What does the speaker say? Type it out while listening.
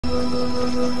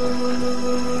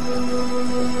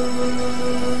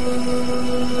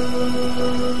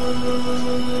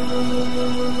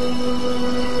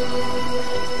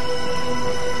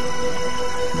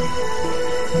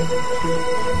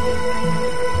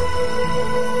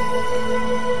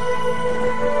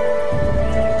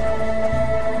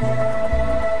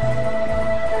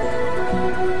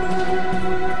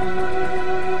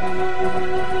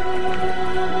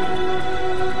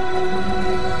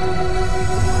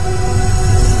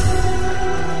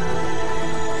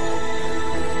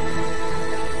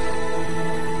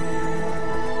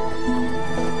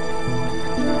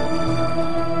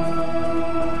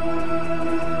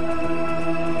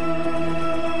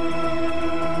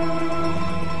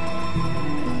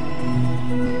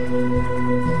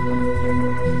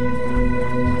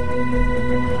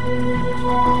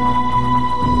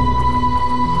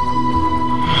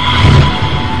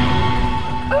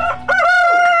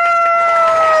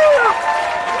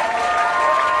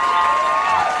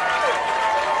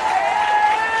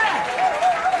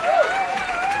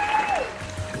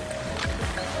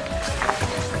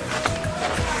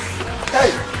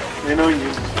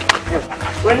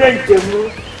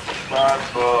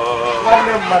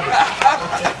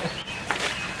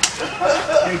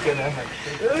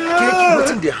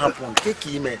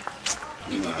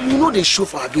You know they show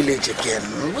for our village again.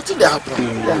 What did happen?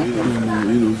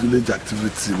 You know, village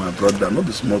activity, my brother. Not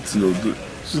the small thing.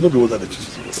 It's not the water they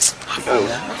choose.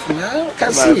 I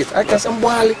can see it. I can see.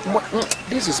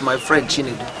 This is my friend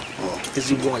Chinedu.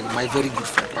 This is my very good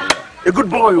friend. A good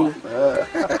boy.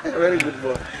 Very good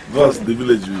boy. Because the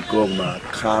village will come now,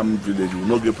 calm village. We will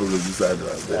not get problems inside.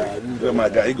 My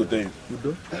guy, he go tell you.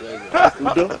 Udo?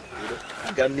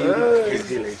 His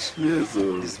village. Yes,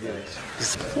 This village.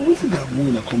 What did that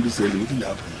woman that come to say? What did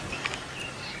happen?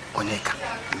 Onyeka.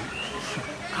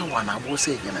 I want to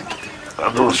say again.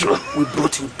 I'm not sure. We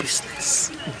brought you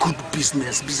business. Good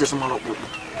business. Businessman.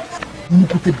 You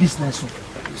put the business on.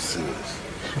 Are you serious?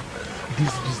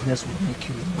 This business will make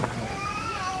you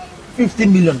 50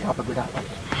 million. Papa, with that. 50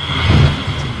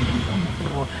 million.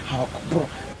 Bro.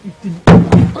 50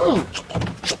 million.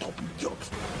 Shut up, idiot.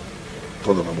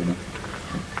 Hold on, Abubu.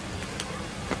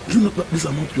 Do you know that this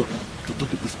amount you to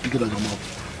talk is bigger than your mouth?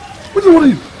 What do you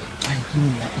worry? I know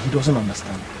he doesn't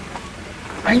understand.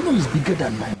 I know it's bigger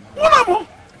than mine. What Abu?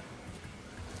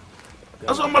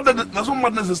 That's what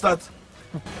madness starts.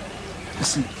 You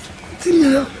see,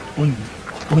 only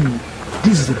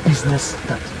this is a business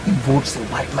that involves a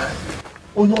white man.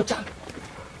 Onyocha.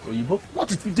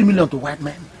 What is 50 million to white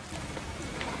man?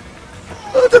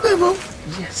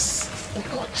 Yes.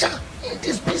 Onyocha in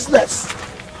this business.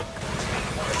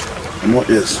 I'm not,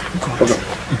 yes. Good.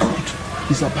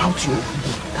 It's about you.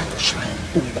 That shrine.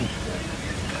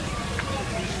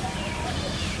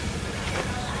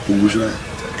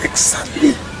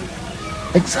 Exactly.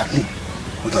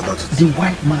 What about it? The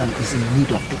white man is in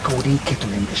need of the golden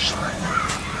kettle in the shrine.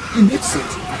 He needs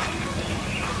it.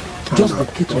 Just the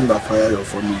kettle. Don't that fire your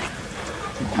family.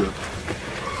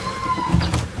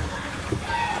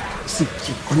 See,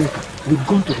 we've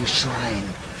gone to the shrine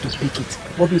to pick it,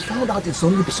 but we found out it's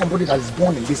only somebody that is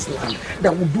born in this land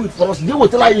that will do it for us. They will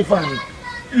tell us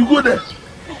you go there.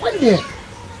 We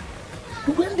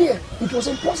went there. It was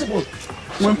impossible.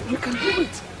 You can do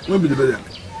it. When be the burial?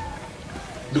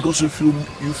 Because if you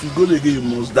go there again, you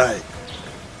must die.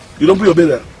 You don't put your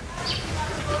burial.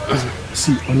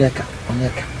 See, Onyeka,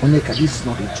 this is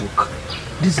not a joke.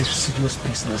 This is serious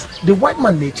business. The white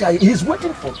man nature is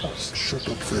waiting for us. Shut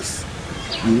up first.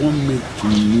 You want me to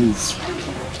move?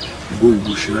 Go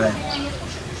to shrine.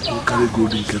 Go carry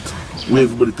golden kettle. Where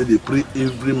everybody tell they pray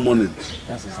every morning.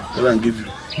 That's exactly. And give you.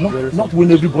 Not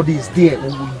when everybody is there.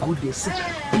 When we go there, say,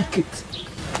 pick it.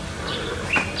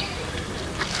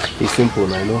 It's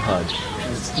simple, I know hard.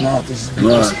 It's not. It's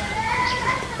because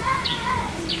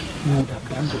you would have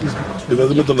done this because. If I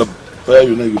was on the fire,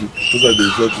 you know, you just like the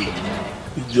result.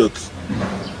 Idiot.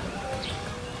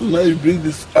 Now you bring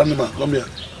this animal. Come here.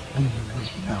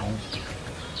 Now.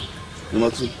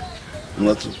 Number two.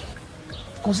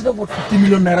 Consider what 50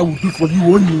 million naira will do for you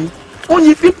only.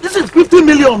 This is 50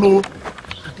 million, no.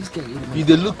 This guy. If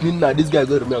they look me now, this guy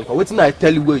go to me. Wait till I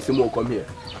tell you where you say more come here.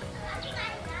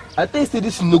 I think say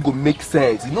this no go make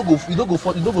sense. You no go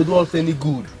do us any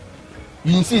good.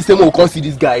 You see, say more come see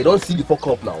this guy. You don't see the fuck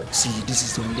up now. See, this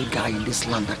is the only guy in this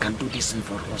land that can do this thing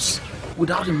for us.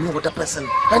 Without him, no other person.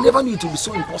 I never knew it would be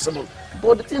so impossible.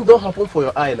 But the thing don't happen for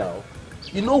your eye now.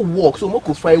 You know work, so more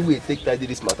could find way to take that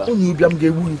this matter. I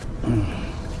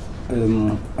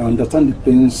understand the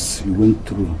pains you went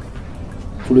through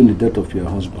following the death of your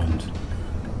husband.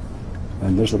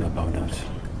 I'm very sorry about that.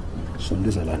 Some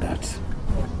days are like that.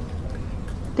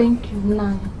 Thank you,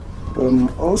 Nana.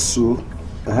 Also,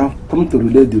 I have come to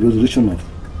relay the resolution of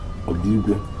the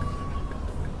Igwe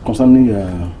concerning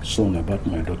your son about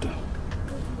my daughter.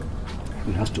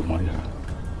 He has to marry her.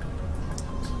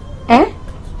 Eh?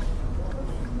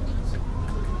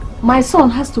 My son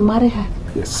has to marry her?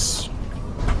 Yes.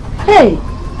 Hey!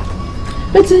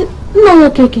 But no,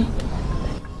 okay.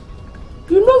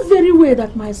 You know very well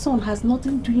that my son has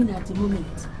nothing doing at the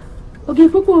moment. Okay,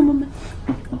 for a moment.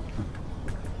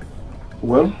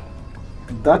 Well,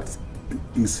 that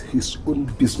is his own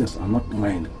business and not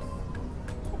mine.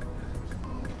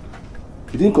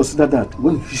 He didn't consider that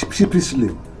when he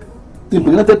sheepishly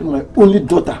impregnated my only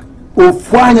daughter.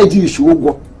 Ohajianya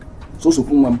Ishugo. So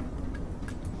Mama.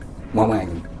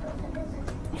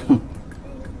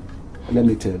 Let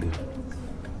me tell you.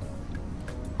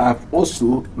 I've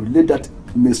also relayed that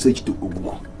message to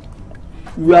Obu.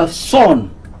 Your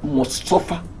son must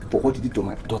suffer for what he did to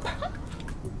my daughter.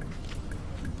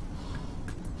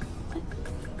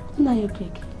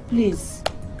 Nayokeke, please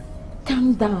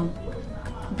calm down.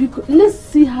 Because let's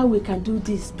see how we can do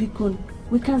this. Because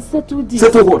we can settle this.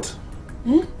 Settle what?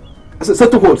 Eh? I said,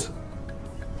 settle what?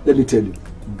 Let me tell you,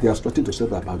 there's nothing to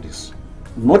settle about this.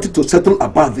 Nothing to settle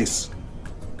about this.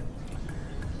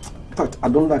 In fact, I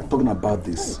don't like talking about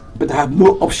this, but I have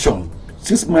no option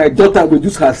since my daughter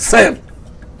reduced herself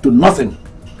to nothing.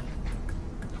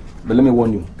 But let me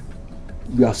warn you,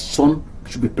 your son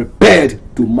should be prepared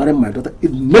to marry my daughter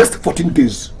in the next 14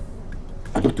 days.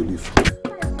 I have to leave.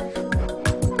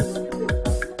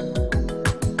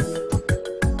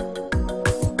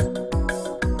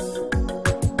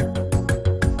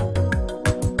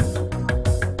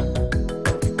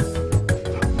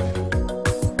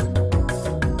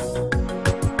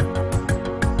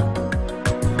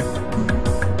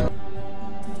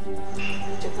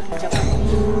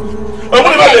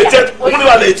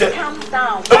 Calm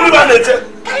down. Why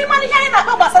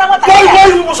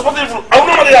you supposed to? I don't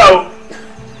know how.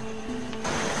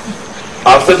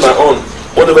 I've said my own.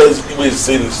 Whatever is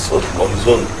saying is on his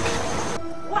own.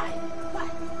 Why?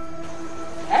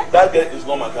 That girl is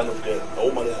not my kind of girl. I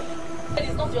won't marry her. It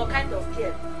is not your kind of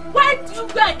girl. Why do you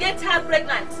go and get her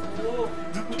pregnant? No.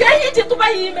 Get it to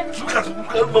buy him. Look at you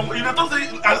don't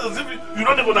say as if you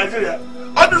don't live in Nigeria.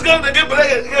 All these girls they get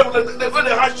pregnant, they go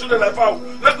they have children like foul.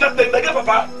 They get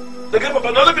papa. They get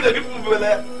papa. Not only they give people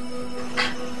there.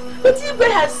 But Igwe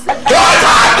has said.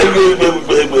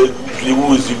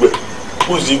 Who is Igwe?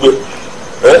 Who is Igwe?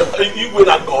 Igwe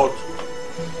na God.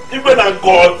 Igwe na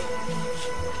God.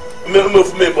 Me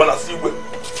born as Igwe.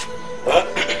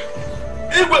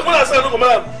 Igwe when I say no come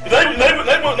madam. If I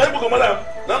go madam.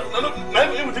 Now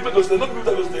even people go stay. Not people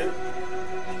go stay.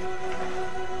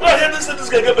 When I hear this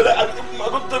guy get better, I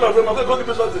go tell my friend, I'm going to go give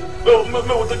me something. Me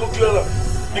will take a clear up.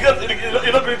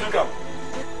 You're not going to come.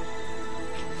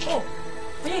 Oh,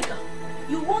 Vega,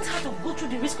 you want her to go through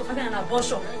the risk of having an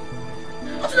abortion?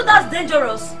 Don't you know that's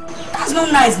dangerous? That's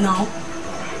not nice now.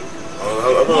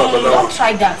 Don't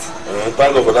try that.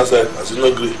 Thank God for that side. I should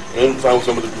not agree. I won't find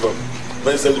somebody to give up.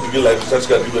 When you send the people like this,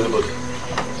 can't give anybody.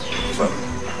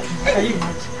 Can you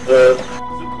imagine?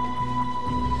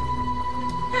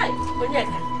 Hey,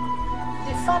 Onyeka.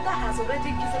 The father has already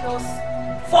given us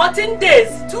 14 days,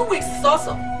 2 weeks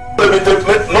also.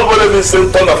 Nobody will say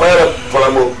thunder fire for a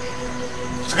moment.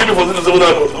 It's giving for this to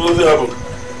happen.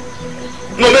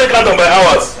 No, they count on by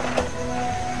hours.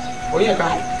 Onyeka,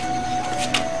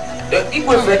 the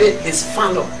Igwe verdict is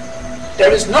final.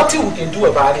 There is nothing we can do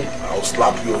about it. I'll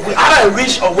slap you. We had a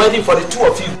wish of wedding for the two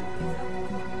of you.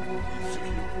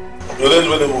 You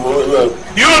know the man.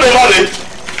 You know the man.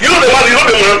 You know the man. You know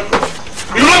the man.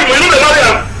 You know the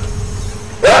man.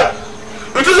 Yeah.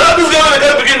 You just have this guy when the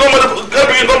guy begin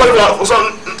nobody for some.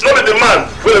 Not the man.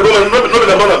 When the woman, not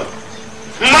the mother.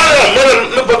 Mother,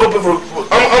 not back up for.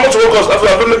 How much work cost after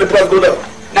I've made the price go down?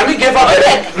 Now we gave up a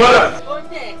leg. Mother.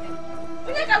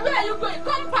 Onyeka, where are you going?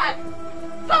 Come back.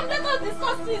 Come, let us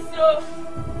discuss this, yo.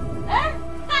 Eh?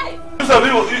 Hi.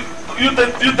 You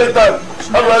take time.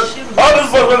 All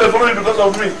this work when they follow you because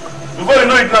of me. Before you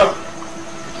know it now.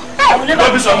 Hey,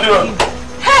 Don't be something.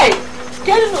 Hey,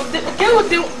 get the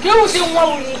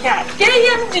one we have. Get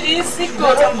him to the sick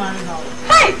girl.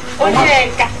 Hey,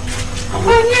 Onyeka.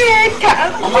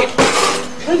 Mama, you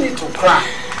don't need to cry.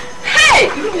 Hey,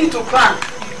 you don't need to cry.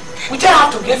 We just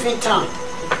have to give him time.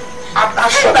 I'm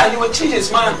sure that he will change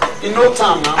his mind in no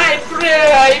time now. I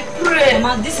pray.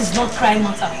 Mama, this is not crying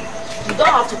matter. You don't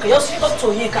have to cry. Just talk to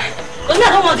Onyeka. Because I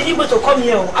don't want the Igwe to come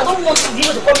here. I don't want the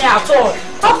Igwe to come here at all.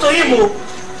 Talk to him.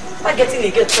 Not getting a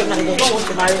girl pregnant, they don't want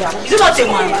to marry her. Is it not a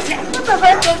man? What have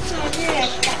I done to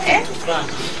Onyeka?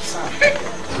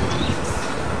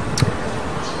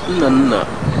 Nana,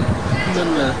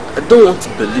 I don't want to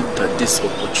believe that this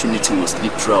opportunity will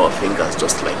slip through our fingers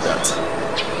just like that.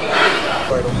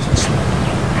 I don't think so.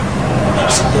 You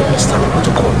see, every time I'm going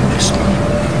to call him this morning.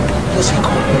 Does he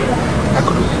call me? I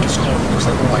couldn't make his call because I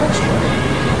know why he's calling.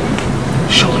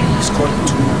 Surely he's calling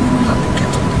to have the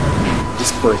kettle. At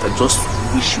this point, I just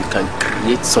wish we can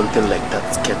create something like that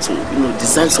kettle. You know,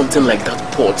 design something like that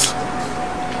pot.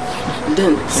 And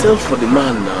then sell for the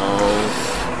man now.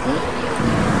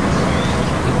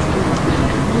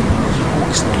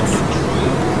 It's not food.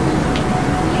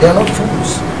 They are not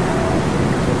fools.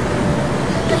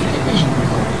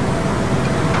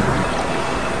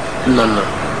 Nana,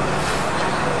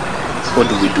 what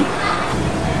do we do?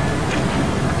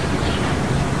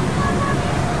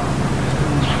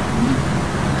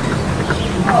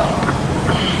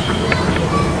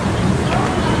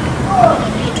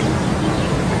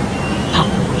 How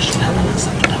should I have an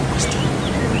answer to that question?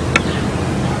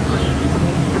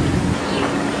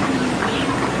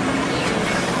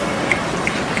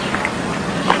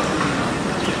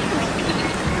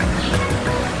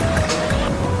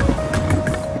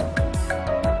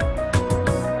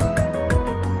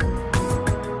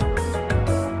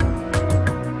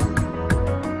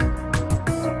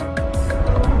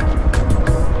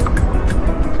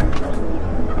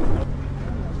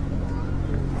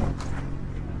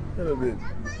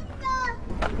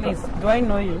 Please, do I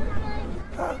know you?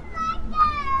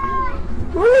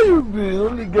 Where you be?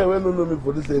 Only guy who don't know me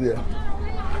for this area.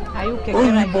 Are you Keke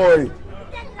Only Rider? boy.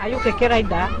 Are you Keke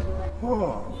Rider?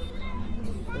 Oh.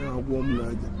 Yeah, warm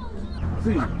Niger.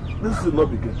 See, this should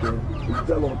not be Keke. It's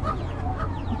Jalop.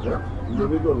 Yeah? The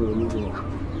nigga will need one.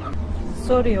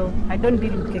 Sorry, I don't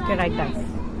deal with Keke Riders.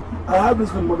 I have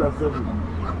this for more than 7.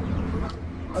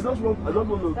 I just want to.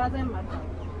 Doesn't matter.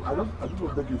 I just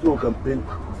want to take you so we can paint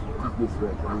this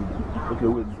red. Okay,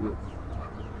 wait.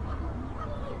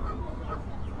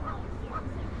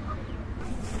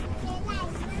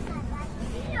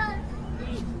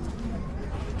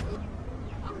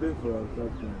 Pay for our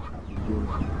time.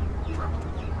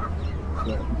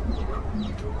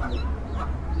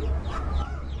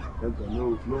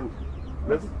 No.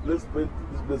 Let's paint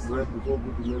this red before we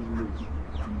go to next village.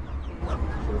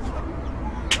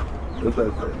 That's what I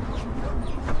said.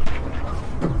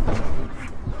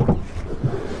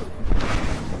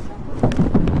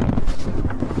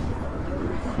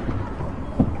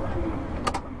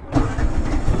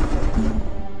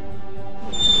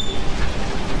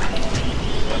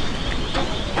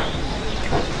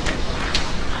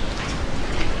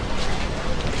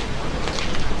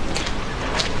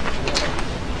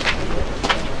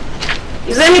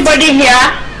 Is anybody here?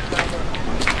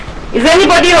 Is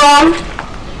anybody home?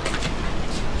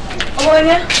 Oh,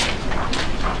 yeah.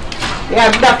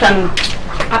 Yeah, good afternoon.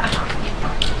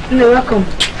 No, welcome.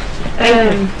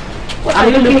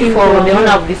 I'm looking for the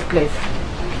owner of this place.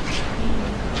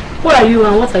 Who are you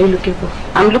and what are you looking for?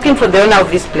 I'm looking for the owner of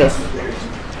this place.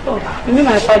 Oh, you mean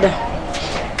my father?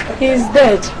 He's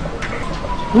dead.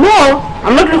 No,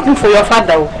 I'm not looking for your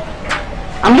father.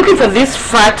 I'm looking for this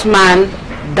fat man,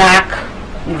 dark,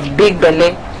 with big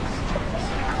belly.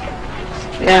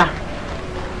 Yeah.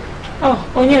 Oh,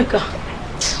 Onyeka.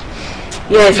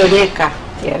 Yes, Onyeka.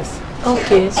 Yes.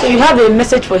 Okay, so you have a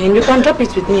message for him. You can drop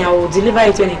it with me. I will deliver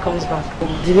it when he comes back.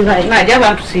 Deliver it. No, I just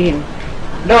want to see him.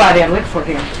 Don't worry, I'll wait for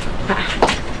him.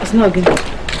 It's not good.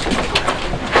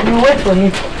 You wait for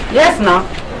him. Yes, now.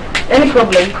 Any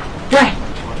problem? Why?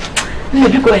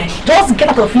 Just get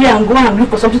out of here and go and look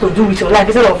for something to do with your life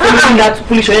instead of following that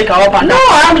foolish Onyeka up and down. No,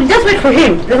 I will just wait for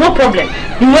him. There's no problem.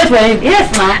 You wait for him? Yes,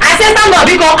 ma'am. I said stand up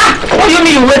because what do you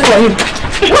mean you wait for him?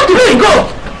 What do you go?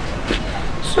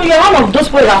 So you're one of those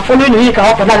people that are following Onyeka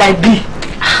up and down like B.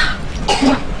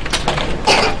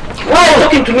 Why are you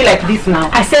talking to me like this now?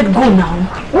 I said go now.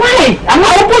 Why? I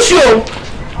will push you.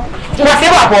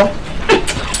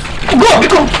 Go,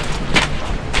 because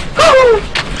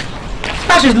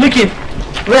now she's looking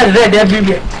red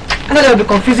everywhere. I know they'll be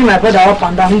confusing my brother up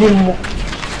and down.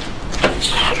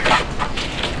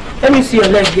 Let me see your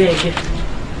leg there again.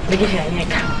 Look at your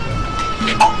neck.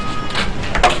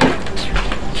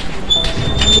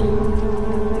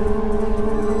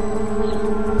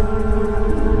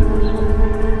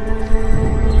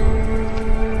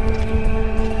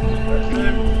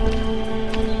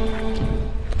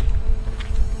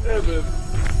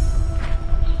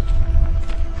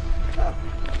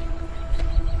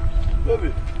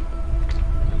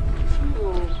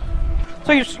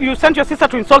 So you sent your sister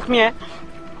to insult me, eh?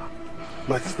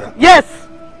 My sister? Yes!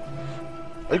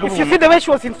 If you see the way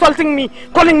she was insulting me,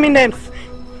 calling me names.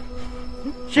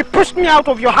 She pushed me out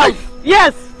of your house.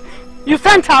 Yes. You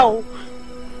sent her.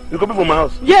 You copied from my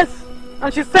house? Yes.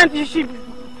 And she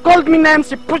called me names,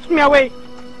 she pushed me away.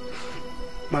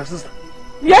 My sister?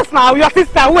 Yes, now, your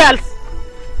sister. Who else?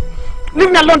 Leave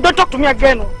me alone. Don't talk to me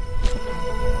again.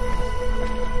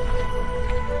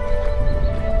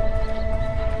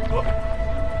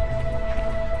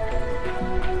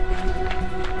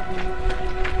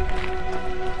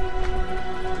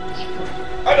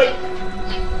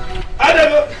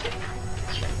 Adam!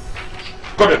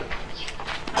 Come in.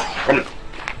 Come in.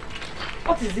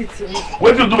 What is it?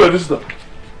 What do you do with this stuff?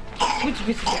 Which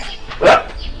visitor?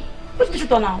 What? Which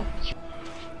visitor now?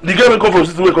 The girl will come from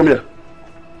city will come here.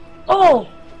 Oh,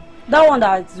 that one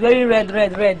that's very red.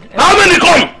 How many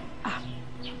come?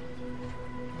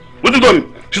 What you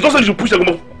done? She just said you should push her,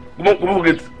 come on,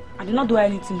 forget. I did not do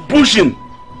anything. Pushing?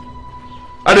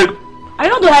 I did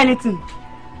not do anything.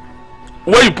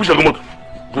 Why you push her, come on?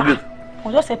 Forget.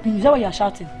 I'm just helping you. Is that why you're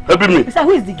shouting? Helping me? He said,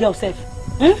 who is the girl, Seth?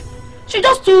 She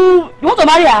just you want to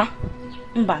marry her?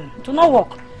 Bahn, it will not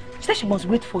work. She said she must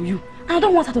wait for you. And I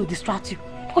don't want her to distract you.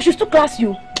 Because she's too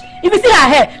classy. If you see her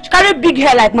hair, she carry big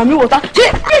hair like mommy water.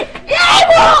 Leave me! I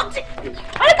will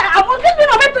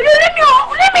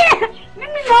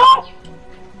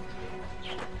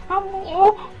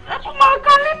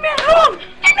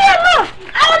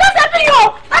not help you!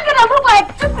 I'm gonna move my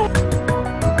people!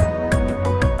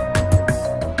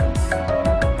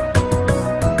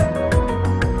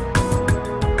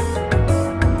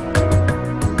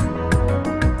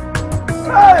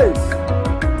 Hey!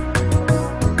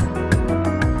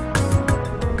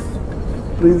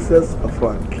 Princess of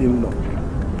our kingdom,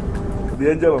 the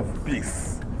angel of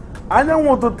peace. I don't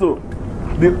want to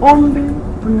the only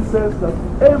princess that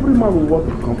every man will want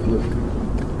to complete.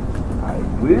 I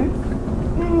will.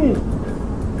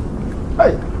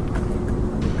 Hey!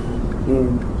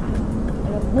 I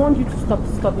want you to stop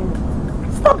disturbing me.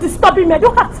 Stop disturbing me. I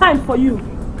don't have time for you.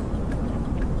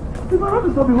 If I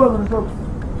don't stop you, what will stop?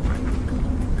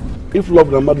 If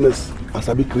love and madness as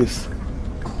I be Chris,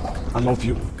 I love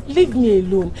you. Leave me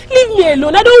alone. Leave me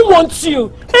alone. I don't want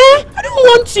you. I don't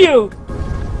want you.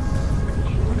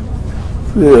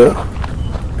 Yeah.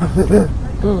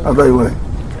 How about you?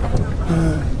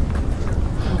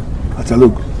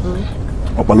 Look.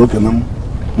 Opaloke nam.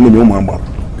 Maybe you mama.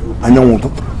 Anya want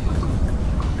it.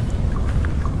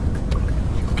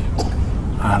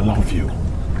 I love you.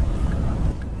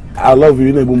 I love you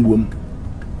in a boom boom.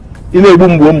 In a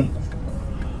boom boom.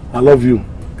 I love you.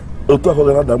 You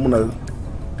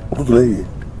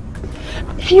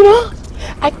know,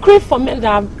 I crave for men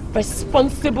that are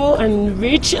responsible and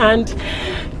rich and...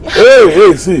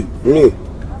 Hey, see, me.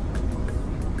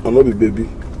 I'm not a baby.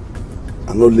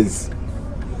 I'm not lazy.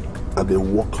 And they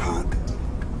work hard.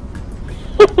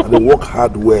 And they work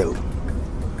hard well.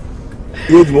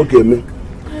 You know what I mean?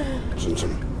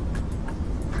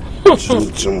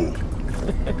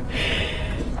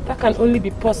 That can only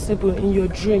be possible in your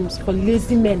dreams for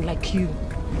lazy men like you.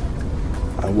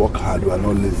 I work hard, but I'm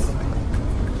not lazy.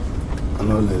 I'm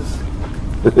not lazy.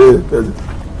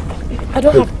 I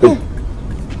don't have...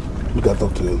 We can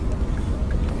talk to you.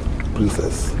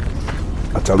 Princess.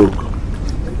 Achaluk.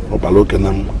 Opaloke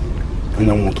nam.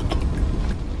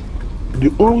 The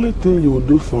only thing you will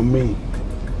do for me.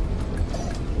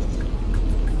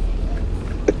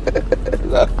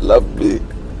 Love me.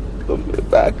 Love me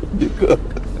back because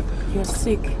you're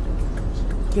sick.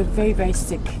 You're very, very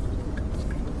sick.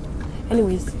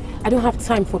 Anyways, I don't have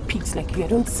time for pigs like you. I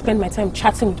don't spend my time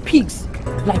chatting with pigs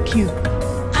like you.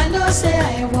 I know say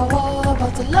I want,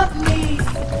 but to love me.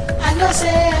 I know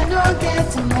say I don't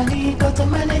get money, but to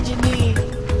manage me.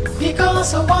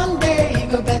 Because one day you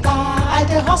go better. I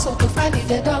dey hustle to find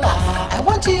the dollar. I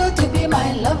want you to be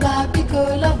my lover,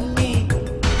 because love me.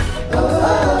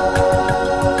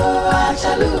 Oh, I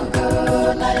shall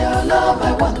go. Now your love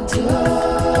I want to.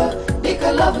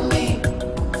 Because love me.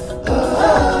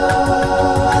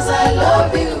 Oh, as I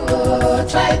love you, oh,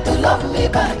 try to love me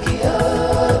back,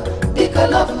 oh, because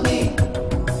love me.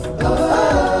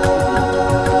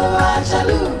 Oh, I shall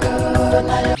go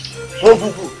now. Oh,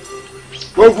 Gugu.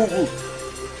 Oh, Gugu.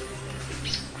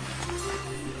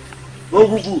 Oh,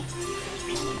 Gugu.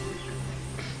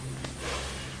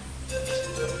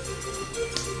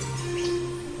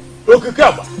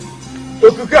 Okukaba.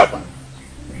 Okukaba.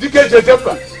 Dike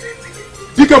jejefa.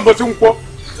 Dike mbosi nkwo.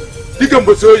 Dike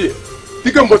mbosi oye.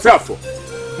 Dike mbosi afọ.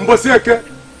 Mbosi eke.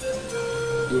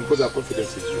 You impose our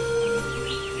confidence in you.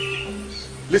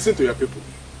 Listen to your people.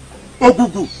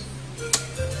 Ogugu.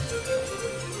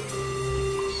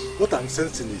 What I'm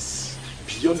sensing is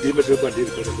beyond the immeasurable and the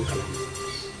irreparable calamity.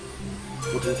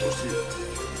 What will trust you?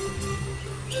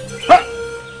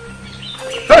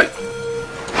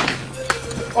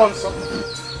 Onso.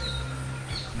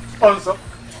 Onso.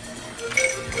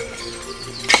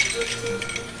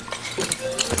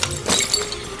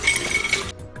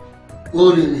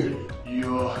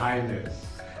 Your Highness.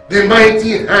 The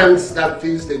mighty hands that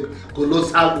feeds the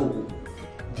colossal Ugu.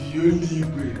 The only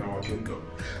Igwe in our kingdom.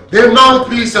 The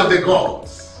mouthpiece of the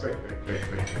gods.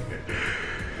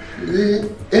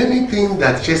 Anything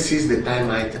that chases the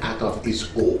termite out of its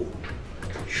hole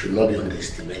should not be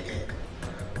underestimated.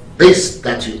 This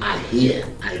that you are here,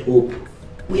 I hope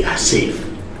we are safe.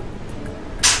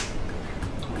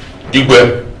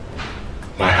 Igwe,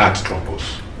 my heart troubles.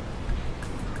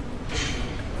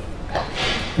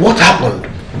 What happened?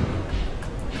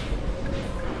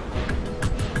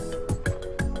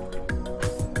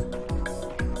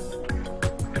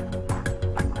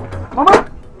 Mama!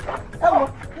 Hello,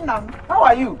 Nam. How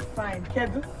are you? Fine.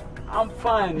 Kettle? I'm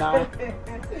fine now.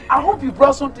 I hope you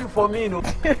brought something for me, you know.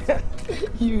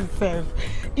 You, Fem.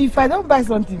 If I don't buy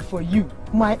something for you,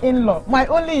 my in-law, my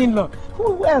only in-law,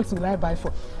 who else will I buy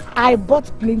for? I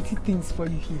bought plenty things for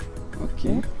you here.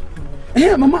 Okay.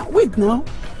 Hey, Mama, wait now.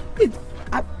 Wait.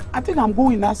 I think I'm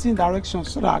going in that same direction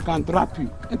so that I can drop you.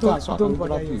 Don't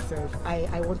bother yourself.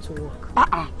 I want to walk.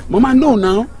 Mama, no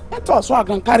now. So I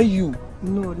can carry you.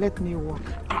 No, let me walk.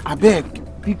 I beg,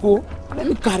 Pico, let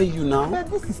me carry you now. But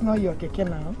this is not your keke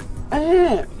now.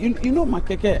 You know my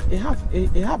keke,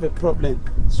 it have a problem.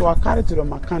 So I carry to the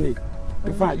mechanic.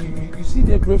 In fact, you see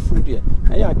the grapefruit here.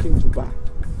 I came to buy.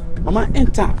 Mama,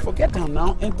 enter. Forget her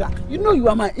now. Enter. You know you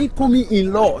are my incoming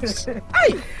in-laws.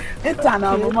 Hey, enter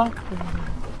now, Mama.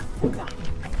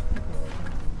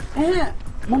 Enter.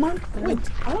 Mama, wait.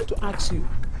 I want to ask you.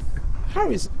 How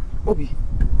is Obi?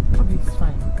 Obi is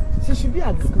fine. She should be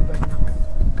at the school by now.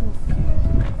 Okay.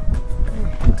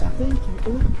 Enter. Thank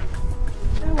you.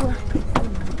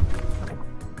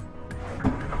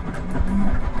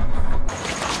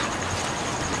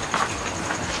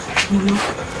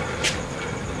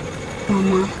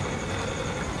 Mama,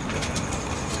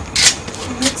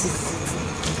 what is it?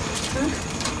 Huh?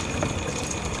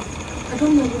 I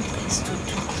don't know what else to do.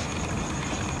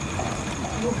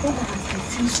 Your brother has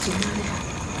refused to marry her.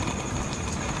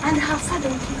 And her father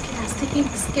has taken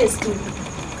his case to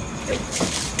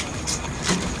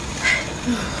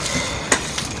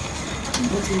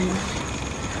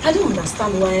I don't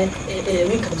understand why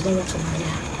Rika does not want to marry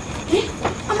her.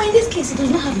 Mama, in this case, he does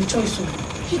not have a choice.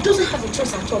 He doesn't have a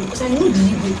choice at all because I know the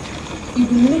Igwe. He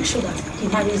will make sure that he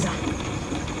marries her.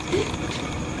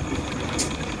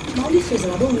 My only face is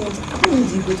I don't want the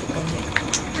Igwe to come here.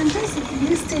 And that's the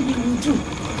next thing he will do.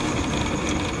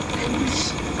 I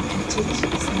wish I can change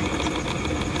his mind.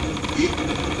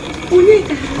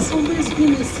 Onyeka has always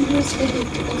been a serious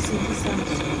headache to us in this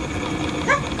house.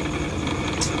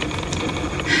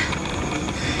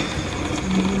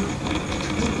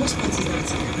 The worst part is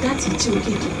that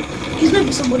Ichioke he's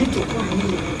not somebody to call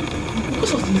me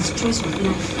because of his choice of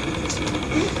life.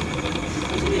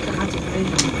 Onyeka had to marry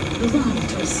him. He does not have a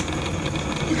choice.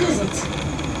 He doesn't.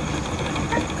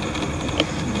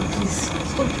 Please,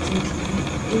 stop thinking.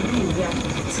 He'll be in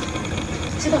reality.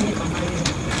 See that Onyeka marries him.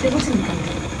 There's nothing he can do.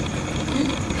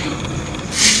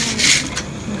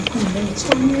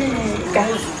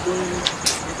 Guys,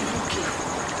 okay.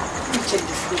 Let me check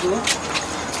the food.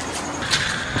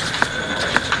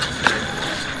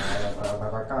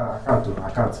 I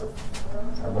can't.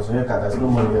 There's no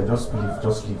money here. Just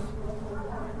leave.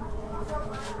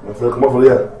 My friend, come over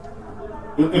here.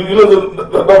 You know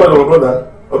that man of my brother?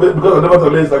 Because I never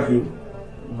told me like you.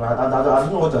 I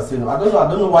don't know what you're saying. I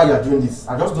don't know why you're doing this.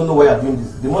 I just don't know why you're doing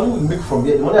this. The money we make from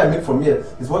here, the money I make from here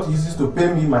is what he uses to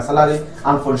pay me my salary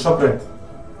and for the shop rent.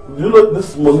 Do you know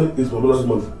this money is my brother's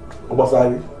money?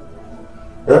 Obasari?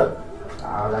 Yeah?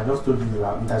 I just told you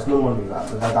there's no money.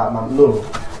 No,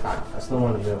 there's no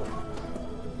money here.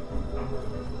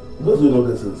 Don't you know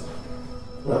this is?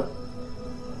 Huh?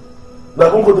 Now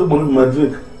come take money from my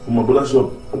drink from my brother's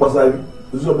shop. Obasari?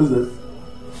 Is it your business?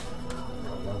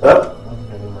 Huh?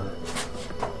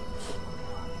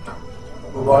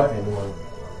 Boy,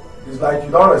 it's like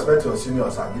you don't respect your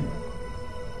seniors, Abi.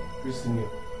 Which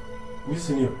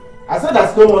senior? I said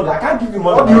there's no money. I can't give you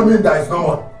money. What do you mean there is no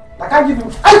money? I can't give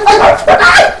you.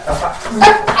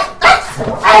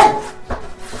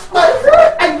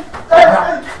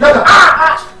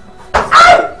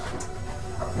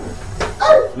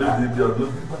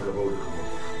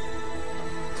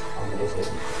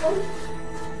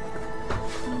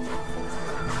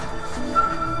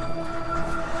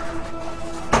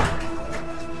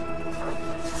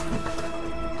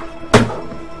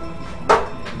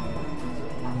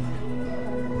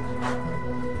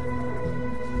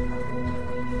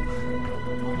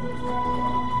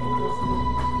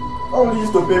 How will you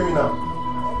use to pay me now?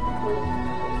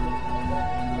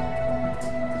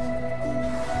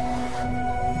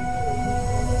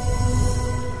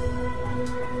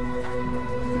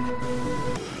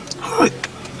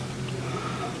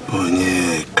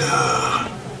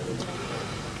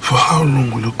 For how long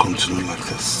will you continue like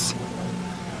this?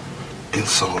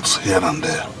 Insults here and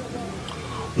there.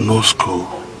 No school,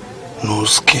 no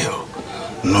skill,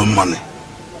 no money.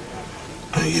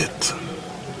 And yet,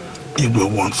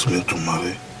 Igwe wants me to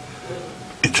marry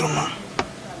Ijoma.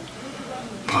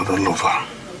 But I don't love her.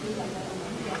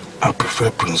 I prefer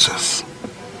Princess.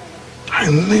 I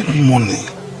need money.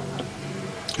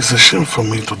 It's a shame for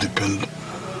me to depend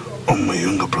on my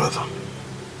younger brother.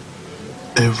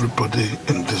 Everybody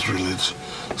in this village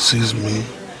sees me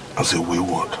as a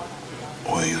wayward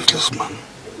or a useless man.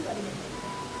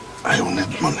 I will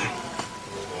need money.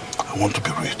 I want to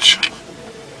be rich.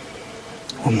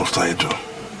 What must I do?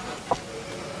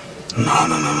 No.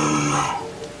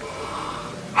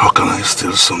 How can I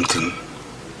steal something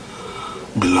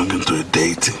belonging to a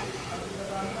deity?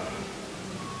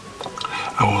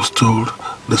 I was told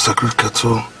the sacred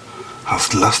kettle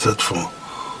has lasted for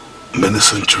many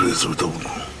centuries with the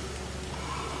woman.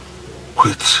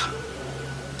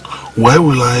 Why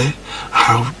will I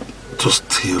have to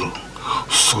steal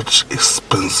such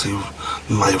expensive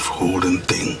life-holding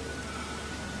thing,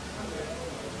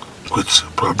 which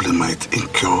probably might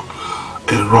incur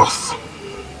a wrath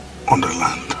on the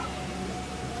land?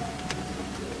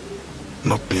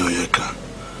 Not me, Oyeka.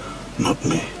 Not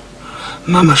me.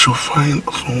 Nana should find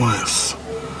someone else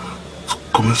to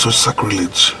commit such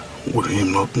sacrilege with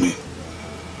him, not me.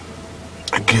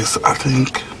 I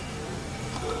think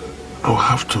I will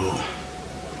have to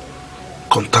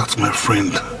contact my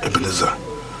friend Ebenezer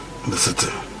in the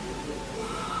city.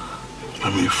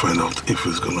 Let me find out if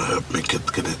he's going to help me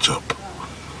get a job.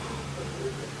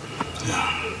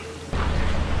 Yeah.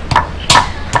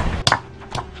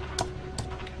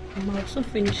 I'm also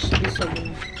finished this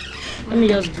alone. Let me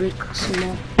just break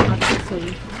small. I'll take for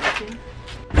you.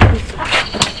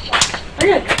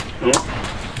 Okay.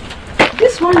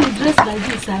 This one is dressed like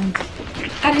this and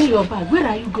carrying your bag. Where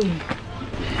are you going?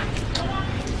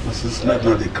 Since night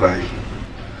now they cry.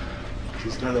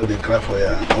 Since night now they cry for you.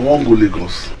 I won't go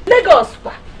Lagos. Lagos?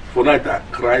 For night I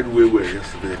cried way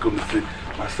yesterday. I come to see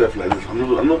myself like this. I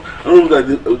don't know what I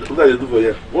do for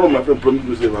you. One of my friends promised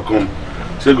me if I come,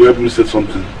 say go help me say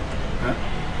something.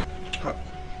 Huh?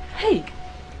 Hey,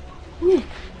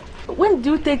 when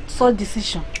do you take such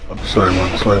decision? I'm sorry, man.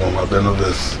 I beg no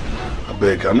this. I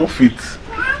beg. I'm not fit.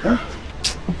 Huh?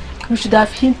 You should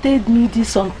have hinted me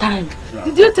this on time. Yeah.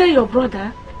 Did you tell your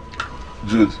brother?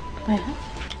 Jude.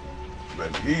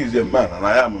 But he is a man and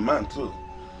I am a man too.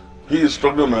 He is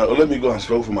struggling now. Let me go and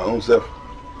struggle for my own self.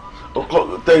 Tell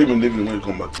him and leave him when you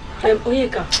come back.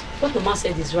 Oyeka, what the man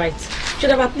said is right. You should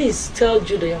have at least tell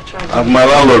Jude you're traveling. As my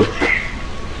landlord.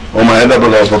 Or my elder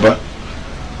brother or papa.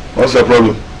 What's the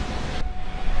problem?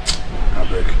 I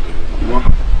beg.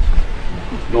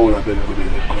 No one I beg go to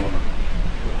corner.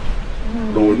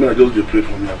 Don't worry, I just pray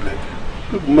for me, I beg.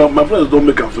 My friends don't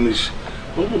make her finish.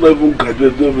 People don't even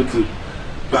graduate, do everything.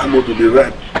 Bahn to be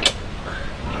right.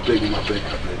 I beg him, I beg.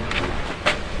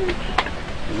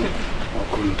 I'll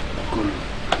call you.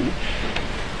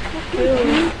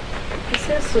 He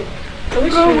says so. I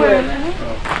wish you were.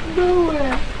 Go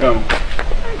where?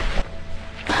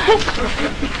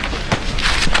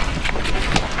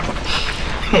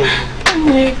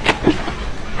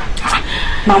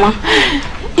 Mama,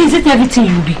 is it everything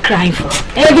you'll be crying for?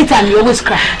 Every time you always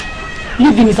cry.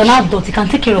 Leave him, he's an adult, he can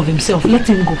take care of himself. Let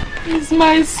him go. He's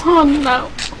my son now.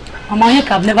 Mama, Oyeka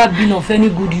have never been of any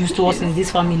good use to us in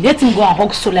this family. Let him go and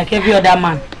hug so like every other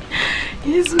man.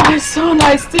 He's my son,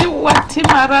 I still want him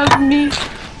around me.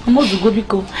 Mama, go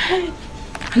because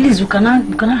please, you cannot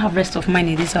have rest of mind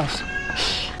in this house.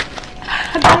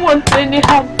 I don't want any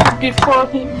harm before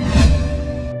him.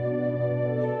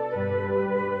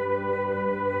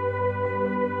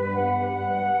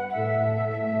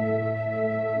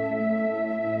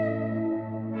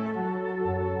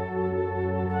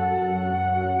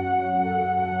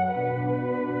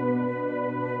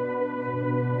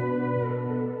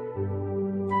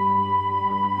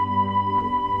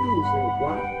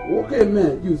 Okay,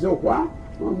 man, you say what?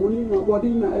 My money, my body,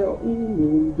 my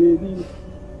baby.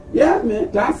 Yeah, man,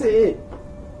 that's it.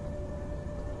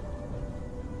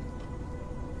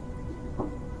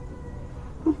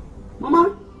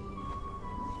 Mama?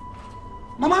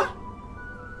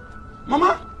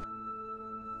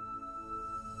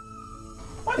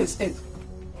 What is it?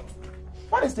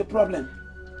 What is the problem?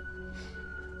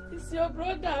 It's your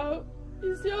brother.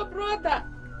 It's your brother.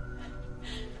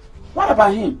 What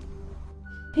about him?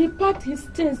 He packed his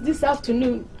things this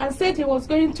afternoon and said he was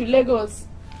going to Lagos.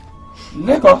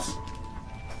 Lagos?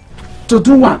 To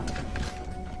do what?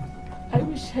 I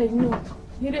wish I knew.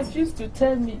 He refused to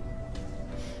tell me.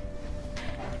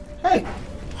 Hey,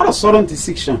 what a sudden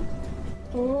decision.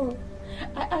 Oh,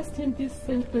 I asked him this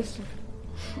same question.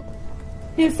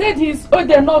 He said he is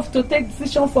old enough to take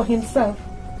decision for himself.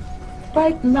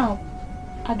 Right now,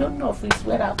 I don't know of his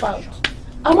whereabouts.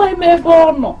 Am I maybe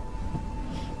or not?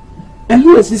 And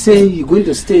who is he saying you're going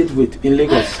to stay with in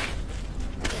Lagos?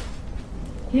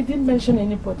 He didn't mention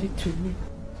anybody to me.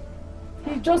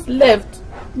 He just left.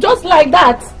 Just like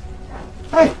that.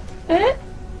 Hey. Eh?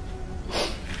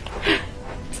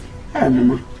 Hey,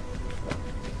 Mama.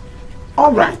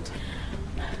 All right.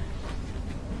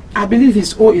 I believe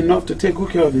he's old enough to take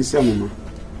good care of himself, Mama.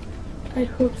 I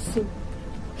hope so.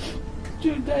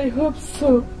 Jude, I hope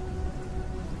so.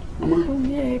 Mama,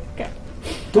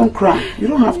 don't cry. You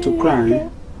don't have to cry. Eh?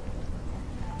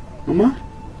 Mama,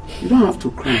 you don't have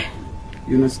to cry.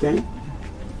 You understand?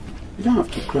 You don't have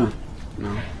to cry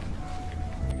now.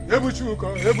 Ebushuka.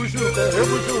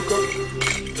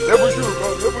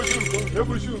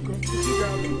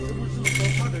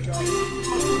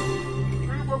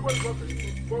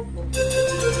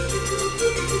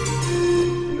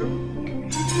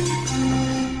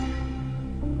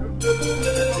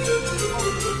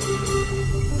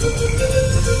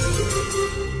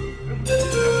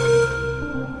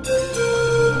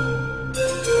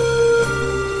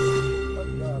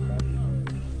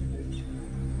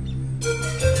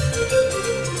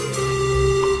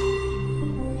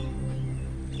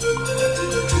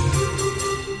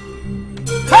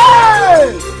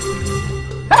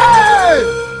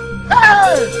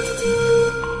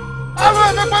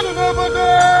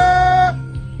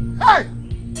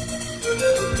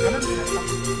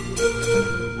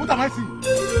 What am I seeing?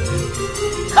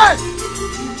 Hey!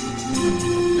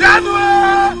 Yanue!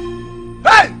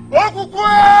 Hey!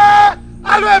 Okukwe!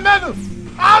 Alue menu!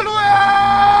 Alue!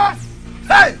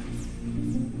 Hey!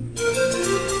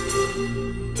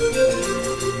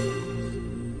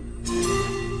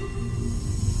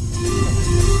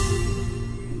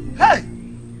 Hey!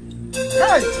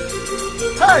 Hey!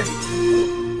 Hey!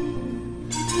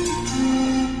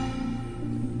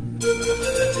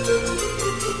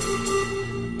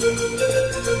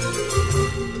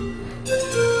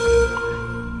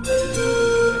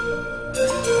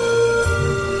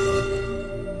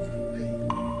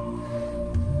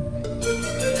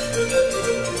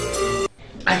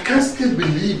 I can't still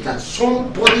believe that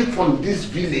somebody from this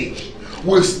village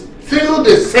will steal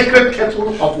the sacred kettle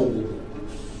of Ogo.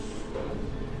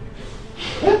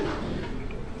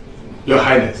 Your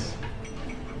Highness.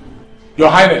 Your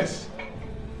Highness,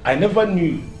 I never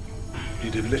knew the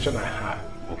revelation I had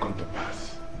will come to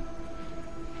pass.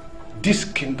 This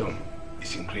kingdom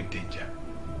is in great danger.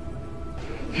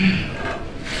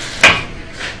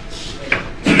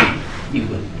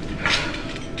 Igwe,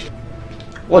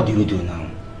 what do we do now,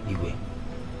 Igwe?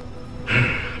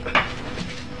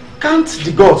 Can't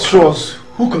the gods show us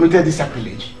who committed this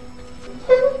sacrilege?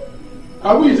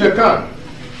 I wish they can,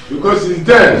 because it's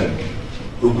dead.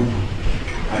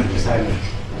 And the silence.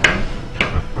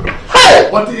 Hey!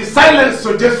 But the silence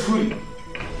suggests fully.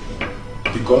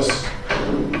 Because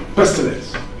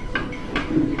pestilence,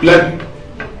 blood,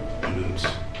 blooms.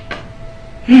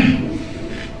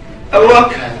 I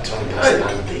can't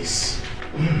understand this.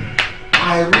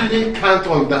 I really can't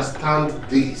understand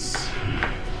this.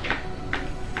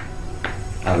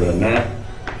 Are we mad?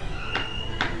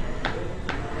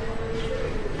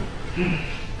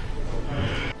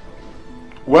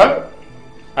 Well,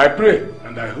 I pray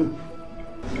and I hope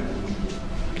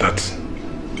that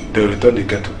they will return the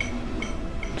kettle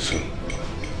soon.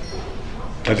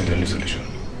 That is the only solution.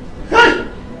 I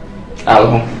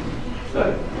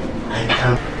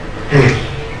can't.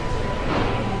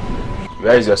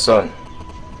 Where is your son?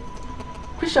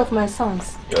 Which of my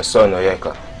sons? Your son,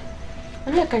 Oyeka.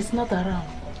 Oyeka is not around.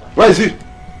 Where is he?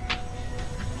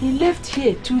 He left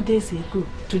here 2 days ago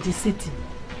to the city.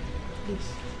 Yes.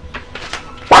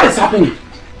 What is happening?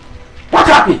 What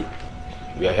happened?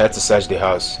 We are here to search the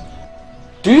house.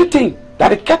 Do you think that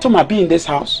the kettle might be in this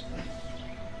house?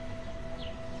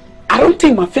 I don't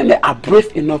think my family are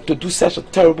brave enough to do such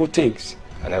terrible things.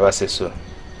 I never say so.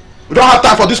 We don't have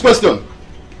time for this question.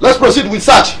 Let's proceed with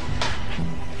search.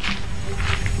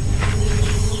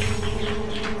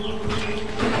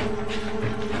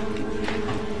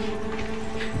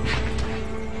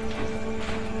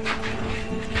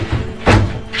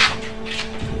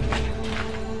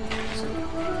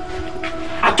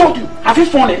 I told you, have you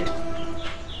found it?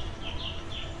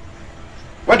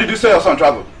 When did you say your son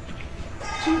traveled?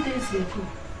 2 days ago.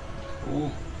 Oh.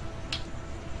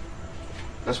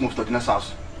 Let's move to the next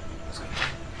house. Let's go.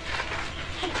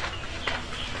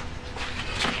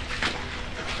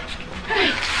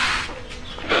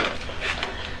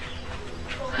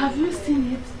 Have you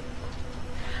seen it?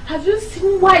 Have you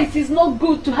seen why it is not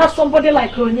good to have somebody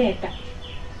like Onyeka?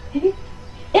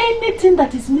 Anything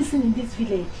that is missing in this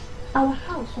village, our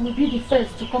house will be the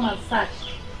first to come and search.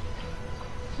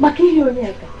 Makihi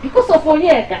Onyeka, because of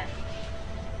Onyeka.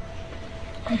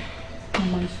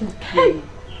 Mama, it's okay.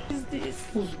 What is this?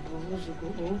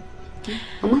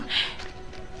 Mama?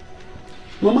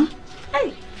 Mama?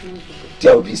 Hey.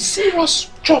 There will be serious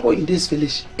trouble in this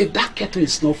village if that kettle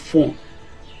is not formed.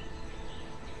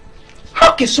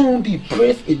 How can someone be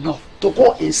brave enough to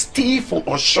go and steal from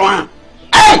Oshoan?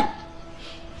 Hey!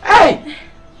 Hey!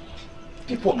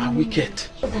 People are wicked.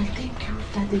 But I thank you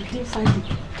that they didn't find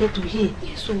the kettle here.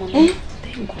 Yes, so Mama.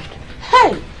 Thank God.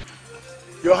 Hey!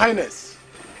 Your Highness,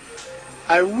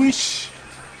 I wish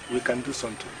we can do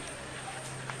something.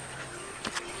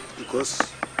 Because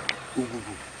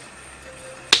Ugugu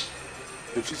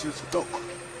refuses to talk.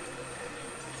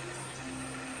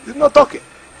 He's not talking.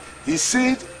 He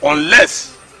said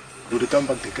unless we return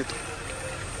back the kettle.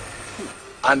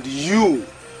 And you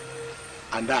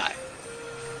and I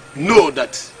know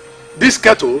that this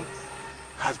kettle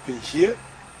has been here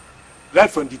right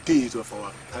from the days of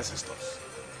our ancestors.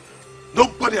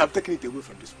 Nobody have taken it away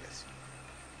from this place.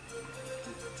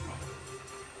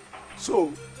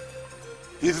 So,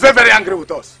 he's very, very angry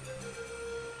with us.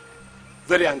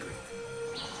 Very angry.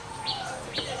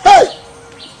 Hey!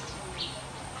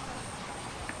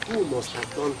 Who must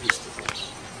have done this to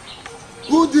us?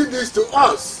 Who did this to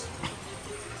us?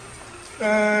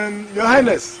 Your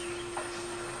Highness,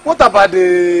 what about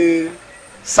the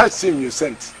search team you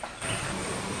sent?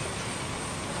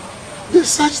 The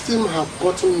search team have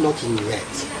gotten nothing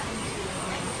yet.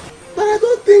 But I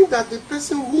don't think that the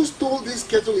person who stole this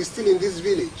kettle is still in this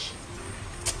village.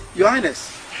 Your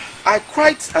Highness, I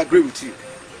quite agree with you.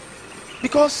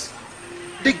 Because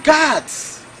the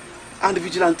guards and the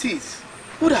vigilantes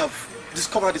would have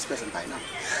discovered this person by now.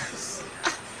 Yes.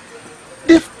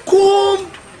 They've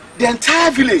combed the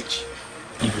entire village.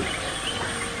 Igwe,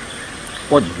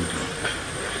 what did you do?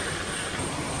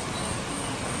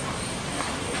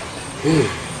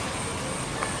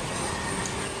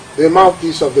 The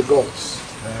mouthpiece of the gods.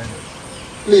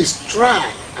 Please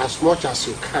try as much as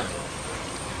you can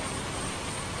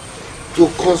to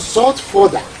consult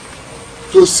further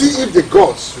to see if the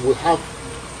gods will have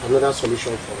another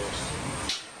solution for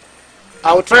us.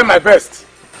 I will try my best,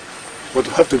 but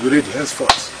you have to be ready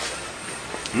henceforth.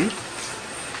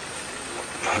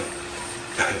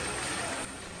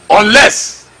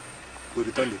 Unless we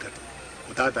return the kettle.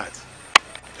 Without that,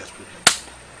 there's problem.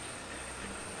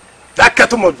 That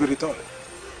kettle must be returned.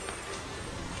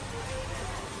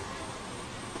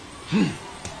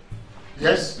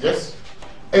 Yes, yes.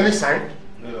 Any sign?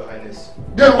 No, Your Highness.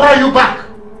 Then why are you back?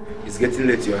 It's getting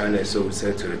late, Your Highness, so we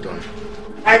said to return.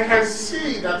 I can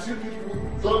see that you people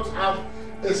don't have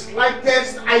the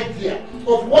slightest idea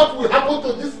of what will happen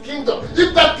to this kingdom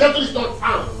if that kettle is not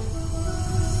found.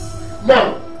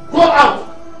 Now, go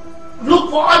out, look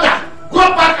for others, go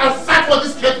back and search for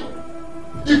this kettle.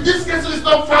 If this kettle is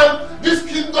not found, this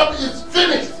kingdom is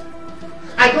finished.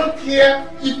 I don't care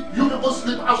if you people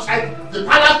sleep outside the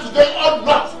palace today or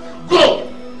not. Go!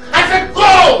 I said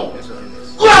go!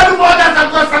 Go and look for others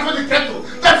and go and search for the kettle.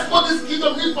 That's what this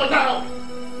kingdom needs for now.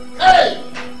 Hey!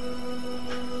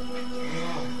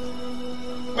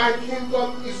 My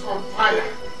kingdom is on fire.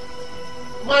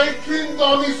 My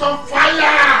kingdom is on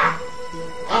fire!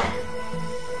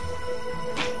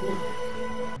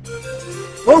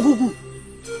 Ogugu!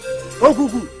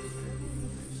 Ogugu!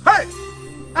 Hey!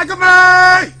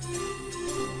 Akamai!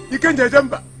 You can't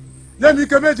jump. Let me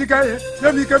come to Gaia.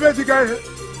 Let me come to Gaia.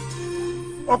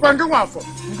 Opangawafo,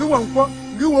 go on,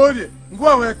 go worry, go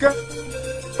away.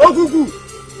 Ogugu!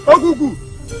 Ogugu!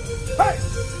 Hey!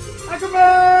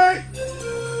 Akamai!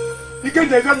 You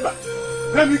can't jump.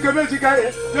 Let me come to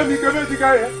Gaia. Let me come to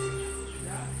Gaia.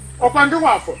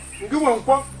 Opangawafo, go on,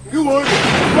 go worry,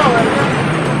 go away.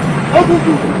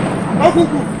 Ogugu!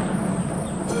 Ogugu!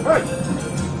 Hey!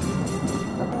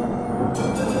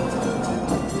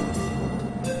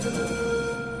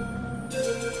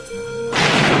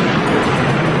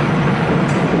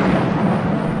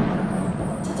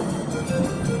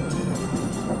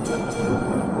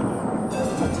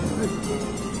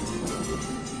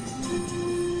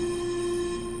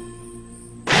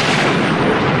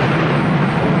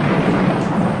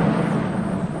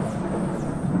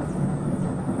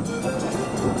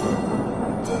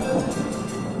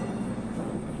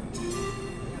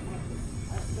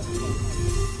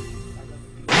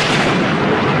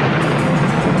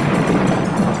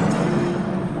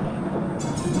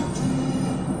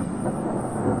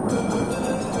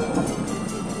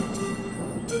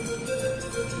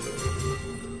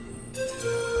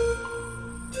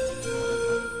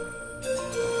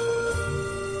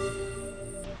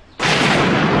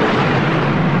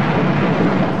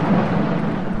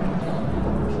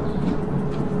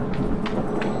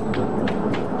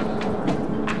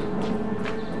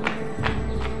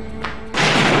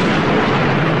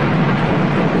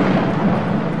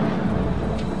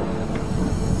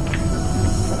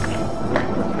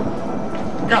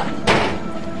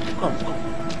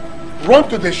 run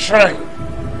to the shrine.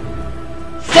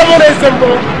 Someone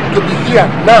assemble to be here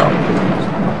now.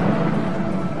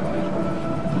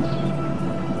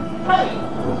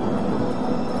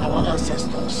 Our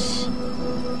ancestors,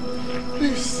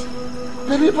 please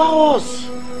deliver us.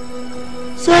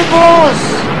 Save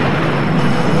us.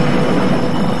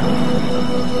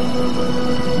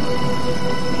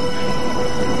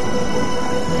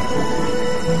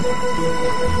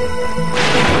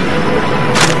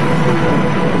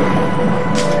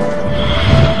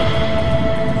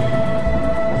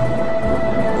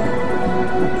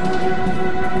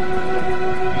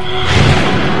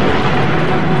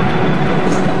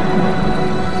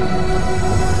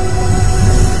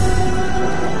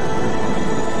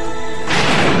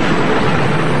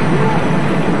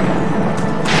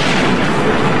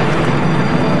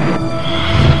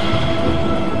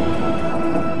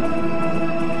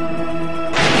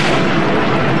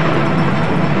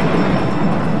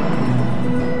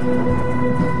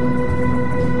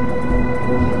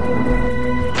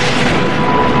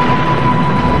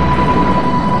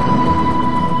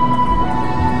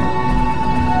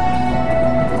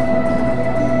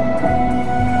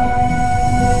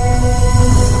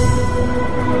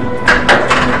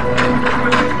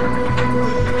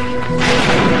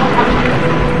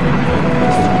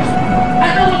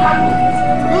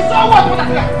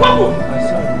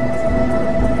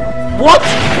 What?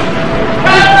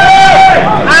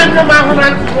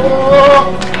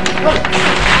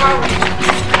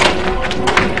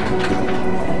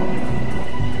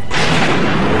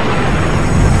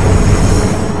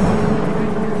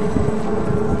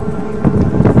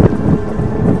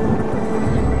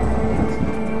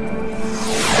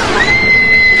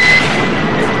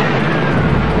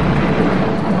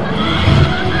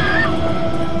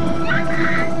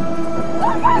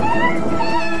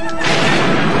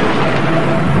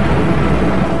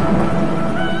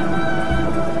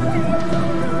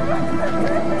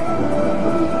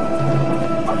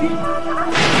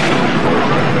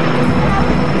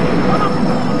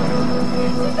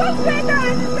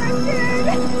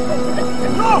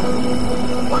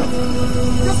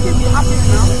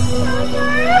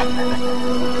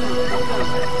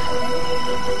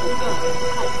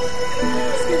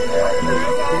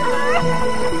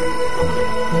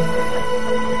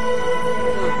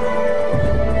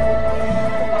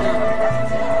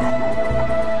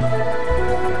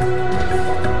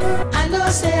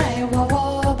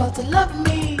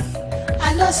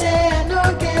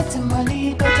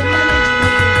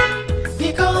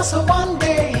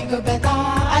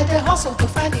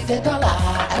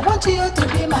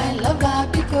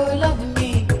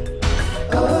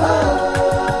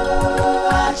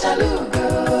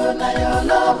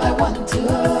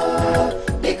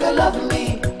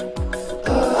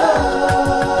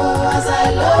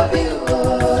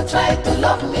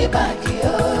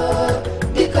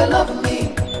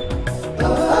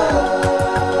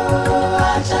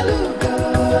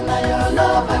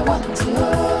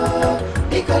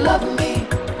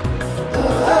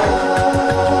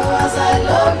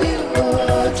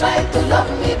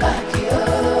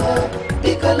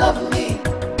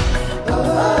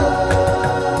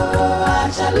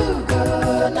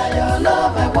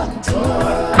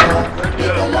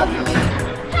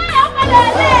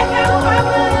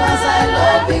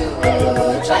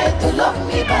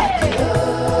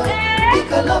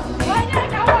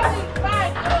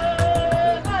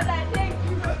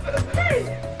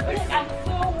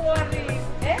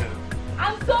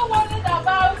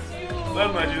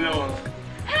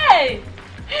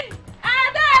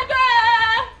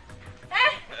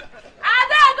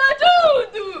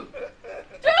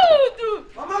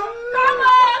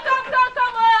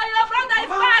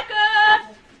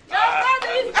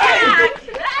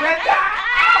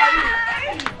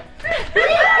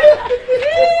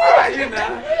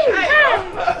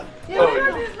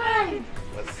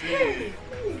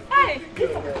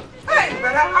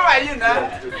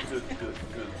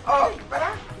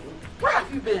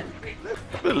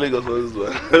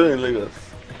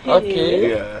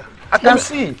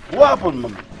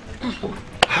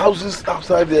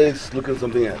 Outside there is looking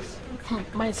something else.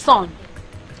 My son,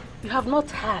 you have not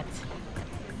heard.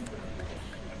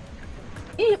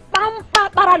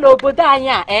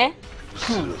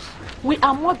 We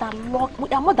are more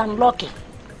than lucky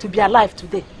to be alive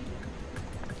today.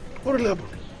 What will happen?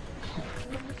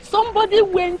 Somebody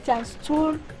went and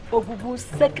stole Obubu's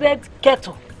sacred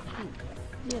kettle.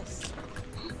 Yes.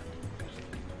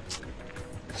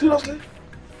 Seriously?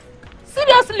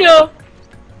 Seriously, oh.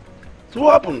 So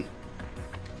what happened?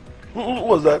 Who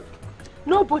was that?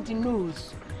 Nobody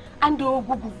knows. And the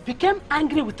Obubu became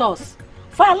angry with us.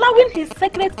 for allowing his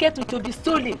sacred kettle to be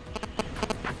stolen.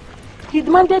 He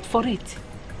demanded for it,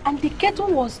 and the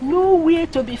kettle was nowhere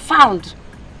to be found.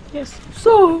 Yes.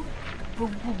 So, we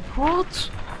brought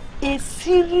a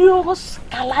serious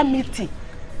calamity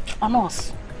on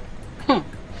us. You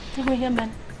go here,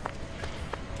 man.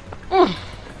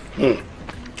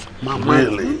 Mama.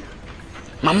 Really?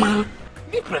 Mama,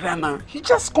 big brother now. He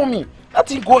just come in. Let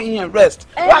him go in and rest.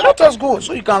 Well, let us go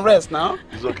so you can rest now.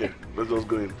 It's okay. Let's just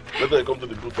go in. Let her come to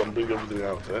the booth and bring everything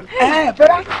out.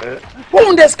 Brother. Who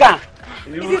in this car?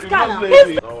 Is this car now? No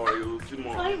worry, you'll see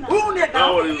more. Who in this car?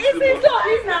 No worry, you'll see more.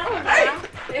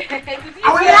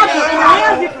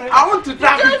 I want to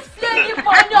travel. Just say you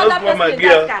for any other person in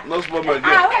that car. No small my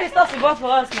girl. Where is stuff you bought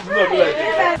for us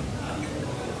now?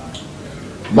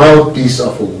 Mouthpiece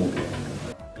of a woman.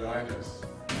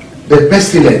 The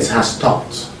pestilence has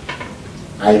stopped.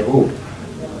 I hope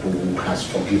who has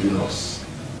forgiven us.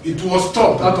 It was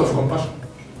stopped out of compassion.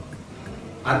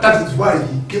 And that is why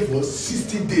he gave us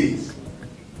 60 days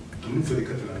to look for the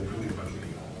kettle and bring it back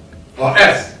again. Or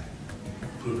else,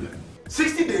 problem.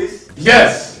 60 days?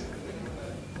 Yes.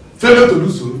 Failure to do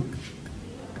so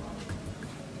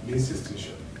means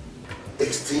extinction.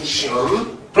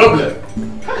 Extinction? Problem.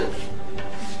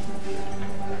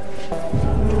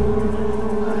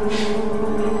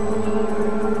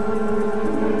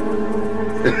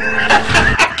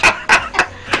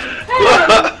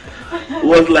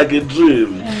 Was like a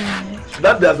dream.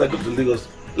 That day as I got to Lagos,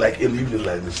 like an evening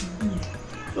like this.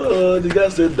 The guy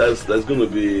said there's going to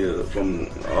be, from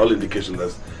all indications,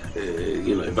 there's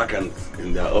a vacant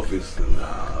in their office in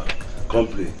their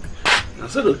company. I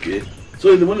said okay.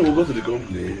 So in the morning we go to the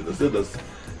company. They said there's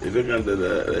a vacant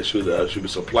that I should be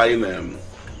supplying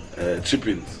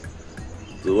chippings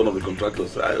to one of the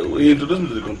contractors. He introduced me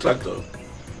to the contractor.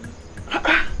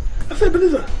 I said,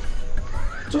 B.Geezay,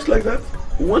 just like that.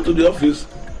 We went to the office.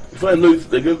 Before I know it,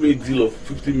 they gave me a deal of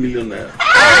 50 million naira.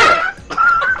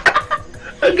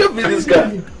 They gave me this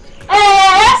guy.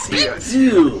 Big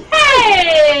deal.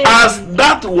 Hey! As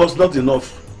that was not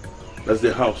enough, that's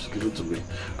the house given to me.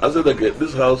 I said, okay,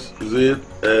 this house, is it,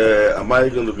 am I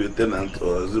going to be a tenant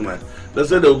or is it mine? They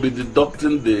said they will be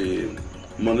deducting the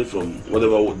money from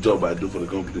whatever job I do for the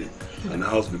company. And the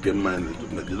house became mine.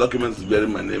 The documents is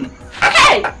bearing my name.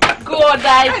 Hey! God,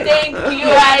 I thank you,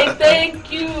 I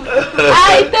thank you,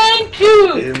 I thank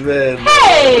you. Amen.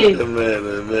 Hey! Amen,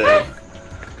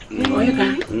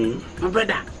 amen. My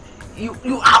brother,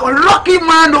 you are a lucky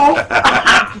man, oh.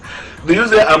 Do you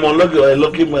say I'm unlucky or a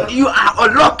lucky man? You are a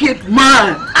lucky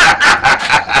man.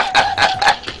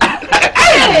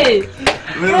 Hey!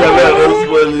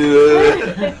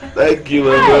 Thank you,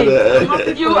 my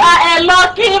brother. You are a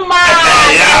lucky man.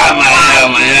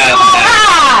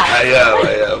 I am.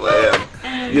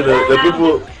 You know, the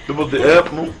people they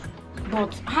help me.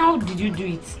 But how did you do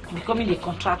it? Becoming a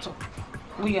contractor?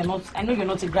 When you're not, I know you're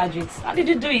not a graduate. How did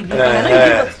you do it?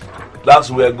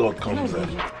 That's where God comes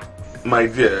in. My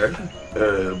dear, I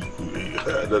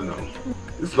don't know.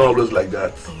 It's not always like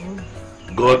that.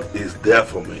 God is there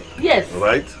for me. Yes.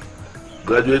 Right?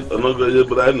 Graduate or not graduate,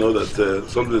 but I know that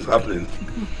something is happening.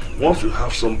 Once you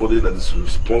have somebody that is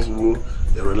responsible,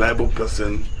 a reliable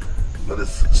person that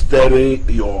is steering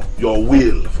your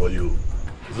will for you,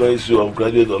 it's no issue of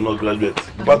graduate or not graduate.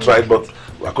 Papa tried, but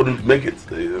I couldn't make it.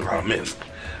 I mean,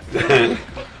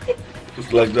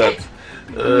 it's like that.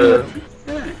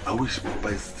 I wish Papa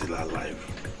is still alive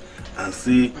and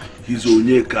see his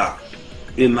Onyeka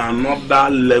in another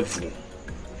level.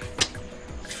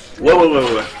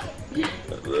 Wait.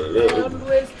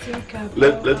 always think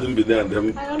about let him be there and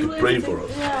then keep praying for us.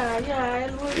 Yeah, I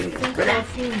always think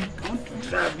of him. I want to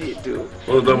drive it too.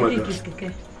 What's that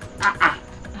matter?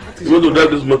 You want to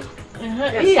drive this motor?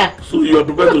 Yeah. So you are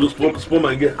prepared to spawn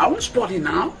my gear? I won't spot it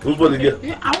now. Who's spot the gear?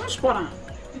 Yeah, I won't spot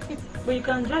it. But you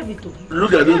can drive it too.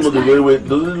 Look at this motor very well.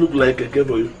 Does it look like a keke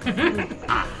for you?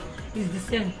 It's the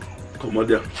same. Come on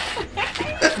there.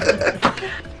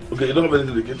 Okay, you don't have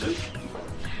anything in the kitchen?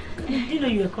 You know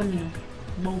you are coming.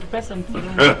 But prepare something.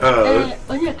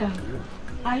 Onyeka,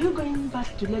 are you going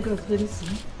back to Lagos very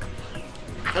soon?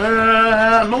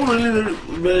 Not really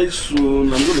very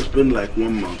soon. I'm going to spend like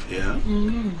 1 month here.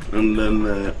 And then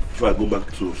if I go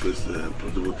back to face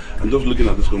Portugal, I'm just looking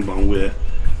at this compound where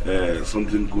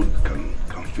something good can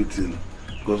fit in.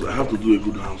 Because I have to do a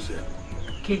good house here.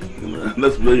 Okay. You know,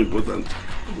 that's very important.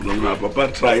 My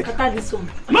Papa tried. This one.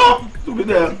 No, to be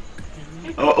there.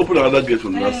 I'll open another gate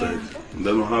from that side. And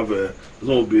then we'll have this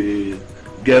one will be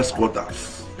girls'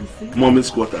 quarters,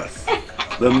 mommy's quarters.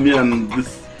 Then me and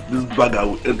this bagger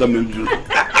will enter main view. Your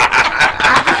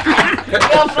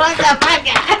front and back.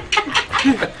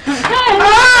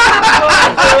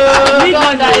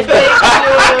 God, I thank you.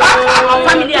 Our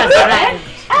family has arrived.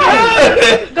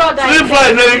 Hey, God, I sleep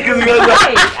fine, then you kiss you.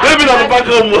 Maybe not back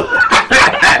home.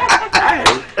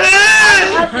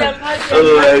 Oh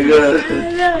my God.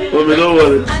 Mommy, don't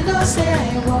worry. I know say I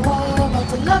want but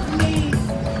to love me.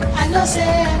 I know say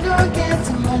I don't get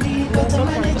money, but to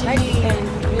manage me.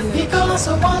 Because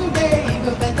one day it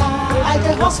go better. I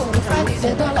just hustle to find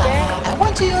the dollar. I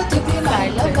want you to be my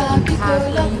lover,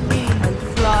 people love me.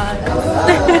 I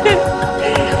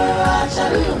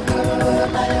shall go,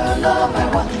 now your love I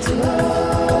want to.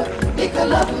 People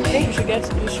love me. You should get to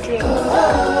be straight.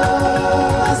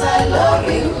 As I love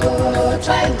you,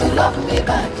 trying to love me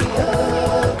back.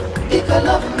 People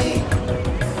love me.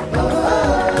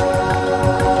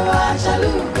 I shall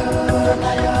go,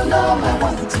 now your love I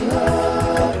want to.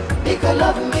 People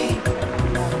love me.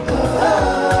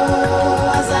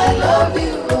 As I love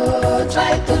you,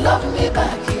 try to love me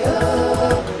back.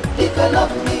 People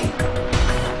love me.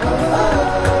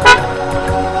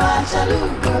 I shall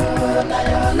go, now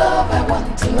your love I want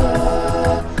to.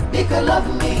 People love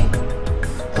me.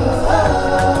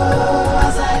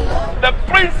 As I love the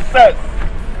princess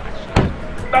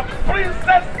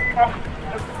of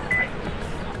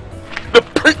the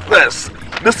princess.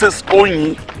 This is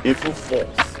going in full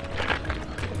force.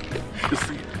 You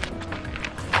see,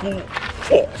 full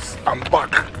force. I'm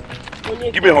back.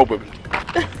 Give me a hug, baby.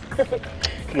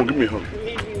 Come on, give me a hug.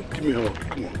 Give me a hug.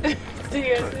 Come on.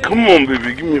 Seriously? Come on,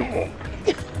 baby. Give me a hug.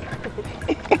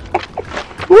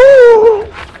 Woo!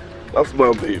 That's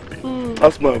my baby.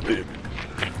 That's my baby.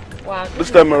 Wow.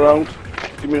 This time around,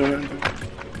 give me a hand.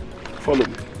 Follow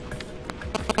me.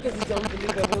 This is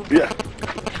unbelievable. Yeah,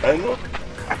 I know.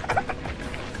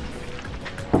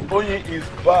 Oye is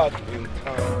back in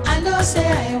town. I know say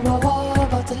I want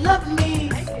but to love me.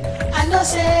 I know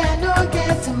say I don't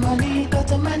get money, but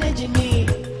to manage me.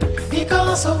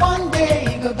 Because one day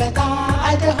it go better.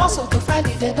 I dey hustle to find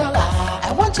the dollar.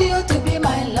 I want you to be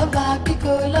my lover,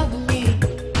 because love me.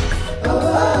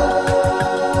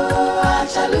 I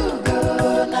shall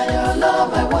go, now your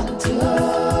love I want to.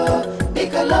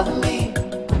 Because love me.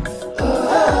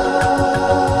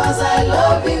 As I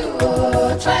love you,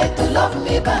 try to love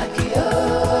me back.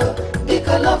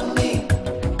 Because love me.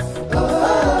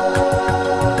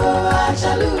 I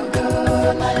shall go,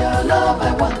 now your love I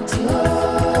want to.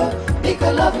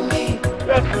 Because love me.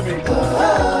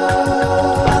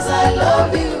 As I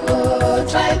love you,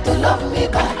 try to love me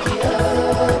back.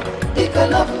 Because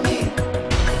love me.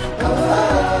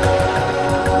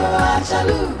 I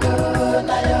shall go,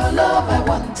 now your love I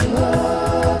want to.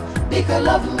 Because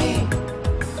love me.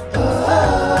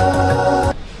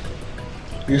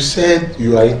 You said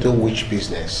you are into which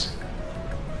business?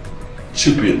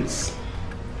 Chippings.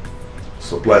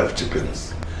 Supply of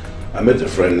chippings. I met a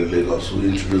friend in Lagos who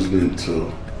introduced me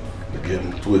into the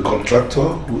game to a contractor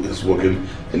who is working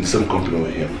in the same company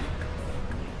with him.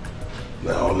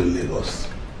 They're all in Lagos.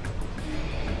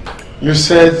 You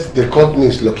said the company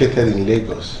is located in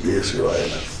Lagos? Yes, Your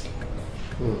Highness.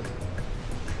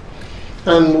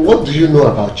 And what do you know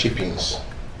about chippings?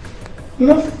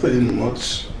 Nothing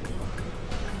much.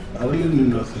 I really knew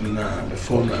nothing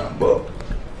before now, but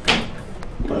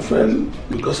my friend,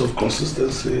 because of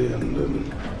consistency,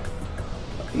 and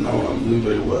now I'm doing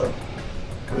very well.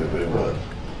 Very, very well.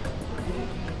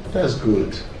 That's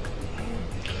good.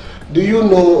 Do you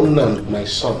know Nand, my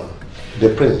son, the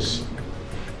prince?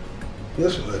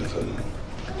 Yes, Your Highness, I know.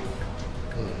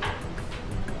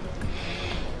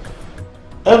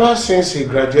 Ever since he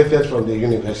graduated from the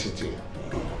university,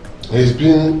 he's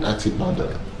been at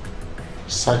Ibadan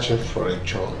searching for a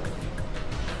job.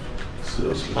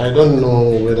 Seriously? I don't know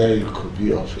whether it could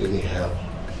be of any help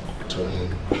to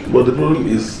him. But the problem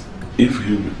is, if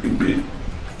you be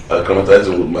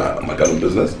acclimatizing with my kind of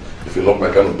business, if you love my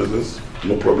kind of business,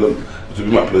 no problem. It will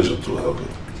be my pleasure to help you.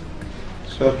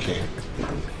 It's okay.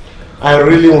 I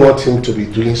really want him to be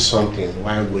doing something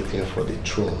while waiting for the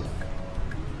throne.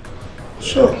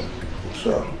 Sure. It's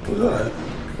alright.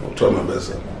 I'll try my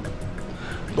best.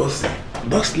 But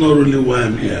that's not really why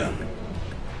I'm here.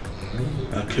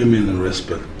 I came in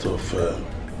respect of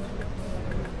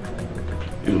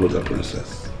your daughter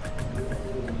princess.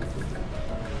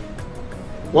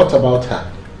 What about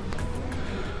her?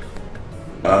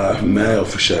 May I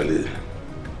officially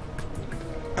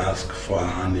ask for her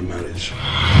hand in marriage?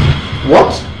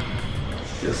 What?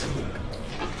 Yes, sir.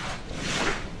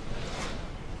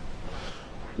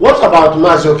 What about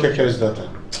Mazio Keke's daughter?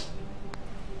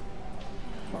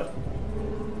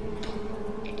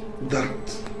 That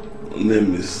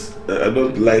name is... I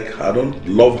don't like her. I don't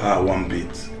love her one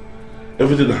bit.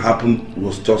 Everything that happened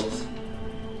was just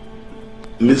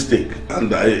mistake,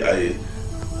 and I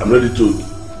I'm ready to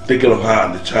take care of her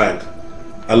and the child.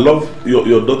 I love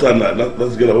your daughter and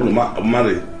that's the girl I want to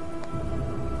marry.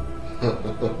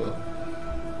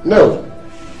 No,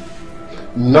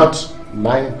 not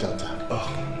my daughter. Oh.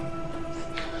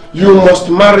 You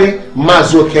must marry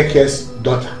Mazo Keke's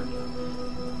daughter.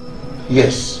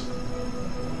 Yes.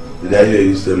 Did I hear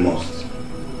you say must?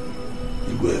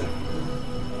 Igwe.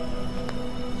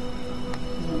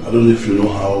 I don't know if you know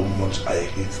how much I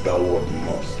hate that word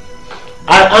must.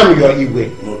 I am your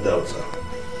Igwe. No doubt, sir.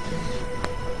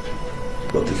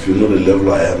 But if you know the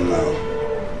level I am now,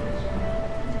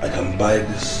 I can buy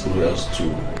this royal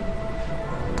stool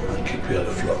and keep you on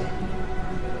the floor.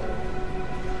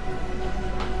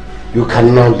 You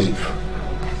cannot leave.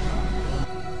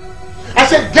 I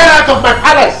said, get out of my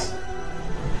palace!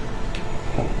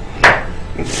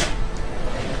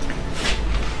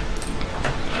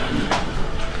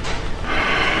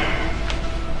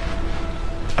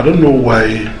 I don't know why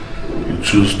you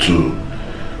choose to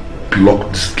block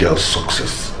this girl's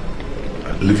success.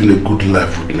 Living a good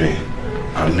life with me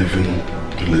and living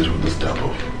village with this type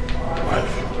of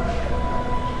life.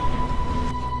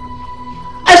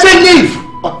 I said leave!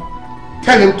 Oh,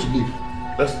 tell him to leave.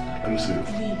 Let me see you.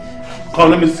 Leave.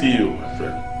 Come, let me see you, my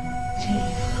friend.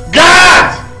 Leave.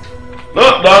 God!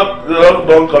 No,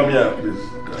 don't come here, please.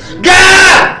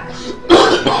 God!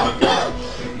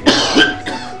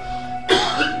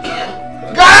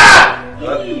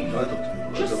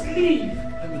 Just leave.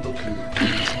 Let me talk to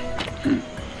you.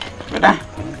 Brother,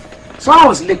 so how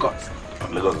was Lagos?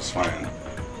 Lagos is fine.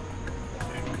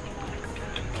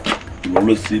 You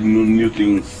always see new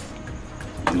things.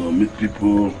 You know, meet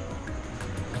people.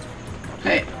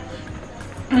 Hey.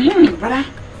 Brother,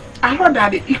 I heard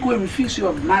that the Ikwe refused you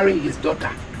of marrying his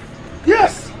daughter.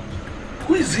 Yes.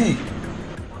 Who is he?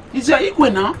 He's your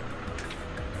Ikwe now.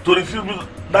 To refuse me,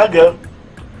 that girl,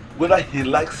 whether he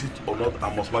likes it or not,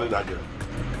 I must marry that girl.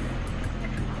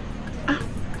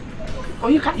 Oh,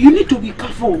 you need to be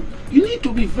careful. You need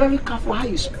to be very careful how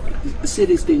you say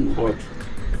this thing. What?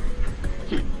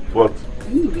 What?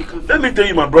 You need to be careful. Let me tell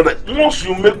you, my brother, once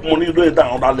you make money, you don't enter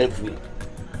on that level.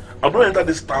 I don't enter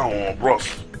this town, bros.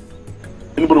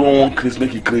 Anybody want Chris,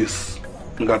 make it Chris.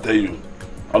 I can tell you.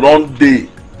 I don't tell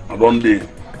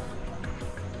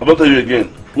you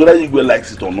again, whether you girl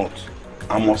likes it or not,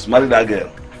 I must marry that girl.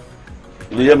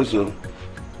 You hear me, sir?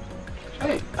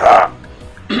 Hey.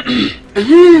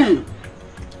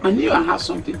 I knew I have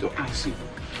something to ask you.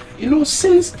 You know,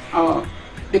 since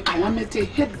the calamity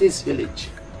hit this village,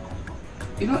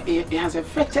 you know, it has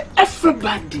affected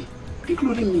everybody,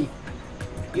 including me.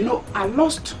 You know, I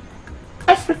lost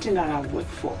everything that I worked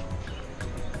for,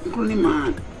 including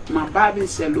my barbing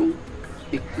salon,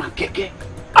 my keke.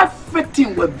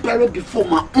 Everything were buried before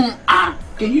my own eye.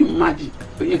 Can you imagine?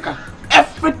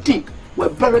 Everything were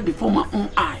buried before my own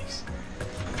eyes.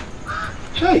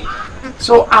 Hey,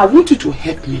 so I want you to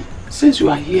help me. Since you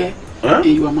are here and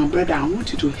you are my brother, I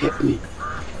want you to help me.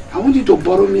 I want you to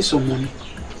borrow me some money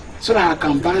so that I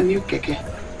can buy a new keke.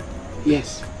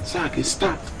 Yes, so I can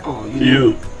start. Oh,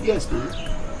 you know. Yes, man.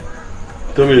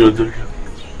 Tell me you're joking.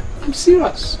 I'm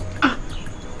serious.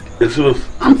 You're serious?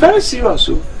 I'm very serious.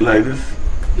 So. Like this?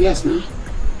 Yes, man.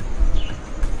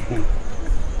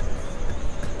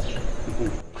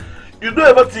 You don't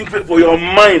ever think for your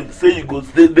mind, say you go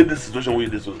stay this situation where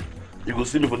this was. You go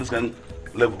see me for this kind of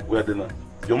level where they now.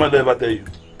 Your mind don't ever tell you.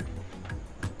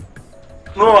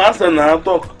 No, answer now,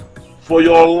 talk. For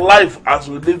your life as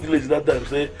we did village that time,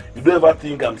 say you don't ever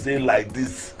think I'm saying like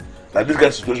this kind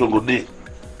of situation go there.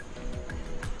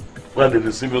 When they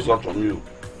receive your stuff from you.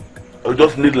 You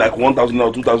just need like 1,000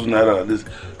 or 2,000 naira like this.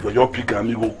 For your pick and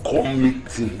me go come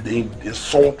meeting, they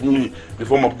insult me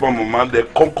before my papa and my mama, they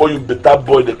come call you better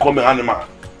boy, they call me animal.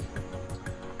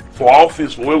 For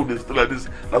office, for where would they stay like this?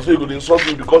 That's why you could insult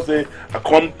me because I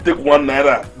can't take 1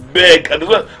 naira, beg. And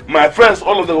that's why my friends,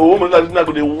 all of them, women that didn't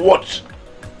go, they watch.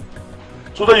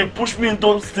 So that you push me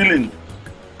into stealing.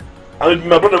 And if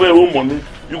my brother wear own money,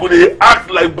 you go they act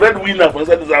like breadwinner for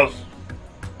inside this house.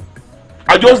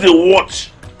 I just they watch.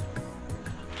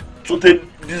 So take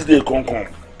this day come.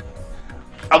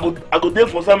 I go there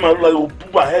for some man like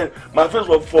put my head. My friends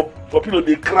were for people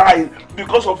they crying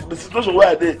because of the situation where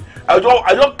I did. I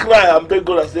just cry and beg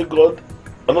God and say, God,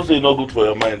 I'm not saying it's not good for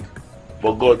your mind,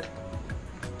 but God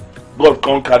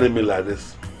can't carry me like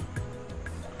this.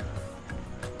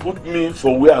 Put me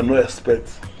for where I no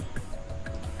expect.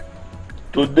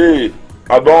 Today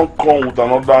I don't come with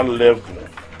another level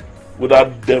with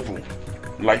that devil,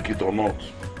 like it or not.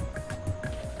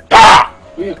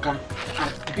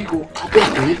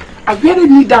 I really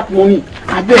need that money.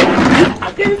 I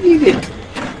really need it.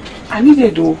 I need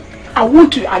it though. I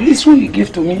want to, at least when you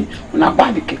give to me, when I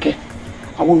buy the keke,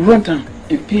 I will rent them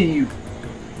and pay you.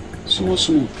 Small.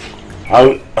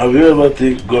 Have you ever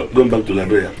gone back to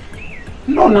Liberia?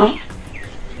 No, no.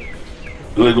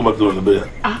 You want to go back to Liberia?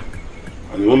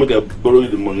 And you want me to borrow you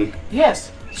the money?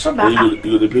 Yes. So that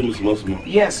you will pay me small.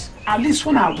 Yes. At least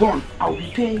when I run, I will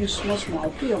be paying you small.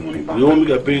 I'll pay your money back. You want me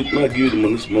to pay? Now give you the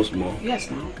money small. Yes,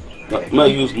 now. Now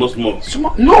give you small.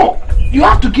 No, you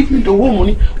have to give me the whole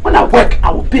money. When I work,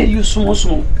 I will pay you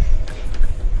small.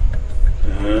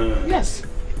 Yes.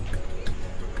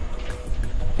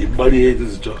 If body hate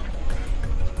this job.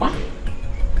 What?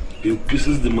 You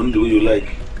pieces the money the way you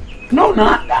like. No.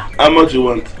 How much you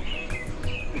want?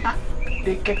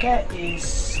 The keke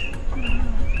is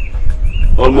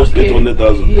almost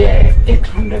 800,000. Yeah,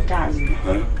 800,000.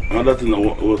 Another thing I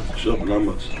want shop how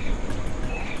much?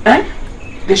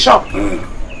 The shop?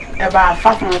 About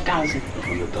 500,000.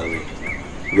 500,000.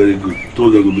 Very good.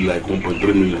 Told them it will be like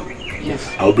 1.3 million. Yes.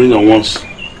 I'll bring them once.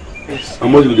 Yes. How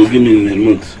much will they give me in a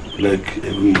month? Like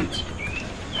every month?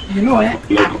 You know, Like,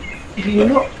 you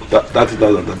know.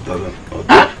 30,000.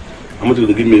 How much will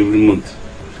they give me every month?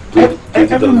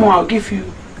 Every month I'll give you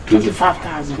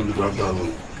 25,000.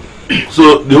 25,000.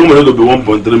 So the whole money will be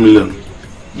 1.3 million.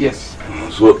 Yes.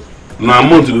 So now a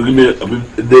month you will give me a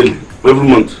daily, every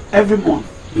month. Every month.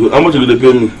 How much will they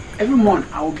pay me? Every month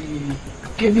I will be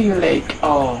giving you like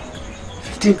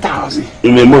 15,000.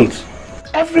 In a month?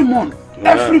 Every month.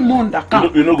 Every month that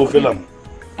comes. You know go fail them.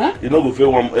 You know go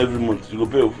fail one every month. You go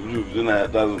pay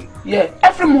 15,000. Yeah,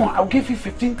 every month I'll give you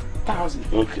 15,000.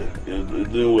 Okay, you're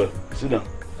doing well. Sit down.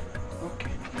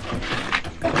 Okay.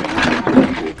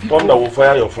 Thunder will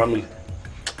fire your family.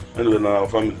 Anyway, now our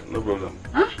family, no problem.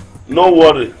 No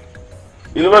worry.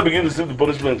 You never begin to receive the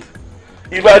punishment.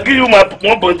 If I give you my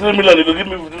 1.3 million, if you give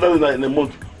me 15,000 in a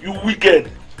month, you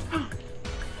wicked.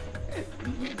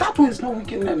 That one is not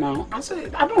wicked now. I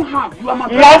said, I don't have. You are my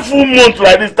brother. 1 full month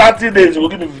like this, 30 days, you will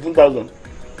give me 15,000.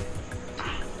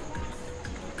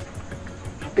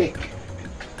 I beg.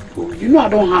 Oh, you know I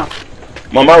don't have.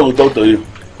 Mama will talk to you.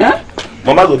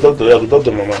 Mama will talk to you. I will talk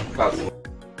to Mama.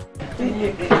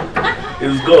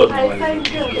 It's God. I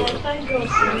thank God. Thank God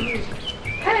for you.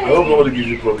 I hope nobody gives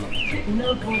you problem.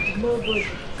 Nobody.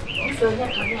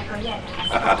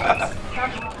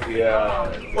 Yeah.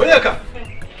 Onyeka!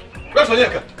 Where's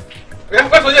Onyeka?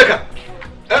 Where's Onyeka?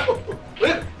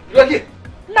 You are here.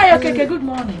 Nayokeke, good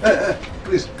morning.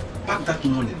 Please, pack that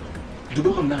money. Do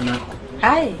you come now?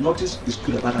 Hi. Notice is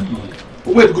good about that money.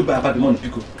 Wait, good about the money,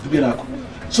 Pico.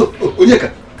 So,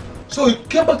 Onyeka, so you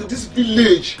came back to this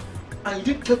village and you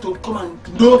didn't care to come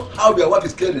and know how your wife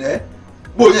is caring, eh?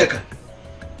 Onyeka!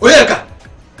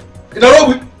 In a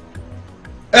row,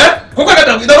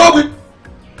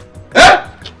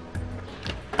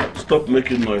 Stop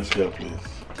making noise here, please.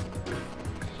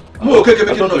 Okay,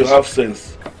 I thought you have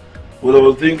sense. But I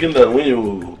was thinking that when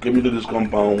you came into this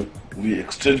compound, we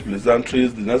exchange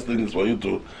pleasantries. The next thing is for you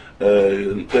to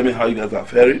tell me how you guys are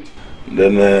faring.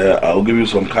 Then I'll give you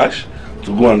some cash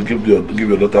to go and give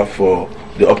your daughter for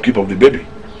the upkeep of the baby.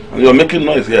 And you're making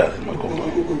noise here in my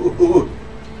compound.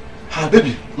 Her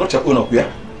baby, not your own up here.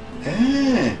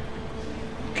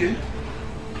 Okay.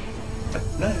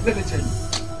 Now, let me tell you.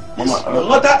 Mama, no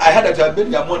matter I had that you have made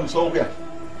your money somewhere,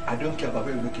 I don't care about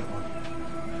where you make your money.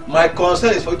 My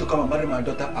concern is for you to come and marry my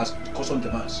daughter as custom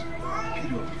demands.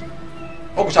 Period.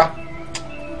 Okusha.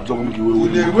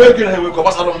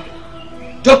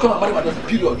 Just come and marry my daughter.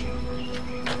 Period.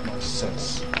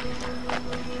 Nonsense.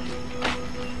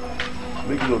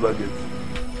 Make it of that gate.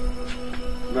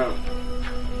 Now.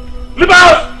 Leave the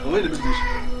house! When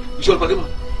you should forgive me.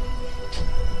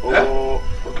 Oh,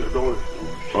 okay, don't worry.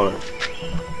 Alright.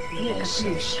 Yes,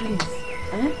 please.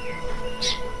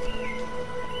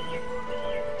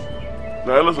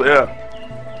 Now, listen,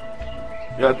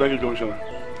 yeah, thank you, Commissioner.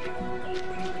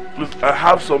 Please, I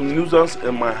have some nuisance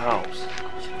in my house.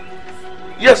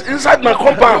 Yes, inside my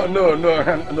compound. No,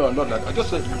 not that. I just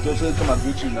said come and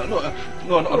greet you now.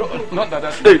 No, not like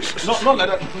that. Hey, not like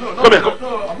that. No, come here, come. No,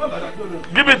 I'm not like that. No.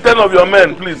 Give me 10 of your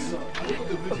men, please.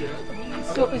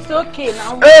 So it's okay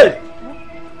now. Hey!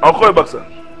 I'll call you back, sir.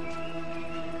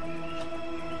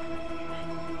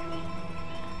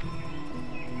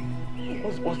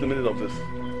 What's the meaning of this?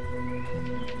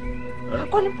 I'm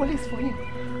calling police for him.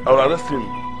 I will arrest him.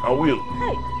 I will.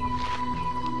 Hey.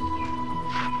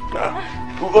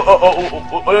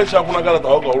 Onye Shakuna got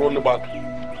I'll go run the back.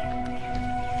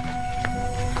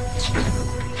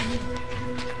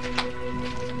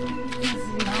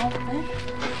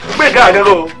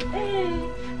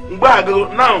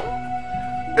 Now,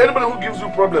 anybody who gives you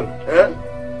problem,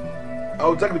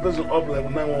 I'll jack the person up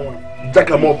like 911. Jack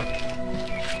him up.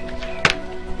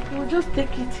 We'll just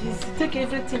take it easy. Take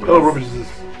everything. What rubbish is this?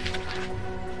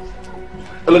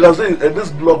 And like I'm saying, this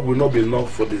block will not be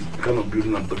enough for this kind of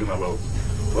building I'm talking about.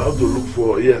 We have to look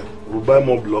for, we'll buy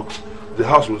more blocks. The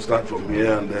house will start from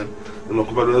here and then, we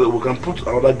can put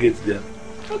another gate there.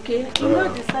 Okay, you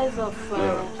know the size of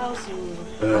house you...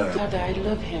 Father, I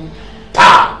love him.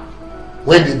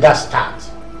 When did that start?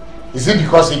 Is it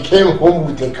because he came home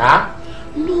with a car?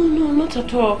 No, not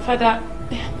at all, Father.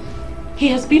 He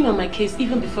has been on my case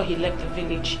even before he left the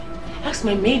village. Ask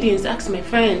my maidens, ask my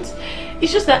friends.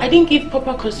 It's just that I didn't give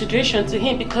proper consideration to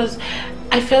him because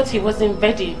I felt he wasn't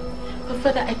ready. But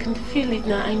Father, I can feel it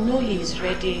now. I know he is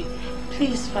ready.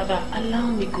 Please, Father, allow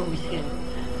me go with him.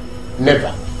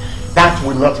 Never. That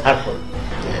will not happen.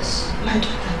 Yes. My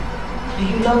daughter, do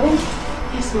you love him?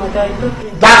 Yes, Mother, I love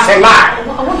him. That's a lie!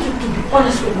 I want you to be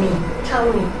honest with me.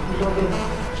 Tell me you love him.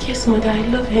 Yes, Mother, I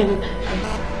love him.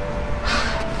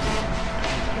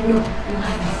 No,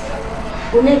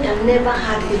 Onega never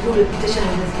had a good reputation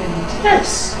in this village.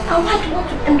 Yes. And why do you want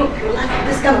to end up your life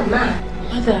with this kind of man?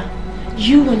 Mother,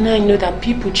 you and I know that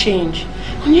people change.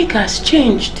 Onyeka has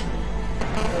changed.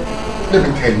 Let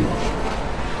me tell you,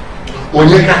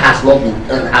 Onyeka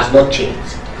has not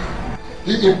changed.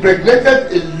 He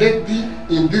impregnated a lady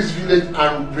in this village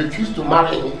and refused to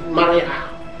marry her.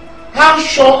 How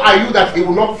sure are you that he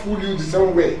will not fool you the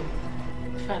same way?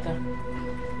 Father,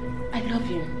 I love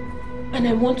him and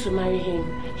I want to marry him.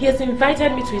 He has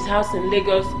invited me to his house in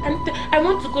Lagos and I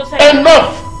want to go say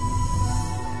enough!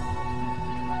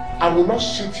 I will not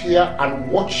sit here and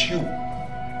watch you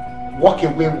walk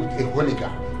away with a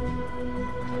hooligan.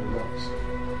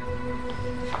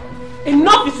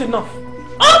 Enough is enough.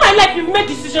 All my life you've made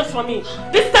decisions for me.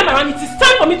 This time around it is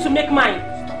time for me to make mine.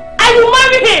 I will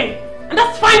marry him. And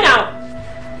that's fine now.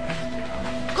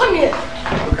 Come here.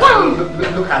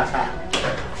 Look at her.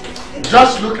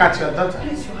 Just look at your daughter.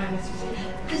 Please, Your Highness,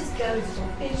 this girl is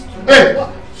of age to... Hey!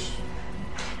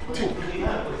 Think.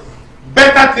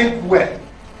 Better think well.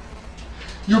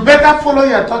 You better follow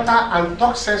your daughter and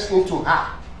talk sense into her.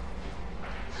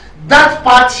 That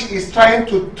part she is trying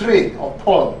to trade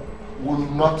upon will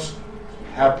not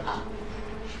help her.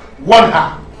 Warn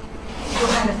her. Your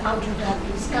Highness, I'll do that.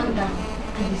 Please calm down.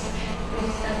 Please.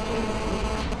 Please,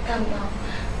 calm down.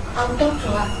 I'll talk to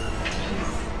her.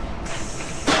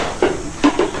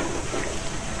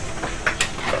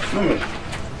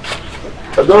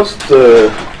 I just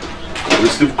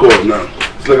received call now.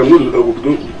 It's like I'm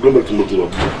going back tomorrow.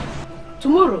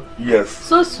 Tomorrow? Yes.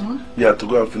 So soon? Yeah, to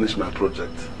go and finish my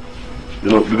project. You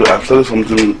know, because I started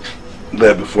something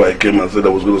there before I came and said I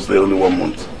was going to stay only 1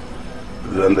 month.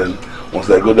 And then once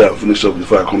I go there and finish up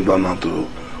before I come down now to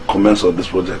commence on this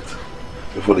project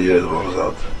before the year runs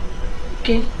out.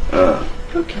 Okay.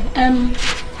 Okay.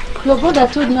 Your brother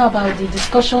told me about the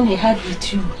discussion he had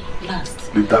with you last.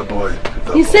 With that boy.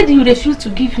 He said you refused to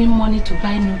give him money to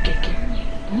buy new keke.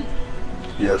 Hmm?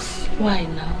 Yes. Why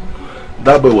now?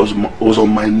 That boy was on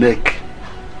my neck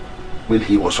when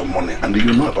he was on money, and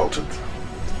you know about it.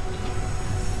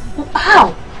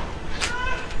 How?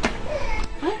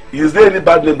 Huh? Is there any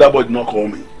bad name that boy did not call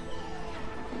me?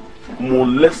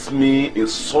 Molest me,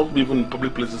 insult me even in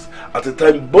public places. At the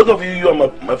time, both of you and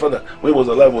my father, when he was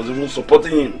alive, was even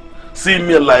supporting him. Seeing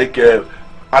me like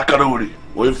Akarori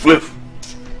or a fliff.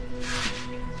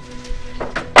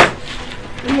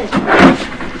 Yes.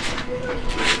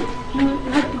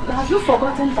 Have you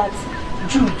forgotten that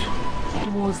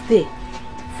Jude was there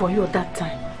for you at that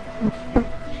time?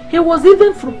 He was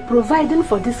even providing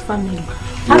for this family.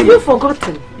 Have you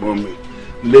forgotten? Mommy,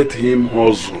 let him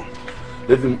hustle.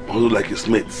 Let him hustle like his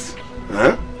mates.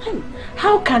 Huh?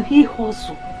 How can he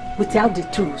hustle without the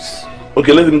tools?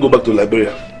 Okay, let him go back to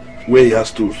Liberia, where he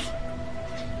has tools.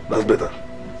 That's better.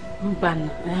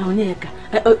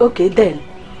 Okay, then,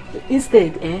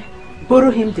 instead,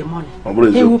 borrow him the money.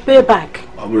 He will pay back.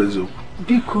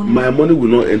 My money will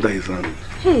not enter his hand.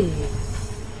 Hey,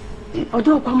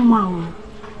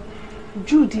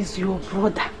 Jude is your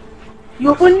brother.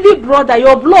 Your only brother,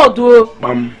 your blood.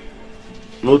 Mom,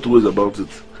 no two ways about it.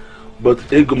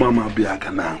 But Ego Mama be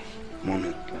now,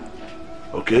 mommy.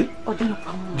 Okay?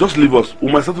 Just leave us. We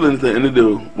might settle anything any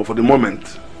day, but for the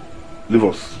moment, leave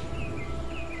us.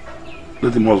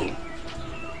 Let him hustle.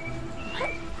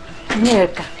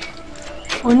 Onyeka,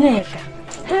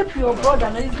 help your brother.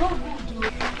 No, it's not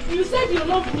good. You said you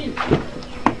love me.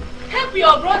 Help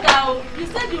your brother. You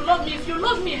said you love me. If you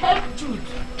love me, help Jude.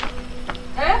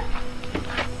 Eh?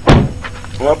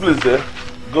 Mama, please,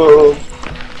 go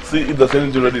see if there's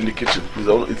anything ready in the kitchen. Please,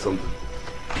 I want to eat something.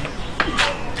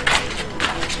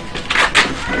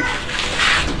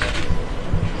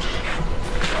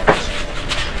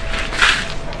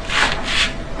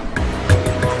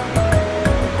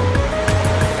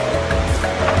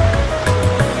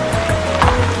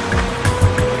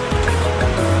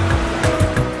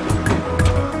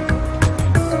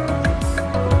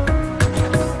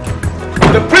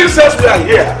 princess, we are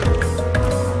here.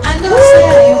 I know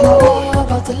say you know,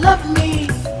 but to love me.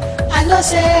 I know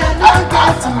say I don't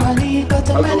got the money, but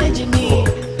to manage me.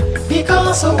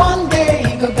 Because one day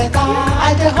you go better.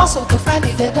 I dey hustle to find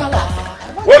the dollar.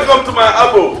 Welcome to my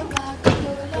abo.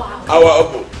 Our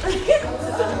abo.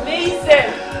 It's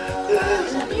amazing.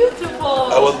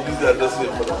 Beautiful. I was busy addressing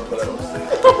it, but I was saying.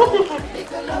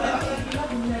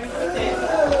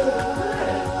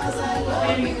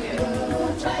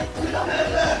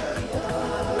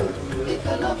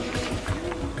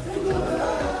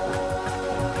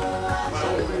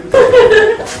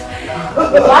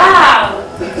 Wow.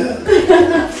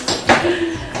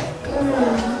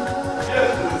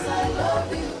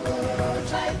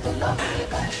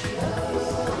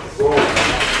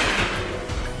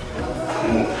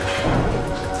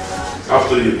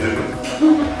 After you, baby.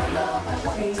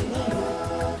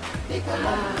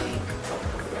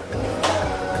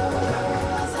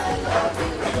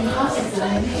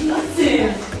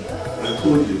 I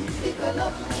told you.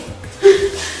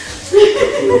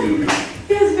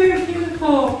 It's very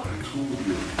beautiful. I told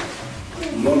you.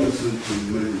 Not listen to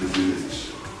men in the village.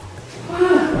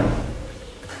 Wow.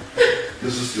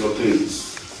 This is your things.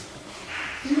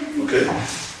 Okay?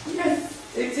 Yes,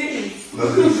 it is.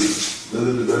 Let's go to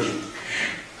the bedroom.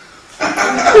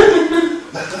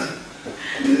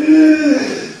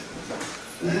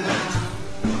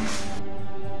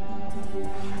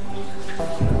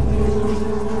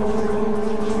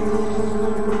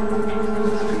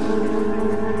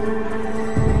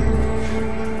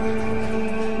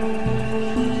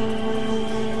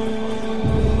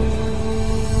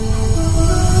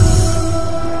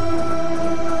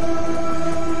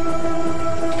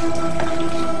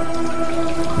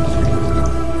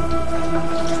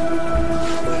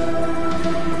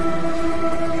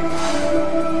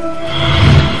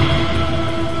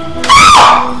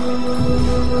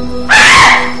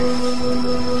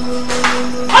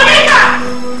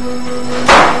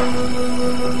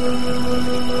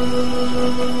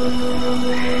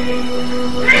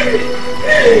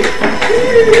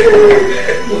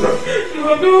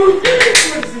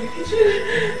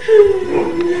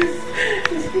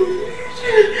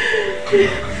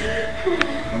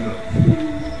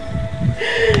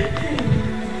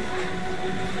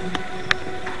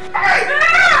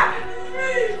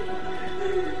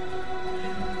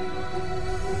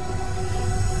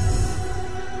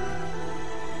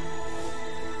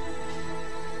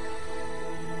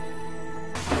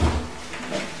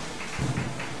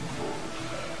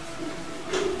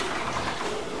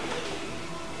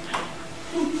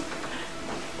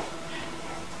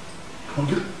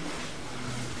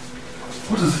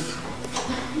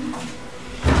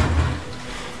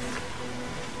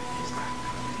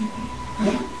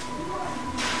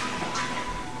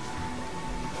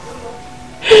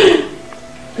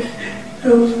 I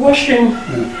was washing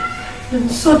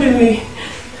and suddenly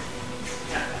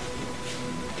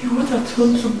the water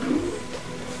turned to blood.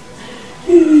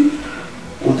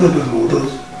 Water?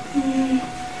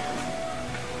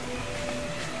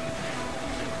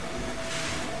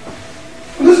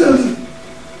 What is that?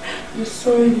 I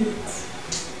saw it.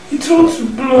 It turned to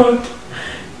blood.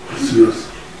 Serious?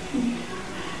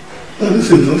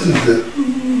 Listen, nothing there.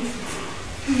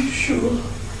 Are you sure?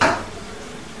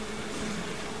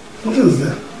 Nothing is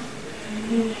there.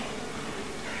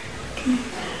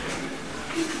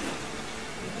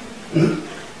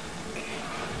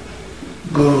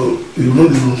 Go, you know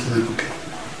the wrong sleep, okay?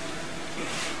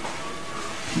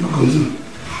 You continue.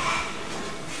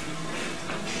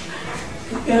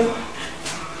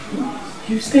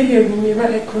 You stay here with me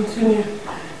while I continue.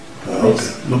 Okay,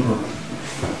 no problem.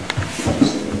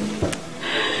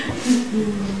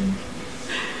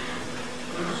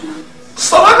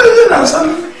 Stop it now, son.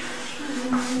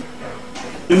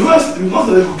 If you're not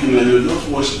there cooking, you're just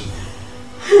washing.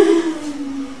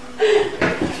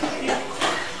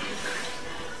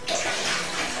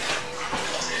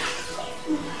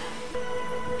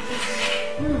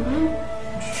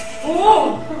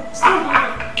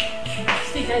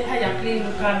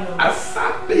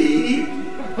 Asabi.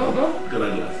 Good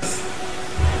eyeglasses.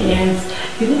 Yes,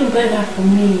 you're going to buy that for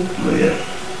me. Oh, yeah.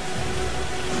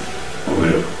 For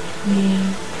real? Yeah.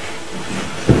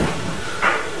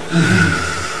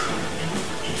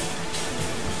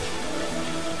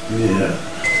 Yeah.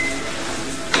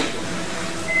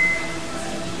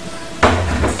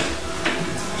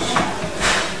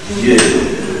 Yeah.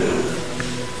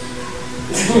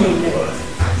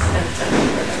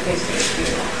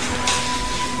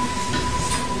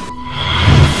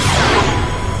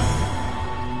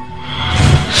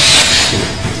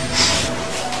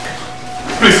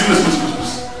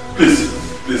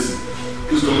 Please.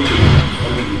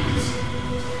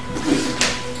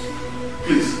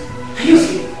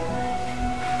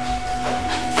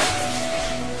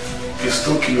 Please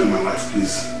don't kill my wife,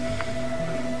 please.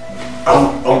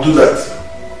 I'll do that.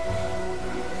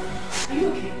 Are you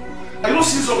okay? I don't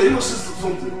see something. I don't see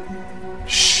something.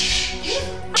 Shh.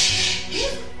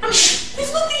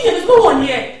 There's nothing here. There's no one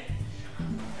here.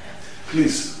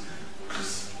 Please.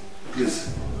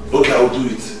 Okay, I'll do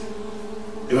it.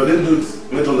 If I didn't do it,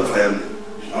 wait on the fire.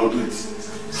 I'll do it.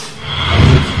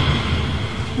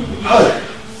 Hi.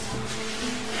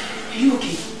 Are you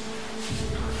okay?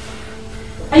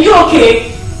 Are you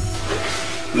okay?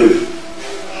 Baby.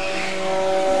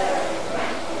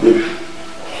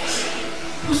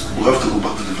 We have to go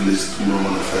back to the village tomorrow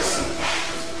morning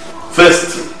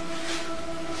first.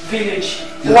 Village?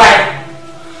 Yes. Why?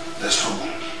 There's trouble.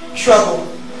 Trouble?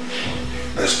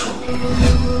 There's trouble.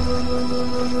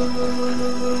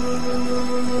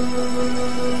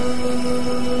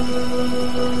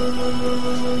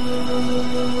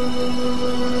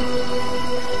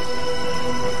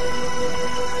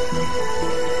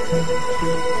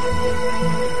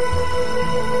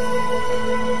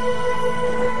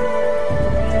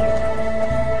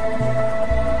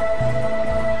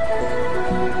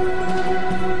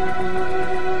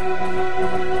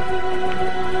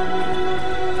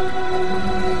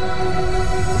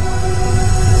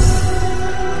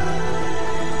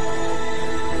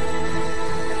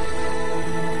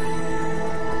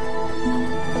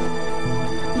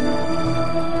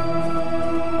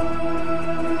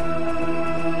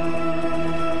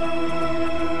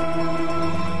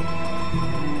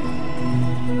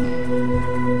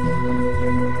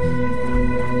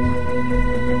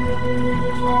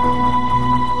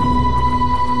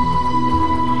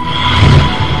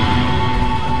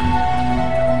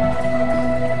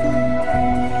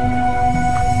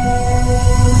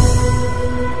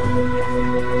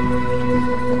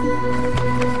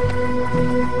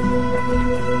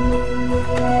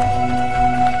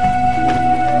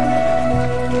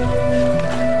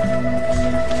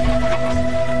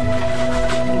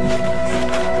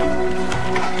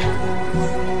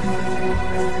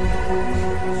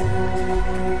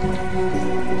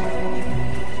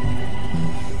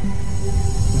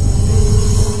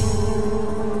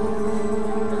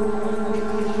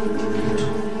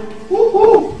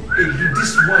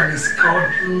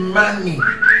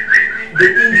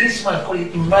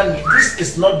 Money. This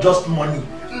is not just money.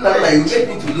 No, you make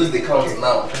me to lose the count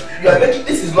now. You are making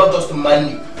this is not just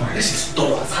money. This is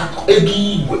dollars. Hardcore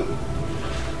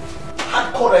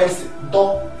currency.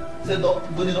 You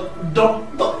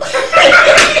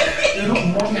know,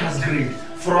 money has grade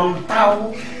from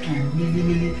tau to milli.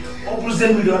 Million.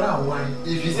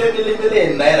 If you say milli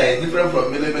in naira, it's different from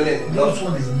milli. This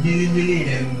one is milli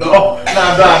in dollar.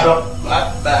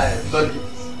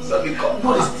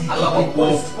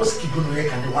 What's keeping you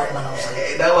and the white man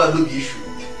outside? That was the issue.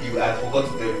 I forgot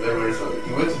to tell you, very sorry.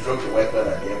 You went to drop the white man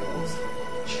at the airport.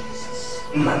 Jesus.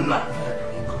 Nah.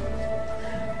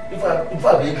 If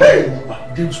I be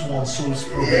this one souls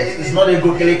progress. It's not a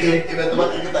go kele.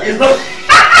 It's not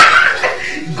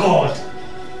God.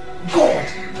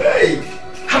 Hey,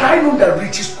 had I known that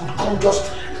riches could come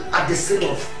just at the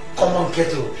sale of common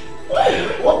kettle,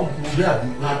 what would we have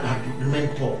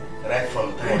remained poor? Right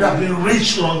from time. Would have been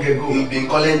rich long ago. You've been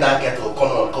calling that kettle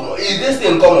common. Is this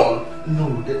thing common?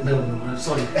 No,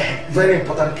 sorry. Very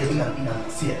important kettle.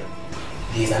 See,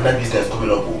 there's another business coming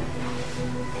up.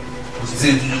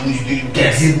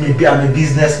 Yes. Maybe I'm a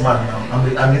businessman now.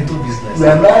 I'm into business. We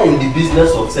are now in the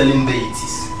business of selling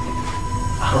deities.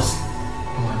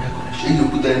 You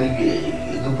put anywhere.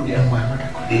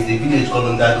 There's a village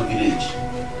called Ndado village.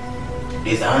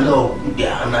 There's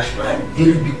another shrine.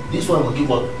 Very big. This one will give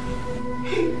us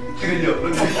trillion.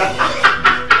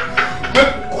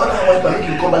 What I want to make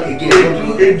you come back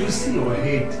again. You see your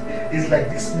head. It's like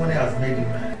this money has made you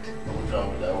mad.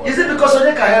 Is it because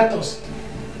they can help us?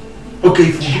 Okay,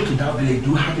 if we go to that village, do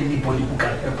you have anybody who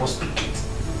can help us pick it?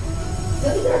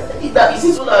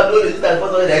 Since what I've known is that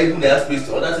first of all, they even have space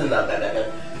to other things that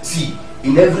see,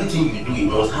 in everything you do, you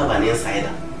must have an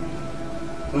insider.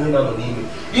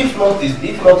 If not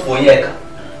for Yeka,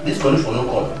 this money for no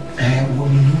come.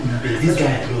 This guy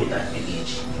I know in that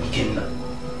village,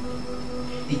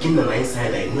 he came to my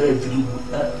inside, I know every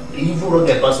even wrote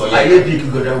that pass for Yeka. I didn't pick you,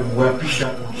 we have picked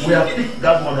that one. We have picked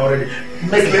that one already.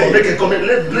 Make a comment.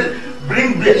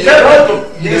 Bring beer. Tell them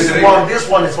to this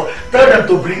one is for. Tell them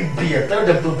to bring beer. I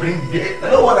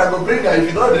know what I go bring. If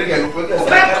you don't drink, I go forget.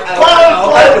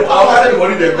 I'll have the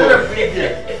money there. Bring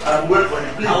beer. I'm waiting for you.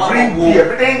 Please bring beer.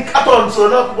 Bring carton, so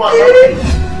not one.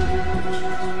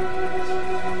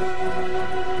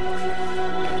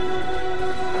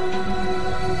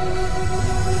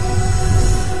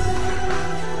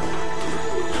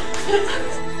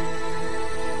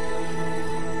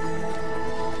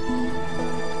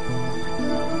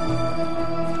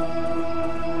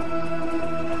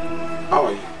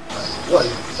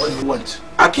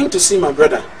 came to see my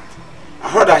brother. I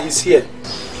heard that he's here.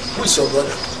 Who is your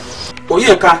brother?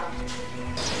 Oyeka.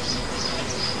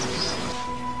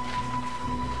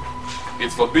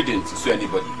 It's forbidden to sue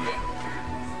anybody here.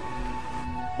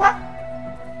 What?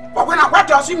 But what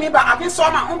does you mean by I didn't saw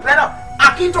my own brother?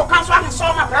 I came to council and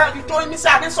saw my brother. You told me say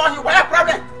I didn't saw him. What a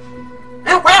problem?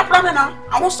 And what a problem now?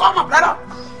 I won't saw my brother.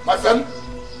 My friend,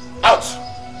 out.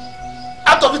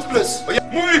 Out of this place. Oh, yeah.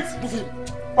 Move it. Move him.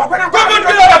 But when get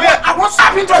out of here. I won't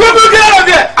stop him. Get out of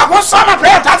here. I won't saw my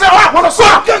brother. That's all I want to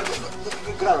saw. Get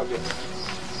out of here.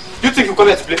 You think you come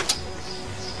here to play?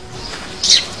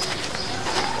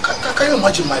 Can you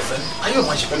imagine, my friend? Can you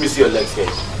imagine? Let me see your legs here.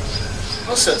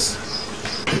 Nonsense.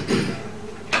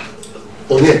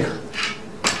 Onyeka,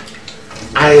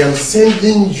 I am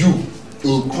sending you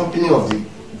in company of the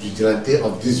vigilante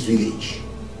of this village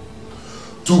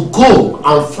to go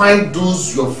and find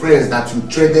those your friends that you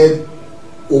traded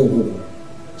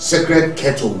sacred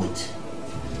kettle with,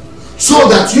 so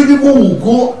that you people will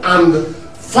go and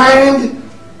find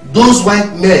those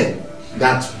white men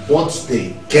that bought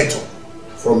the kettle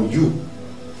from you.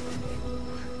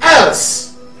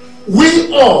 Else,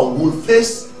 we all will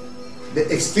face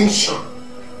the extinction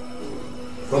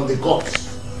from the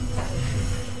gods.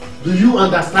 Do you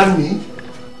understand me?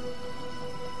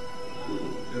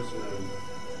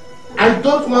 I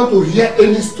don't want to hear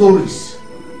any stories.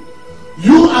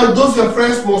 You and those your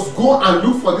friends must go and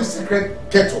look for this sacred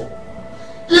kettle,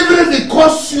 even if it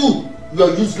costs you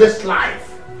your useless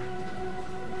life.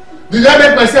 Did I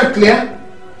make myself clear?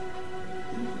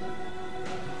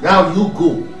 Now you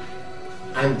go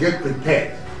and get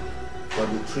prepared for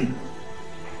the trip,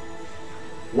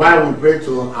 while we pray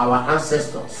to our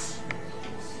ancestors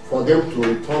for them to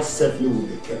return safely with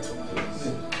the kettle.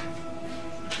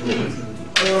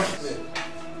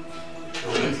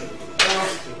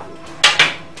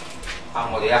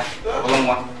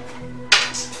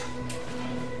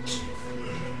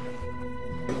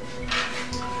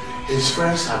 His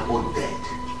friends are both dead.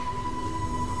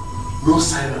 No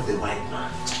sign of the white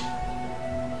man.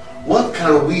 What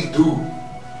can we do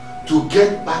to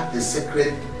get back the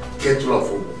sacred kettle of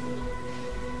Ogo?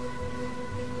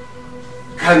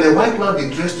 Can the white man be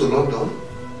traced to London?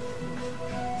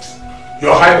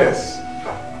 Your Highness,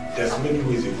 there's many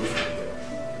ways away from here.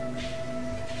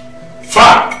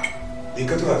 Far! The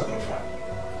kettle has gone far.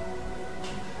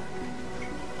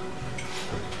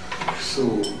 So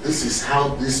this is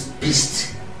how this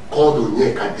beast called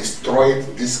Onyeka destroyed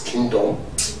this kingdom.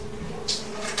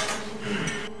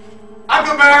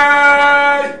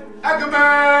 Agumay!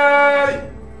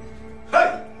 Agumay! Hey!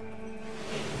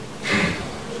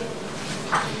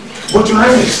 But your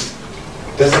Highness,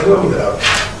 there's a girl without.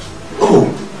 Oh,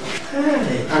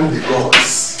 hey, I'm the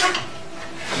gods.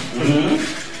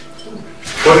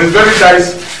 But it's very nice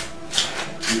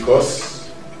because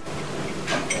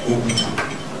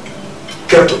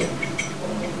Kettle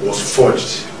was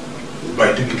forged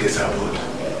by B.Geezay.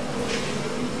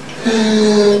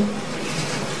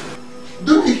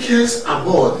 B.Geezay's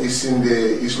abode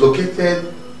is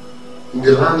located in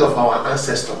the land of our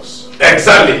ancestors.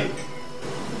 Exactly.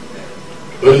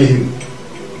 Only him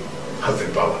has the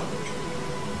power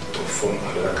to form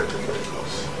another kettle for the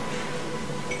gods.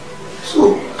 So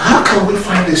how can we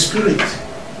find the spirit?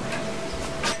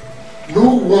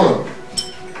 No one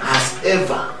has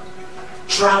ever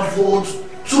traveled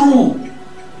through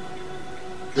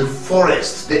the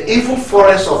forest, the evil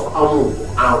forest of Amu,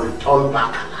 and returned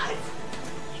back alive.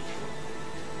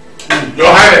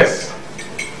 Your Highness,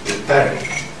 the time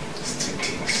still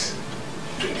takes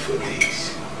 24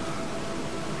 days.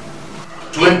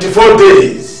 24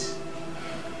 days?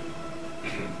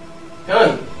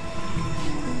 Hey.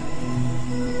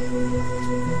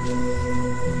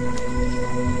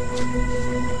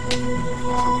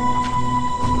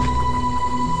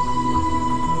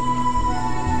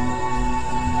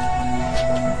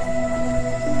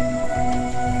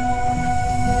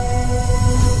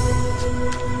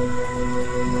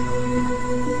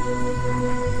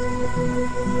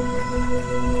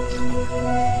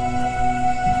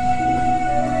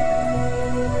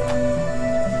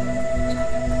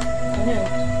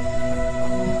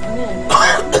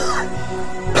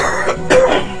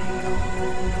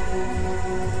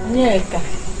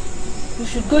 You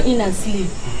should go in and sleep.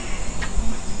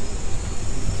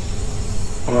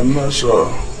 I'm not sure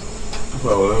if I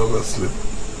will ever sleep.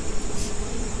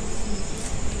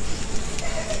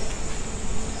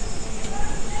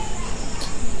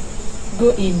 Go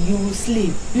in, you will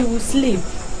sleep. You will sleep.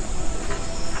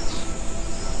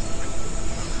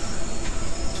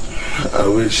 I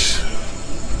wish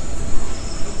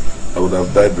I would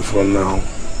have died before now.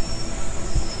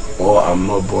 or I'm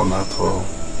not born at all.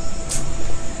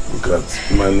 Because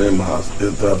my name has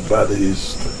a bad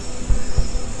history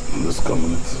in this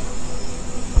community.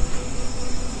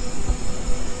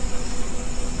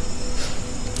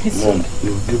 Mom,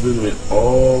 you've given me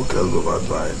all kinds of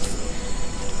advice.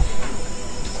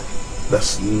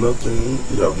 There's nothing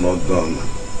you have not done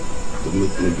to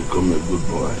make me become a good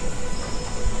boy.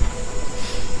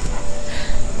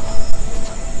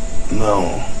 Now,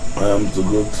 I am to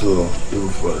go to you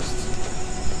first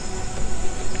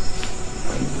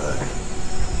and die.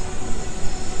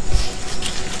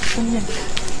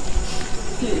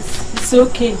 Please, it's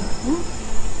okay.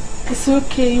 It's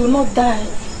okay, you will not die.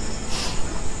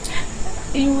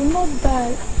 You will not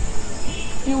die.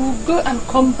 You will go and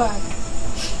come back.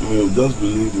 Just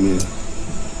believe me.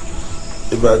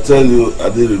 If I tell you I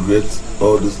did regret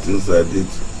all these things I did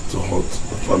to hurt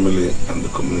the family and the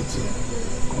community,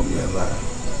 call me a liar.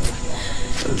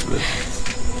 I regret it.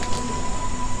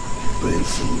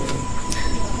 Pains in me.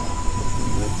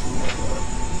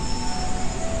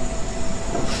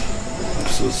 I'm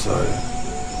so sorry.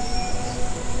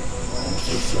 I'm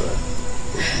so sorry.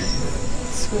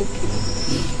 It's okay.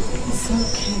 It's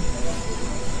okay.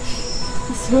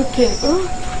 It's okay. Oh?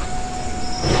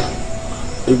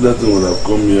 If that thing would have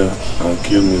come here and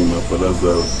killed me in my father's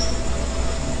house,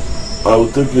 I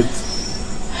would take it.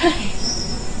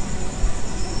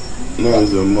 No,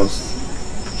 it's a must.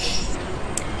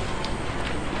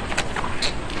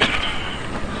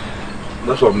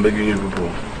 That's what I'm begging you people.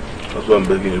 That's what I'm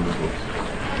begging you people.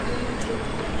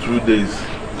 2 days.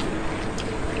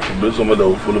 To bring somebody that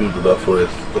will follow me to that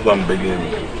forest. That's what I'm begging you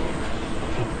people.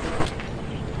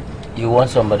 You want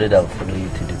somebody that will follow you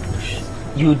to the bush?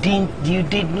 You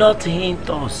did not hint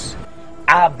us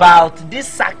about this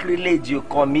sacrilege you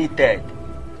committed.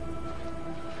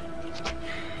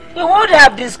 He would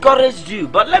have discouraged you,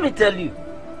 but let me tell you,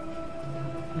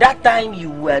 that time you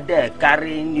were there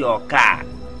carrying your car,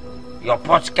 your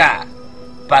Porsche car,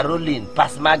 paroling,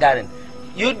 past margarine,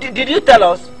 did you tell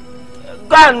us?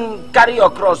 Go and carry your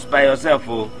cross by yourself,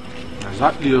 oh.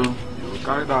 Exactly, you will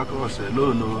carry that cross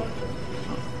alone, no.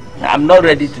 I'm not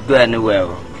ready to go anywhere.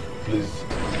 Please,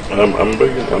 I'm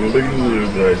begging you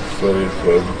guys, sorry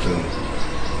for everything.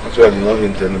 Actually, I did not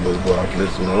hint anybody, but at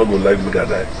least we're not going to like bigger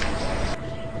die.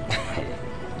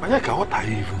 Mayaka, what are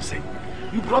you even saying?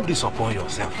 You brought this upon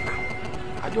yourself now.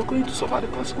 And you're going to suffer the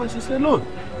consequences alone.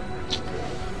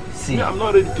 See, I'm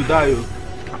not ready to die.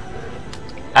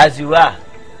 As you are,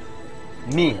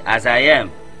 me as I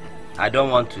am, I don't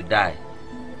want to die.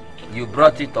 You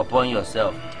brought it upon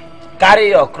yourself. Carry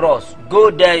your cross, go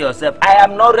there yourself. I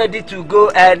am not ready to go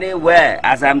anywhere.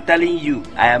 As I'm telling you,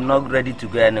 I am not ready to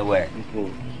go anywhere.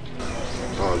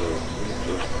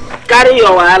 Carry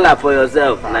your wahala for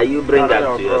yourself. Now you bring that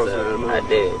to yourself.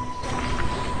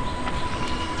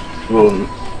 Well,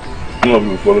 none of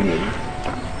you follow me.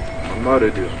 I'm not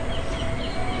ready.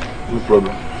 No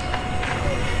problem.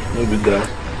 Maybe die.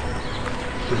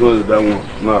 This was that one.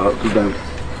 No, 2 times.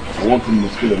 I want to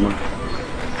kill a man.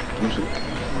 You see?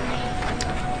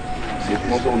 See,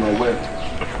 it's on my way.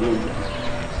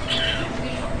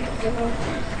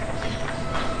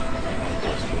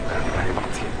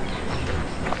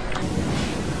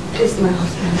 Please, my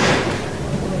husband,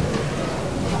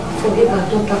 forgive our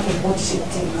daughter for what she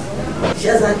did. She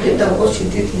has agreed that what she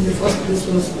did in the first place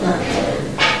was bad.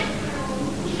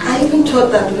 I even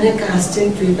thought that Nneka has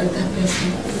changed to a better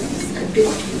person. Please, I beg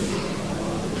you.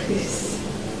 Please.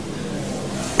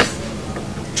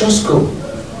 Just go.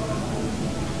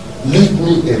 Leave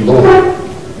me alone.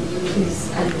 Please,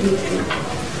 I beg you.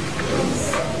 Please.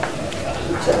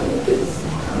 Tell me this.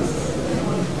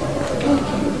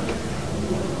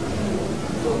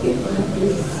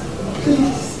 Please.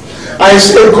 Please. I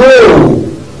say go.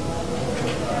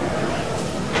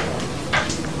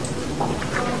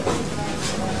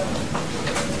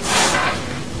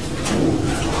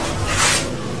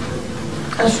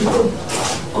 I should go.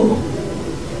 Go.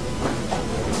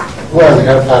 Go and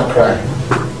help her cry.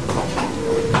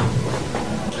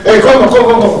 Hey, come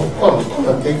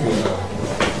and take me now.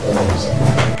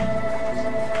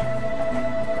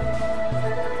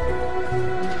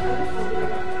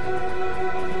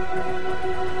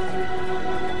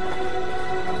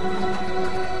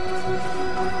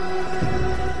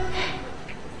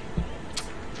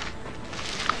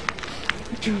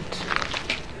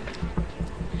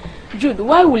 Jude,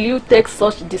 why will you take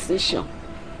such decision?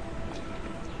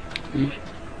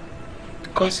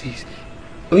 Because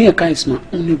Onyeka is my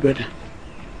only brother.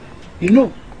 You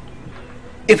know,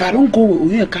 if I don't go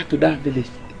with Onyeka to that village,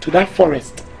 to that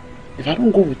forest, if I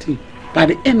don't go with him, by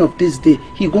the end of this day,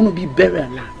 he's going to be buried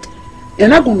alive. You're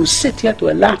not going to sit here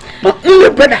to allow my only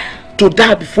brother to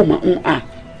die before my own eye.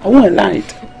 I won't allow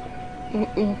it.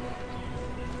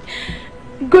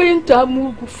 Going to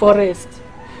Amugu forest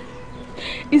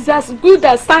is as good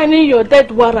as signing your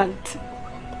death warrant.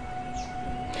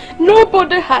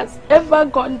 Nobody has ever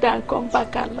gone there and come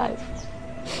back alive.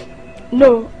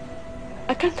 No,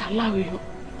 I can't allow you.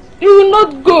 You will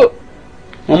not go.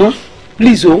 Mama,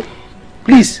 please, oh,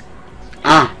 please.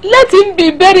 Let him be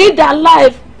buried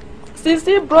alive, since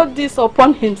he brought this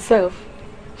upon himself.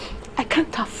 I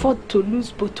can't afford to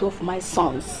lose both of my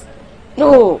sons.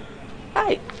 No,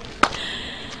 Mama,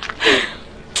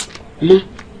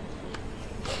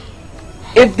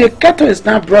 if the cattle is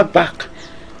not brought back,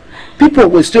 people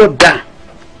will still die.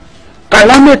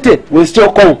 Calamity will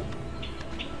still come.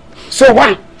 So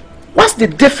what's the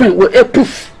difference with a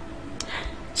proof?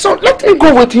 So let me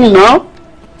go with you now.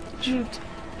 Jude,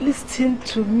 listen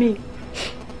to me.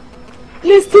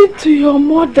 Listen to your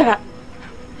mother.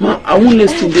 Ma, I won't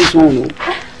listen to this one.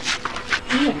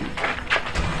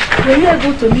 Were you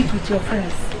able to meet with your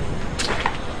friends?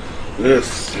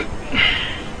 Yes.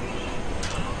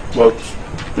 But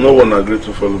no one agreed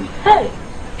to follow me. Hey!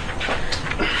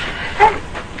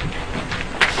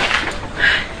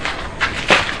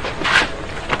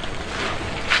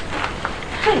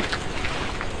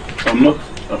 I'm not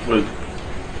afraid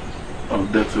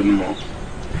of death anymore.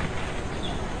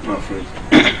 I'm not afraid.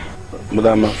 But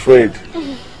I'm afraid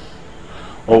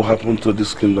what will happen to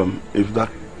this kingdom if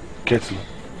that Kettle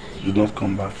did not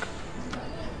come back.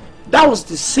 That was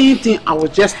the same thing I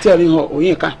was just telling her,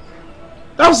 Oyinka.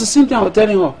 That was the same thing I was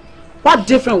telling her. What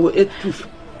difference will it prove?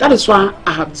 That is why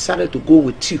I have decided to go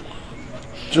with you.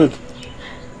 Jude,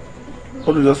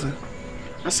 what did you say?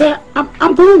 I said,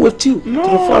 I'm going with you to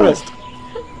the forest.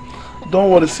 Don't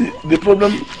worry, see, the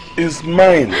problem is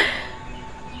mine.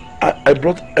 I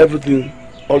brought everything,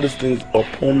 all these things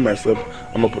upon myself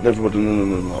and upon everybody.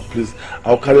 No, please.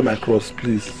 I'll carry my cross,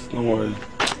 please. Don't worry.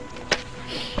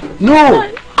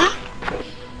 No!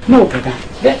 No, brother.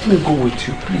 Let me go with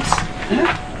you, please.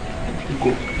 Let me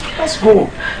go. Let's go.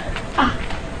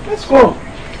 Let's go.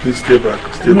 Please stay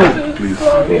back. Stay back, please.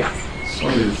 Sorry.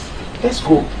 Please. Let's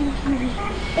go.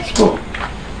 Let's go.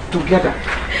 Together.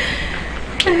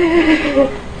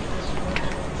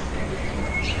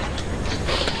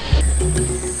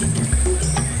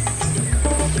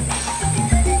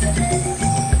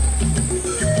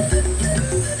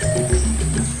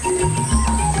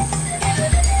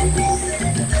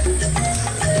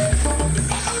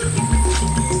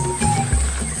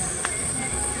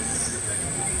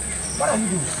 What are you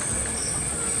doing?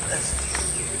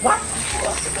 What?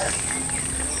 What's the best?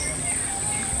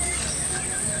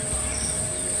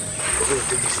 I'm going to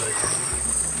take this side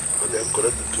and then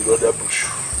connect it to the other bush.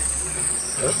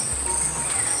 Huh?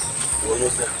 You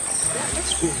almost there? Yeah,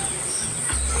 let's go.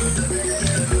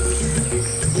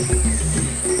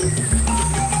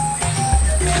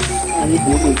 I'm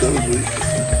going to go down the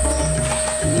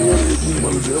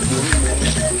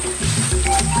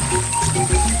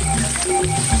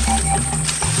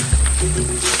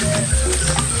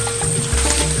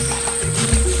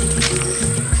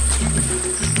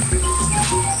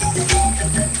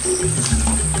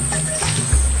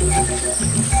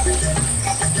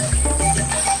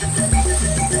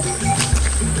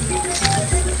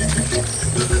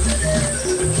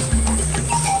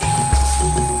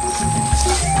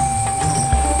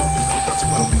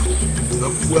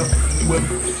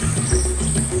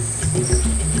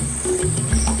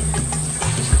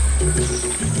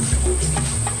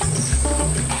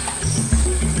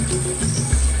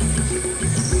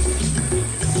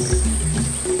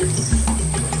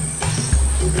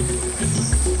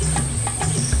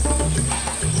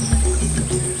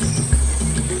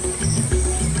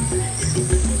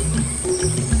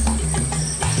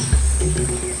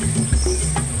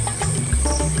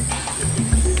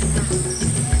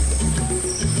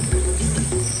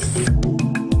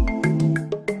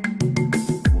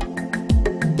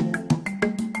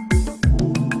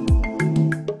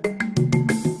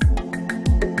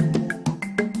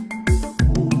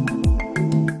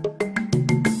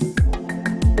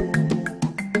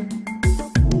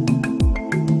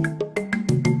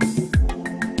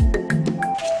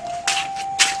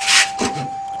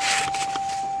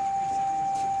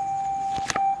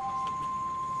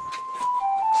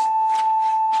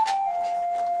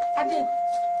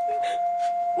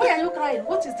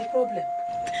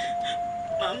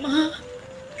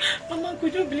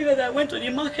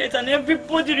And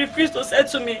everybody refused to sell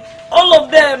to me. All of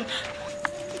them.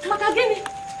 Makagini?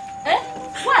 Eh?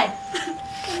 Why?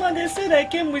 Mama, they said I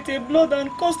came with a blood and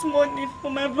cost money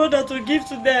for my brother to give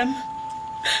to them.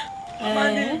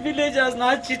 Man, the villagers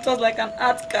now treat us like an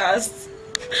outcast.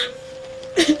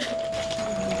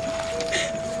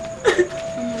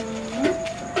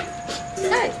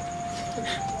 Hey!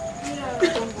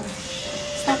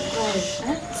 Stop crying,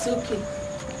 huh? It's okay.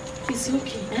 It's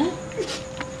okay, huh?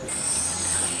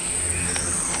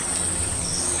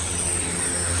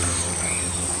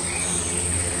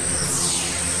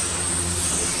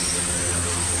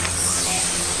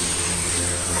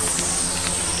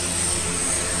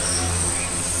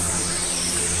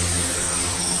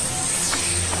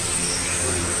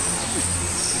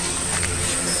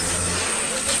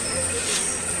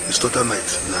 It's total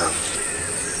night now.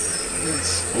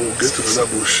 Yes. We'll get to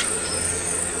another bush,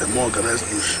 a more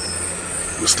organized bush.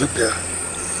 We'll sleep there.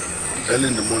 Early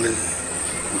in the morning,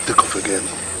 we'll take off again.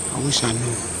 I wish I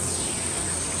knew.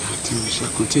 I think we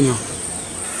shall continue.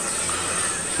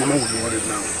 Mama will be worried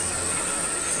now.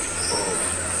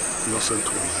 Oh, innocent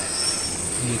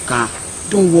one. Nika,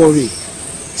 don't worry.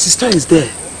 Sister is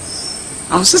there.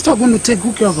 Our sister going to take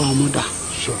good care of our mother.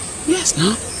 Sure. Yes,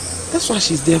 now. That's what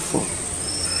she's there for.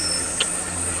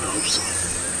 I hope so.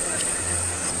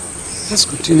 Let's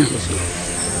continue. Let's go.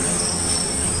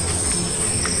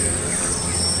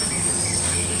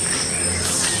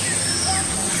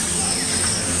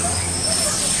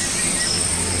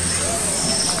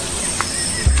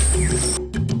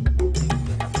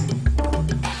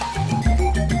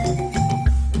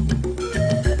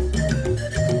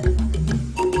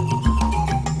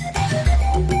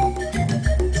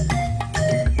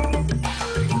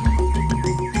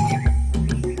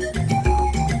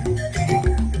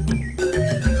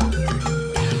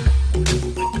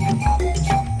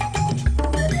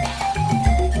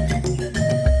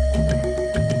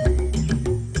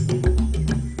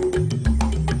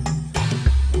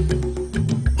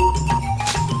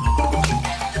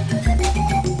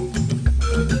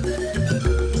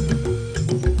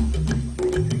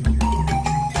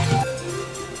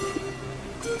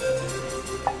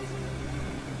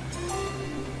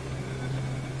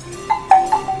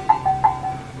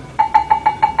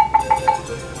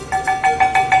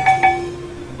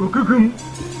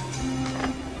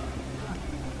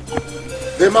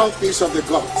 The mouthpiece of the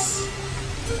gods.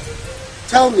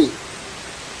 Tell me,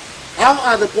 how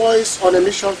are the boys on a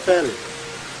mission faring?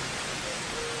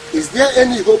 Is there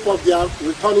any hope of their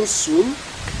returning soon?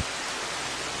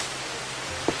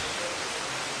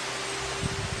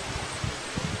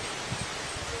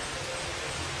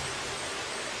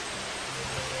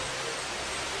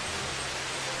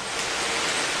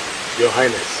 Your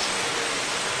Highness,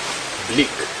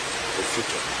 bleak the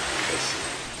future.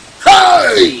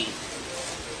 Hey!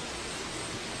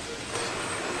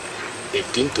 A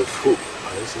tint of hope,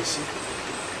 I see.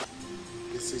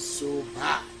 This is so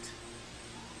bad.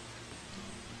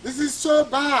 This is so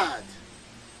bad.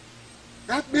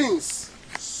 That means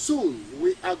soon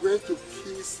we are going to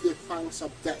kiss the fangs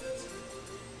of death.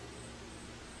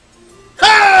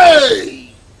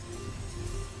 Hey!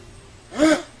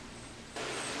 Huh?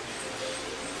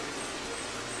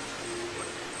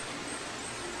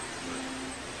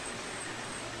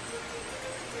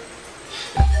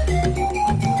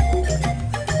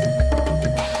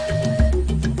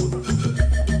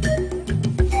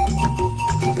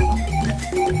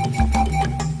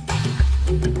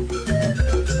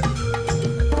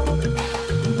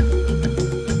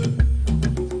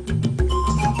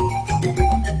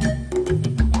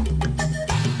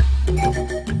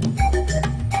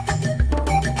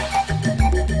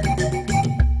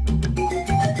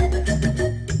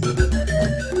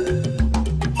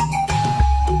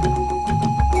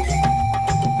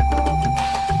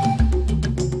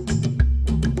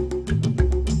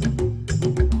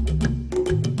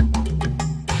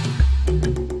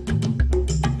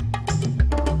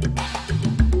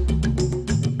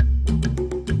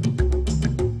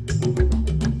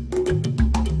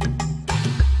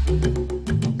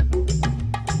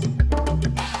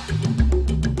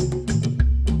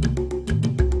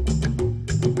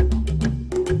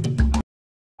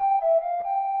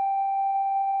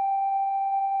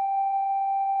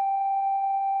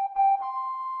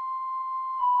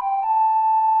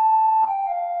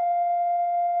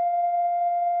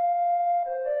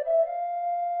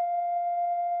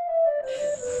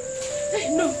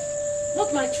 No,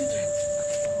 not my children.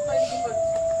 My God,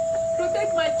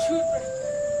 protect my children.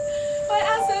 My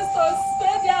ancestors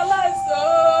spent their lives,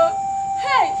 oh.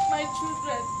 Hey, my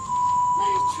children.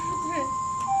 My children.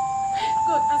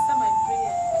 God, answer my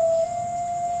prayer.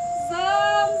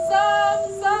 Zam, zam,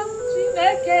 zam,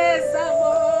 Chineke,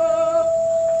 zamo.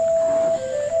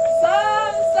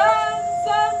 Zam, zam,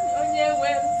 zam, onye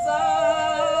wem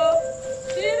zam.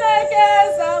 Chineke,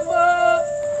 zamo.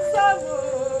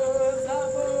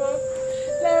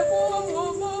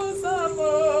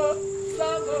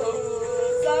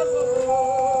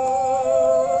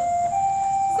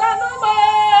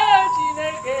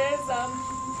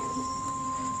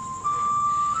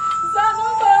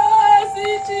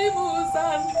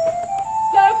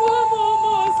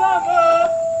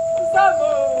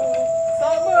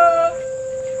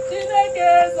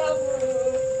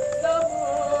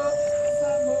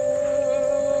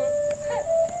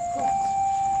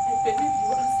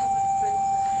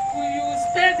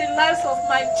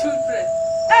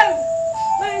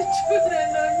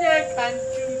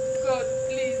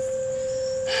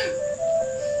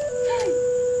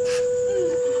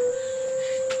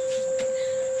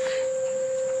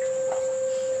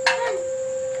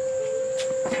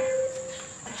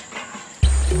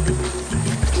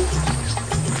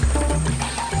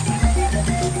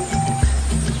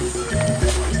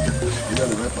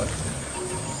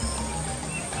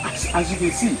 As you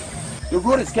can see, the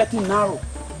road is getting narrow.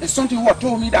 And something what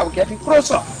told me that we're getting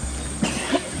closer.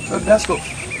 So let's go.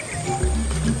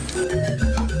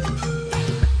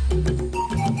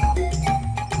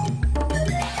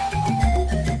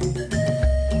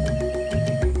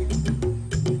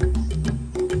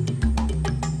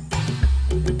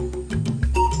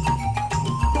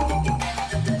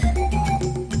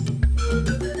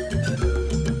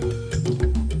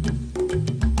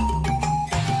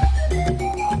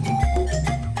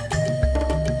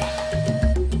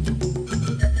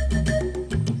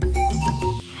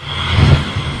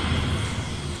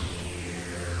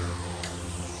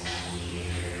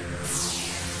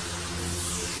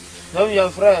 I'm your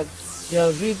friend. You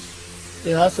have reached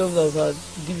the household of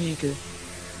B.Geezay.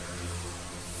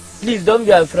 Please don't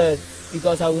be afraid,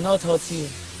 because I will not hurt you.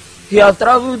 You have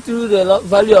traveled through the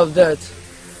valley of death.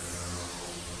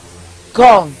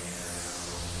 Come.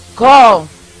 Come.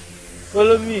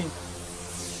 Follow me.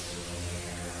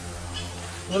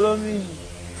 Follow me.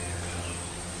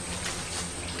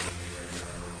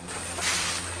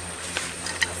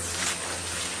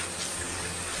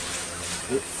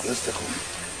 Let's take home.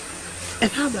 And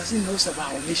how does he know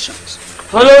about our missions?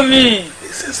 Follow me.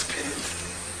 It's a spin.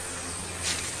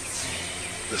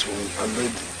 This one, I'm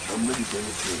ready. I'm ready for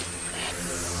anything.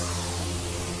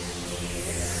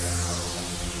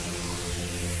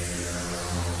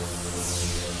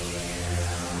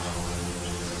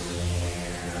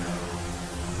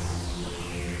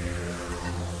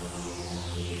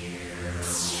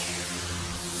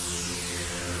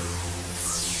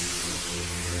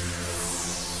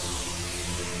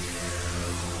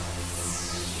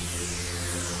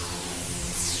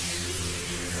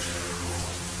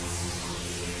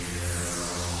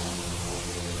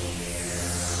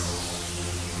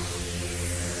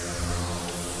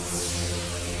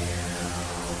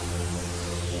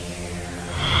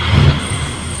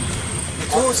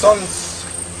 Two sons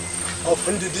of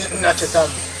Ndidi Nachetam,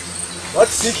 what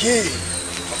seek ye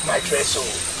of my treasure?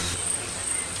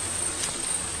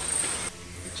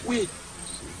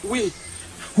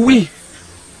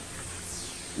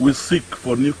 We seek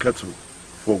for new cattle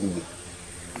for who?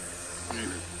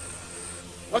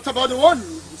 What about the one in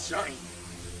the shrine?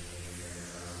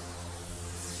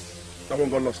 That one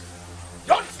got lost.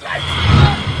 Don't lie.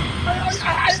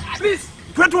 Please,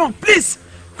 Great One, please.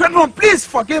 Great One, please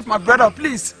forgive my brother,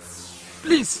 please.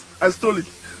 Please. I stole it.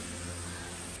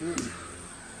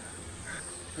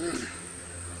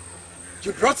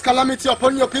 You brought calamity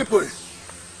upon your people.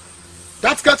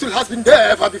 That cattle has been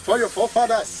there ever before your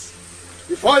forefathers,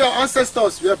 before your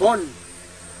ancestors were born.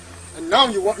 And now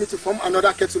you want me to form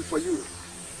another kettle for you.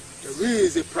 There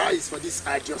is a price for this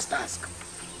arduous task.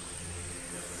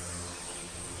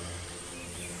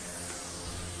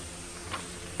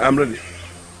 I'm ready.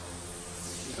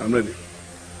 I'm ready.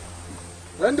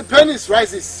 When the penis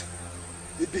rises,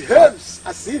 it behaves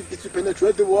as if it will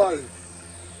penetrate the wall.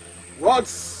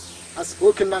 Words are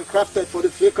spoken and crafted for the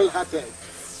fickle-hearted.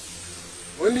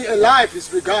 Only a life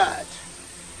is regarded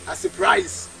as a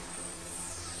prize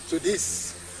to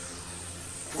this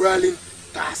crueling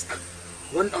task.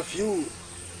 One of you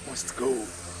must go.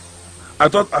 I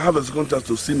thought I have a second chance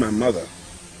to see my mother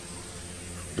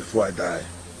before I die.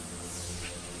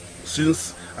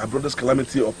 Since I brought this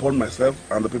calamity upon myself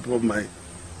and the people of my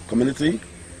community,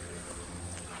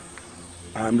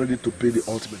 I am ready to pay the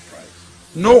ultimate price.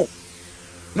 No.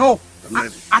 No. I'm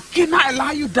ready. I cannot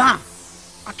allow you down.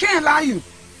 I can't allow you.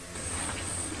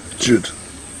 Jude,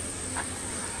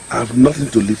 I have nothing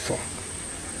to live for.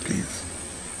 Please.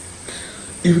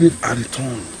 Even if I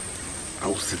return, I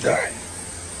will still die.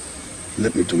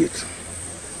 Let me do it.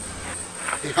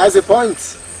 He has a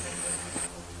point.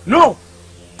 No.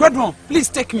 Great One, please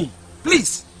take me.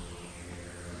 Please.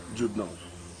 Jude, no.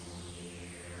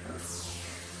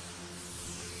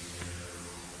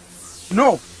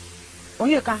 No.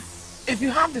 Onyeka, if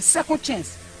you have the second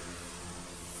chance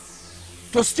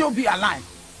to still be alive,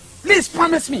 please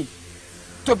promise me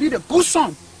to be the good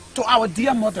son to our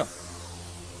dear mother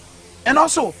and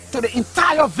also to the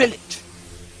entire village.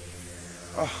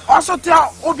 Also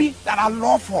tell Obi that I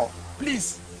love her.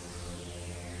 Please.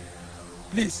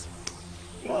 Please.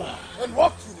 And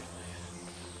walk through it.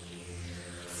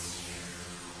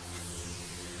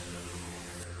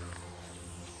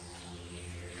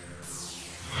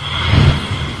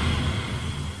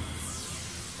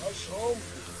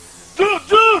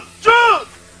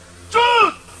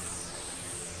 Jude!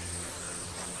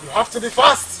 You have to be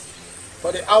fast,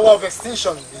 for the hour of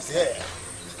extinction is here.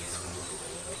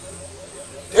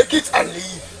 Take it and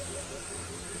leave.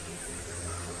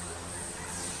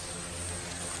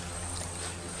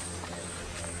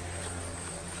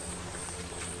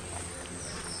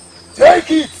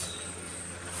 Take it!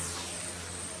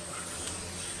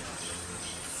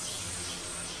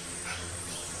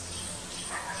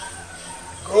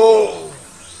 Go!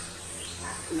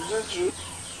 Is that true?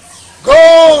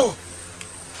 Go!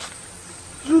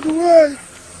 Jude, why?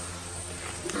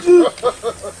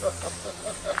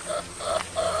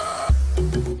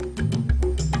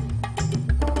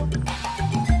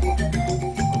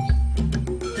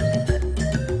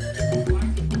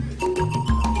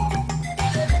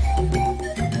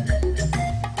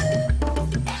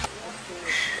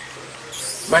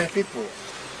 My people,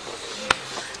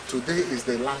 today is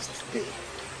the last day,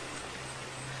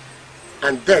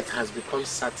 and death has become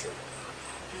certain.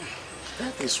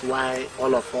 That is why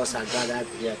all of us are gathered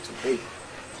here today,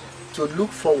 to look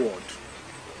forward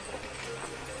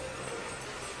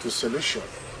to solution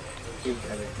if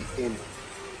there will be any.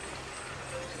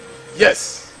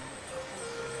 Yes,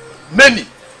 many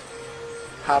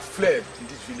have fled in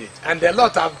this village, and a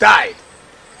lot have died.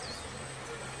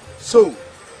 So,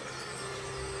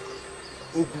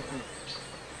 Ogugu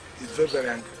is very, very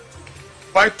angry.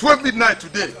 By 12 midnight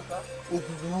today,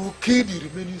 Ogugu will kill the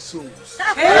remaining souls.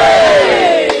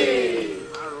 Hey!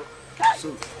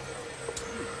 So,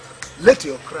 let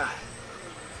your cry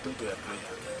turn to a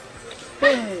prayer.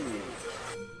 Hey!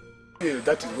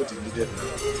 That is what is needed now.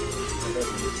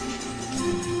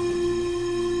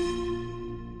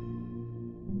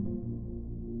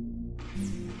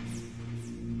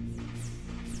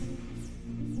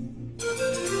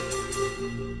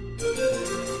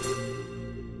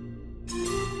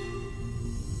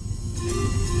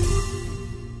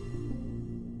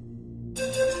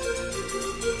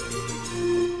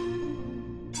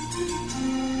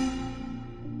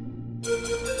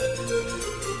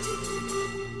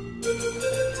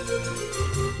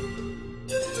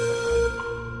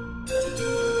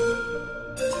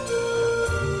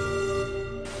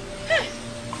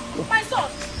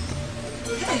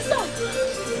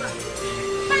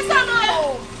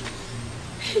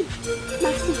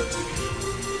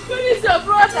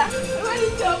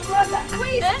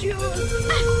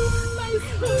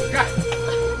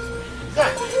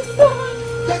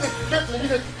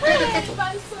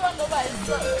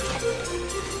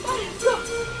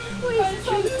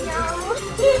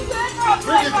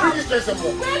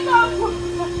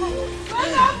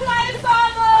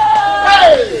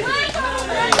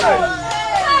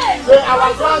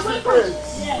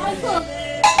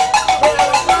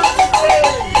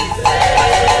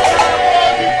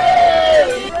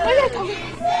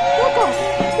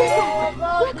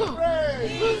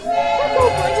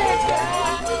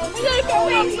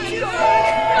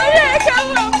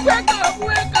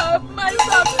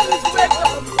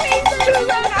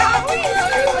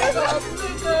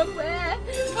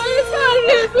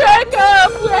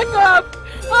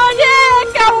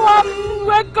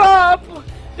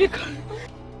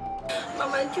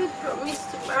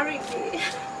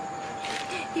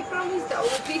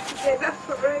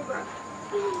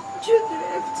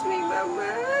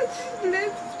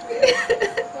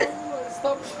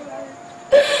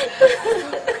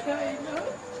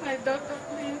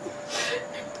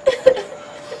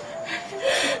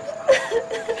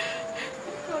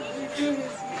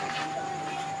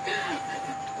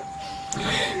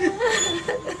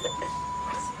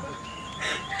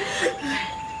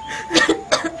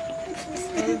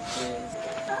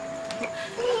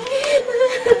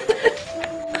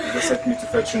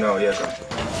 Now, yes, sir.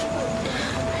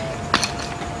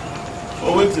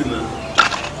 Oh, wait a minute.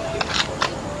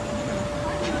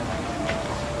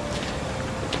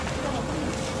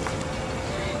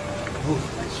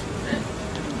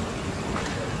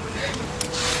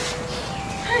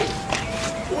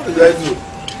 What did I do?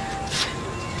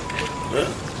 Huh?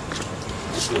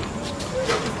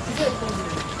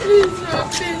 Please,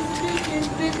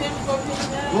 please, for me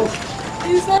now.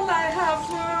 It's all I have.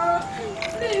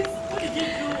 Please. What did you do?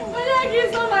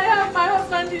 It's all I have. My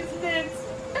husband is dead.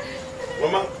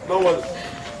 Mama, don't worry.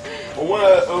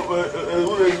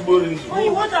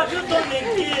 What have you done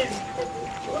again?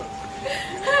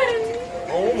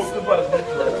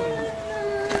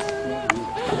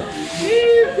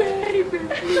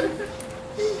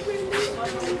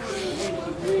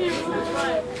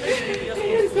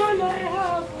 It's all I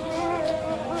have.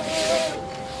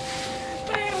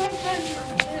 My husband is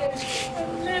dead.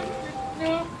 I'm left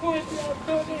with nobody. I've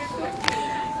done it.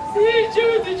 See,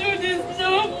 Jude is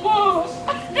no more.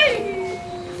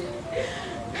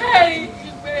 Hey,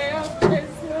 you may have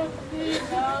mercy on me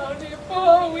now. The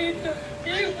poor widow.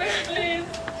 Igwe, please.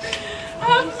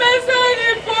 Have mercy on the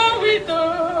poor widow.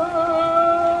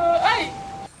 Aye.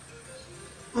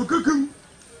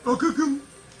 Okukum.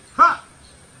 Ha!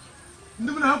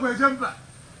 Ndumna hapo jamba.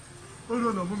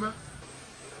 Olo no mama.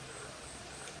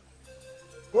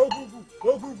 Ogugu.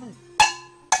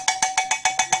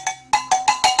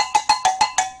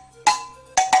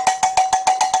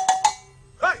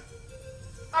 Hey!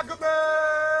 Agabe!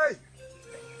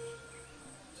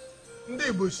 Ndị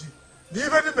Igbo si, na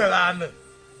ife dị mere anụ.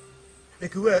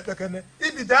 Ekuwe ekpekene,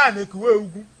 ibido a na-ekuwe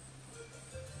ugwu.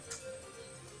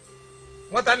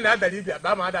 Nwata nna adara ibi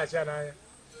akpa ma adachi ya n'anya.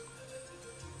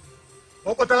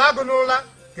 Ọ kpọtara agụ n'ụla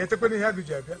ka etekwana ihe agụ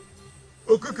ji abịa.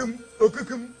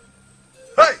 Okukum.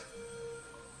 Hey!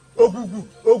 Ogugu.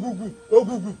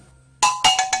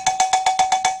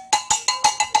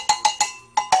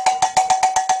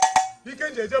 Ike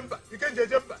njeje mba.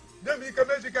 Dem ike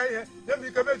mejiga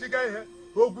ihe.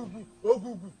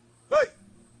 Ogugu. Hey!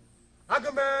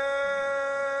 Agame!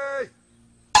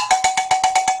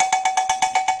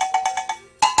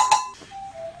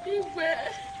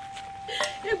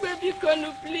 Igwe,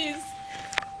 Bikonu, please.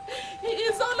 He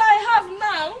is all I have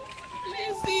now.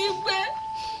 Please,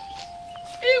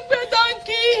 Igwe, don't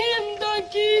kill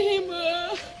him.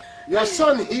 Your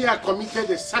son here committed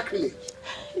a sacrilege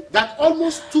that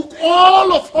almost took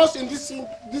all of us in this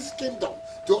kingdom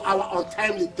to our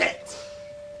untimely death.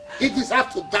 He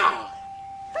deserves to die.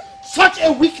 Such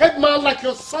a wicked man like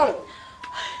your son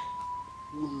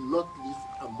will not live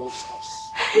amongst us.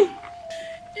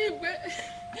 Igwe,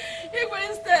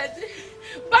 instead,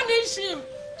 banish him.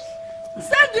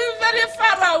 Send him very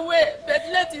far away, but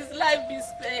let his life be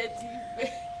spared,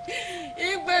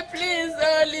 Igwe, please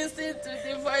listen to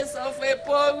the voice of a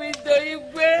poor widow,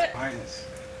 Igwe. Highness.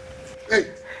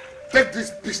 Hey, take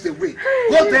this beast away.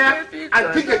 Go there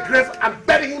and dig a grave and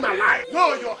bury him alive.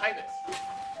 No, Your Highness.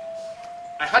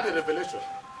 I had a revelation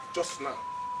just now.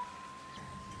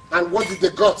 And what did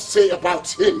the gods say about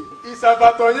him? It's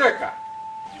about Onyeka.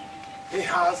 He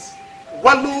has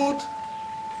wallowed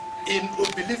in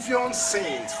oblivion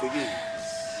sins for years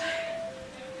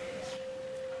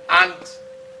and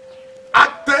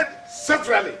acted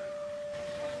severally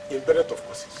in various of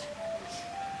causes.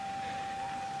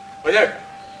 Onyeka,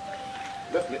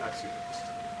 let me ask you a question.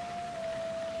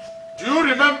 Do you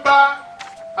remember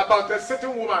about a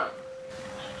certain woman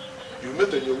you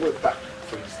met on your way back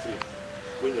from the street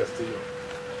when you were still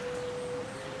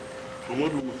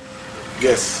young?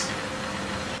 Yes.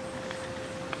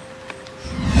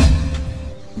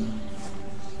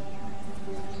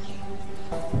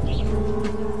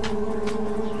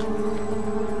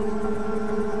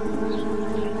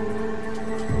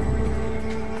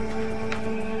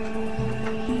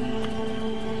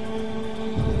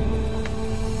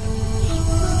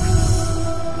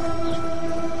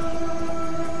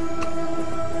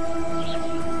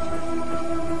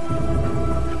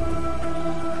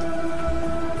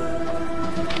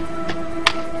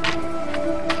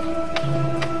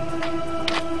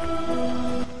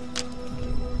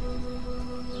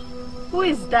 Who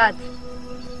is that?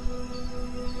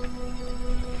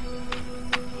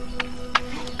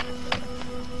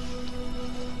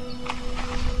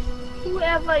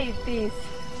 Whoever it is,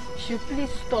 should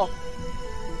please stop.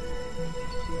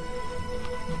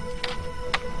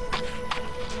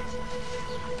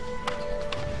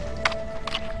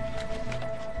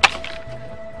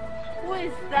 Who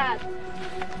is that?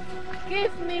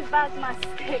 Give me back my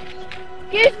steak.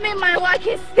 Give me my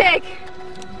wacky steak.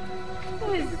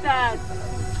 Who is that?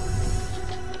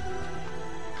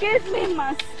 Give me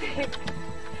my steak.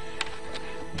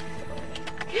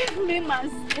 Give me my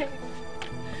steak.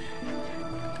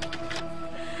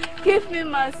 Give me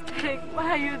my steak. Why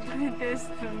are you doing this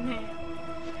to me?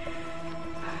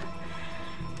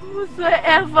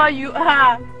 Whosoever you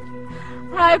are,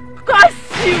 I curse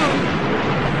you.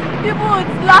 People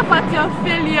would laugh at your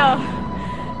failure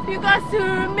because you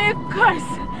remain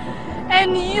cursed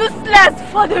and useless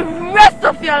for the rest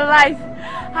of your life.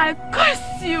 I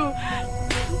curse you.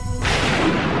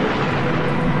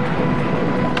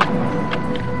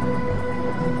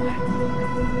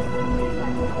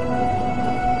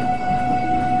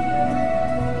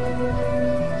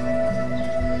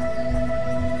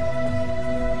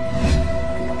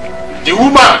 The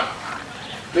woman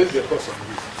plays the cause of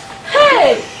you.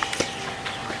 Hey!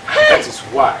 That is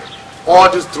why all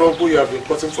this trouble you have been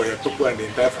causing for your people and the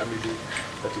entire family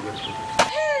that you went through.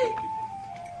 Hey!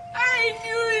 I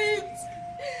knew it!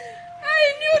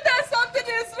 I knew that something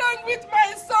is wrong with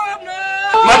my son!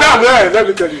 Madam, let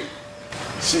me tell you.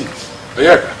 See,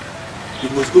 Oyeka, you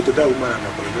must go to that woman and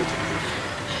apologize to her.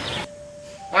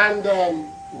 And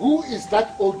Who is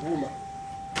that old woman?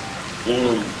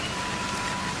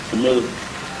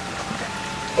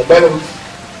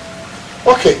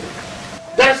 Okay.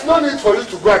 There's no need for you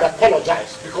to go and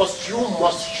apologize because you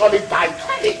must surely die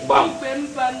trying.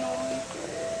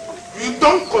 You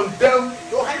don't condemn,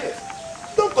 Your Highness.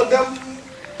 Don't condemn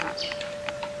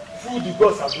food the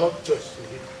gods have not judged to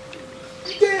him.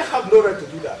 They have no right to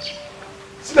do that.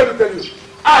 See, let me tell you,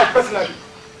 I personally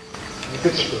will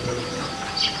take it to the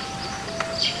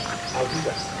I'll do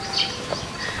that.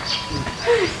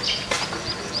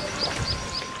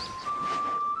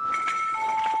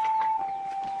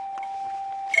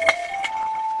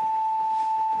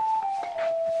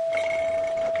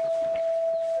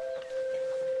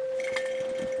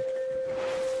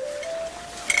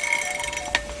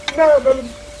 No.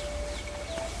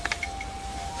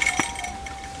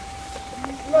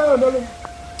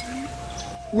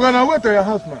 We are on our way to your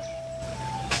house, man.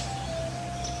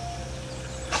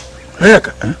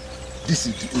 Hayaka, this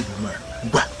is the old woman.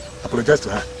 Bah, apologize to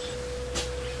her.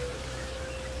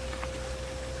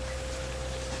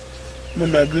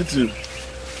 Mama, I greet you.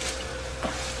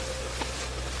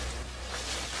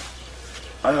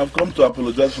 I have come to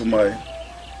apologize for my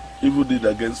evil deed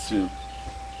against you.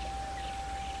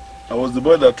 I was the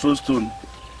boy that threw stone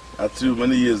at you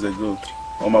many years ago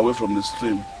on my way from the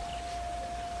stream.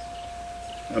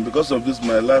 And because of this,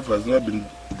 my life has not been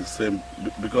the same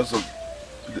because of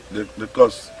the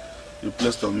curse you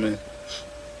placed on me.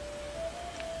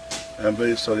 I am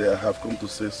very sorry. I have come to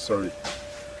say sorry.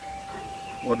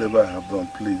 Whatever I have done,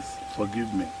 please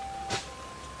forgive me.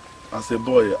 As a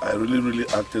boy, I really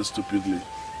acted stupidly.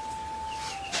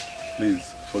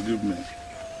 Please forgive me.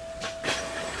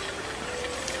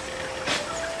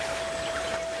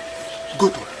 Go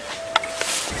to her.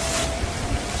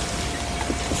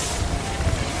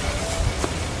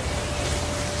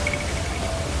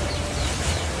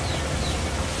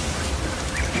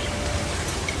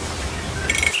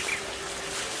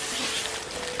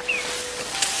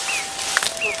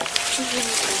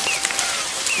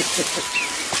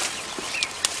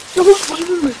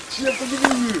 She has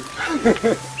forgiven you.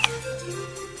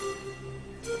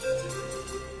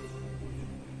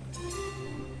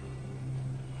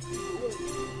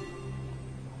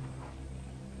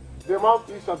 The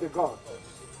mouthpiece of the gods.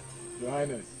 Your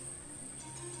Highness.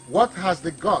 What has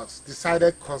the gods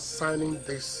decided concerning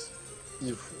this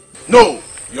evil? No,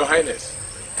 Your Highness.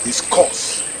 His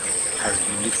curse has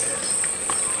been lifted.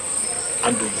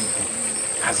 And the Igbo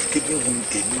has given him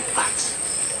a new path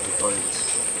to toilet.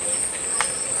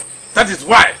 That is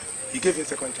why he gave him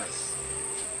second chance.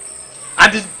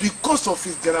 And it's because of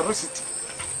his generosity.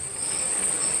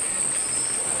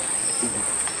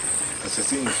 As I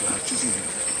say, if you have chosen him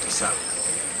to serve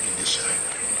in this shrine.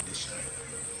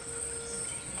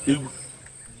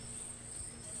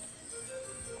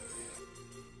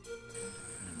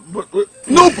 But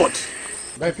nobody.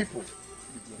 My people,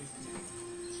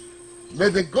 may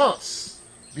the gods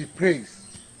be praised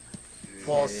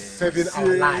for saving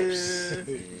our lives.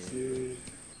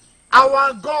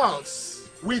 Our gods,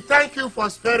 we thank you for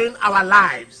sparing our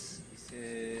lives.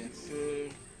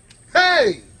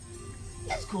 Hey,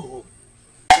 let's go.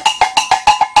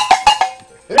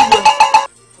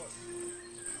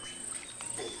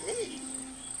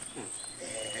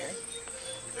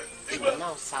 We will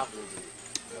now serve the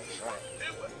shrine.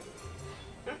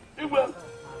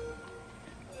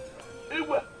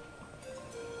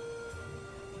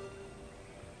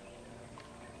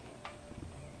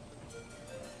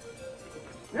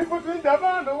 You put in the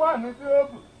band the one who's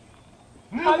open.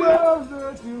 I love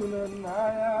the tune.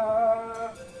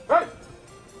 Hey!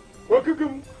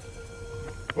 Welcome.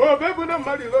 Oh, baby, no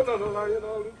money,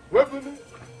 no. Weapon.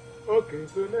 Okay,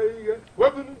 so there you go.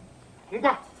 Weapon.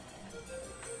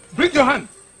 Bring your hand.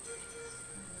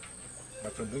 My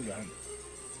friend, bring your hand.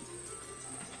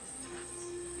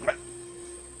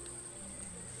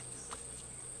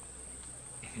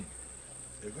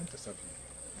 You're going to serve me.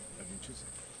 I've been chosen.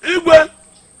 Igwe!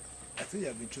 I think you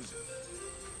have been chosen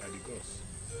by the gods,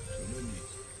 so no need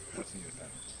wasting your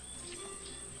time.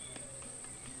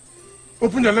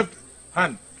 Open your left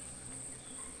hand.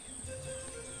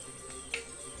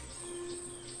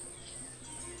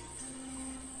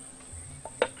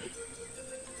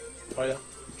 Fire.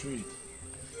 Chew it.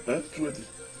 Eh? Chew it.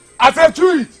 I said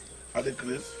chew it! Are they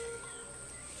crazy?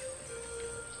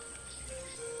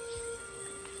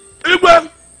 Igwe!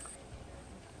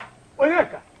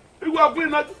 Onyeka,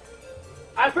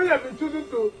 I think you have been chosen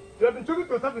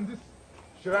to serve in this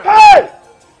shrine. Hey!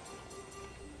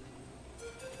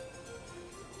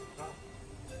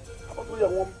 How about your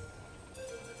woman?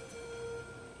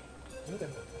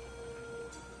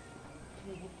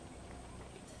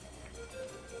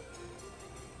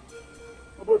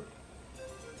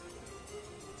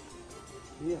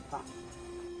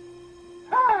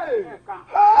 Hey! Okay.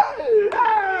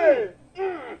 Hey!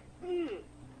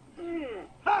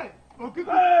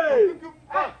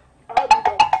 How did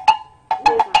that? He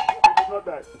did not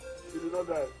die. He did not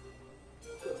die.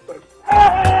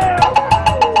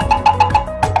 Hey!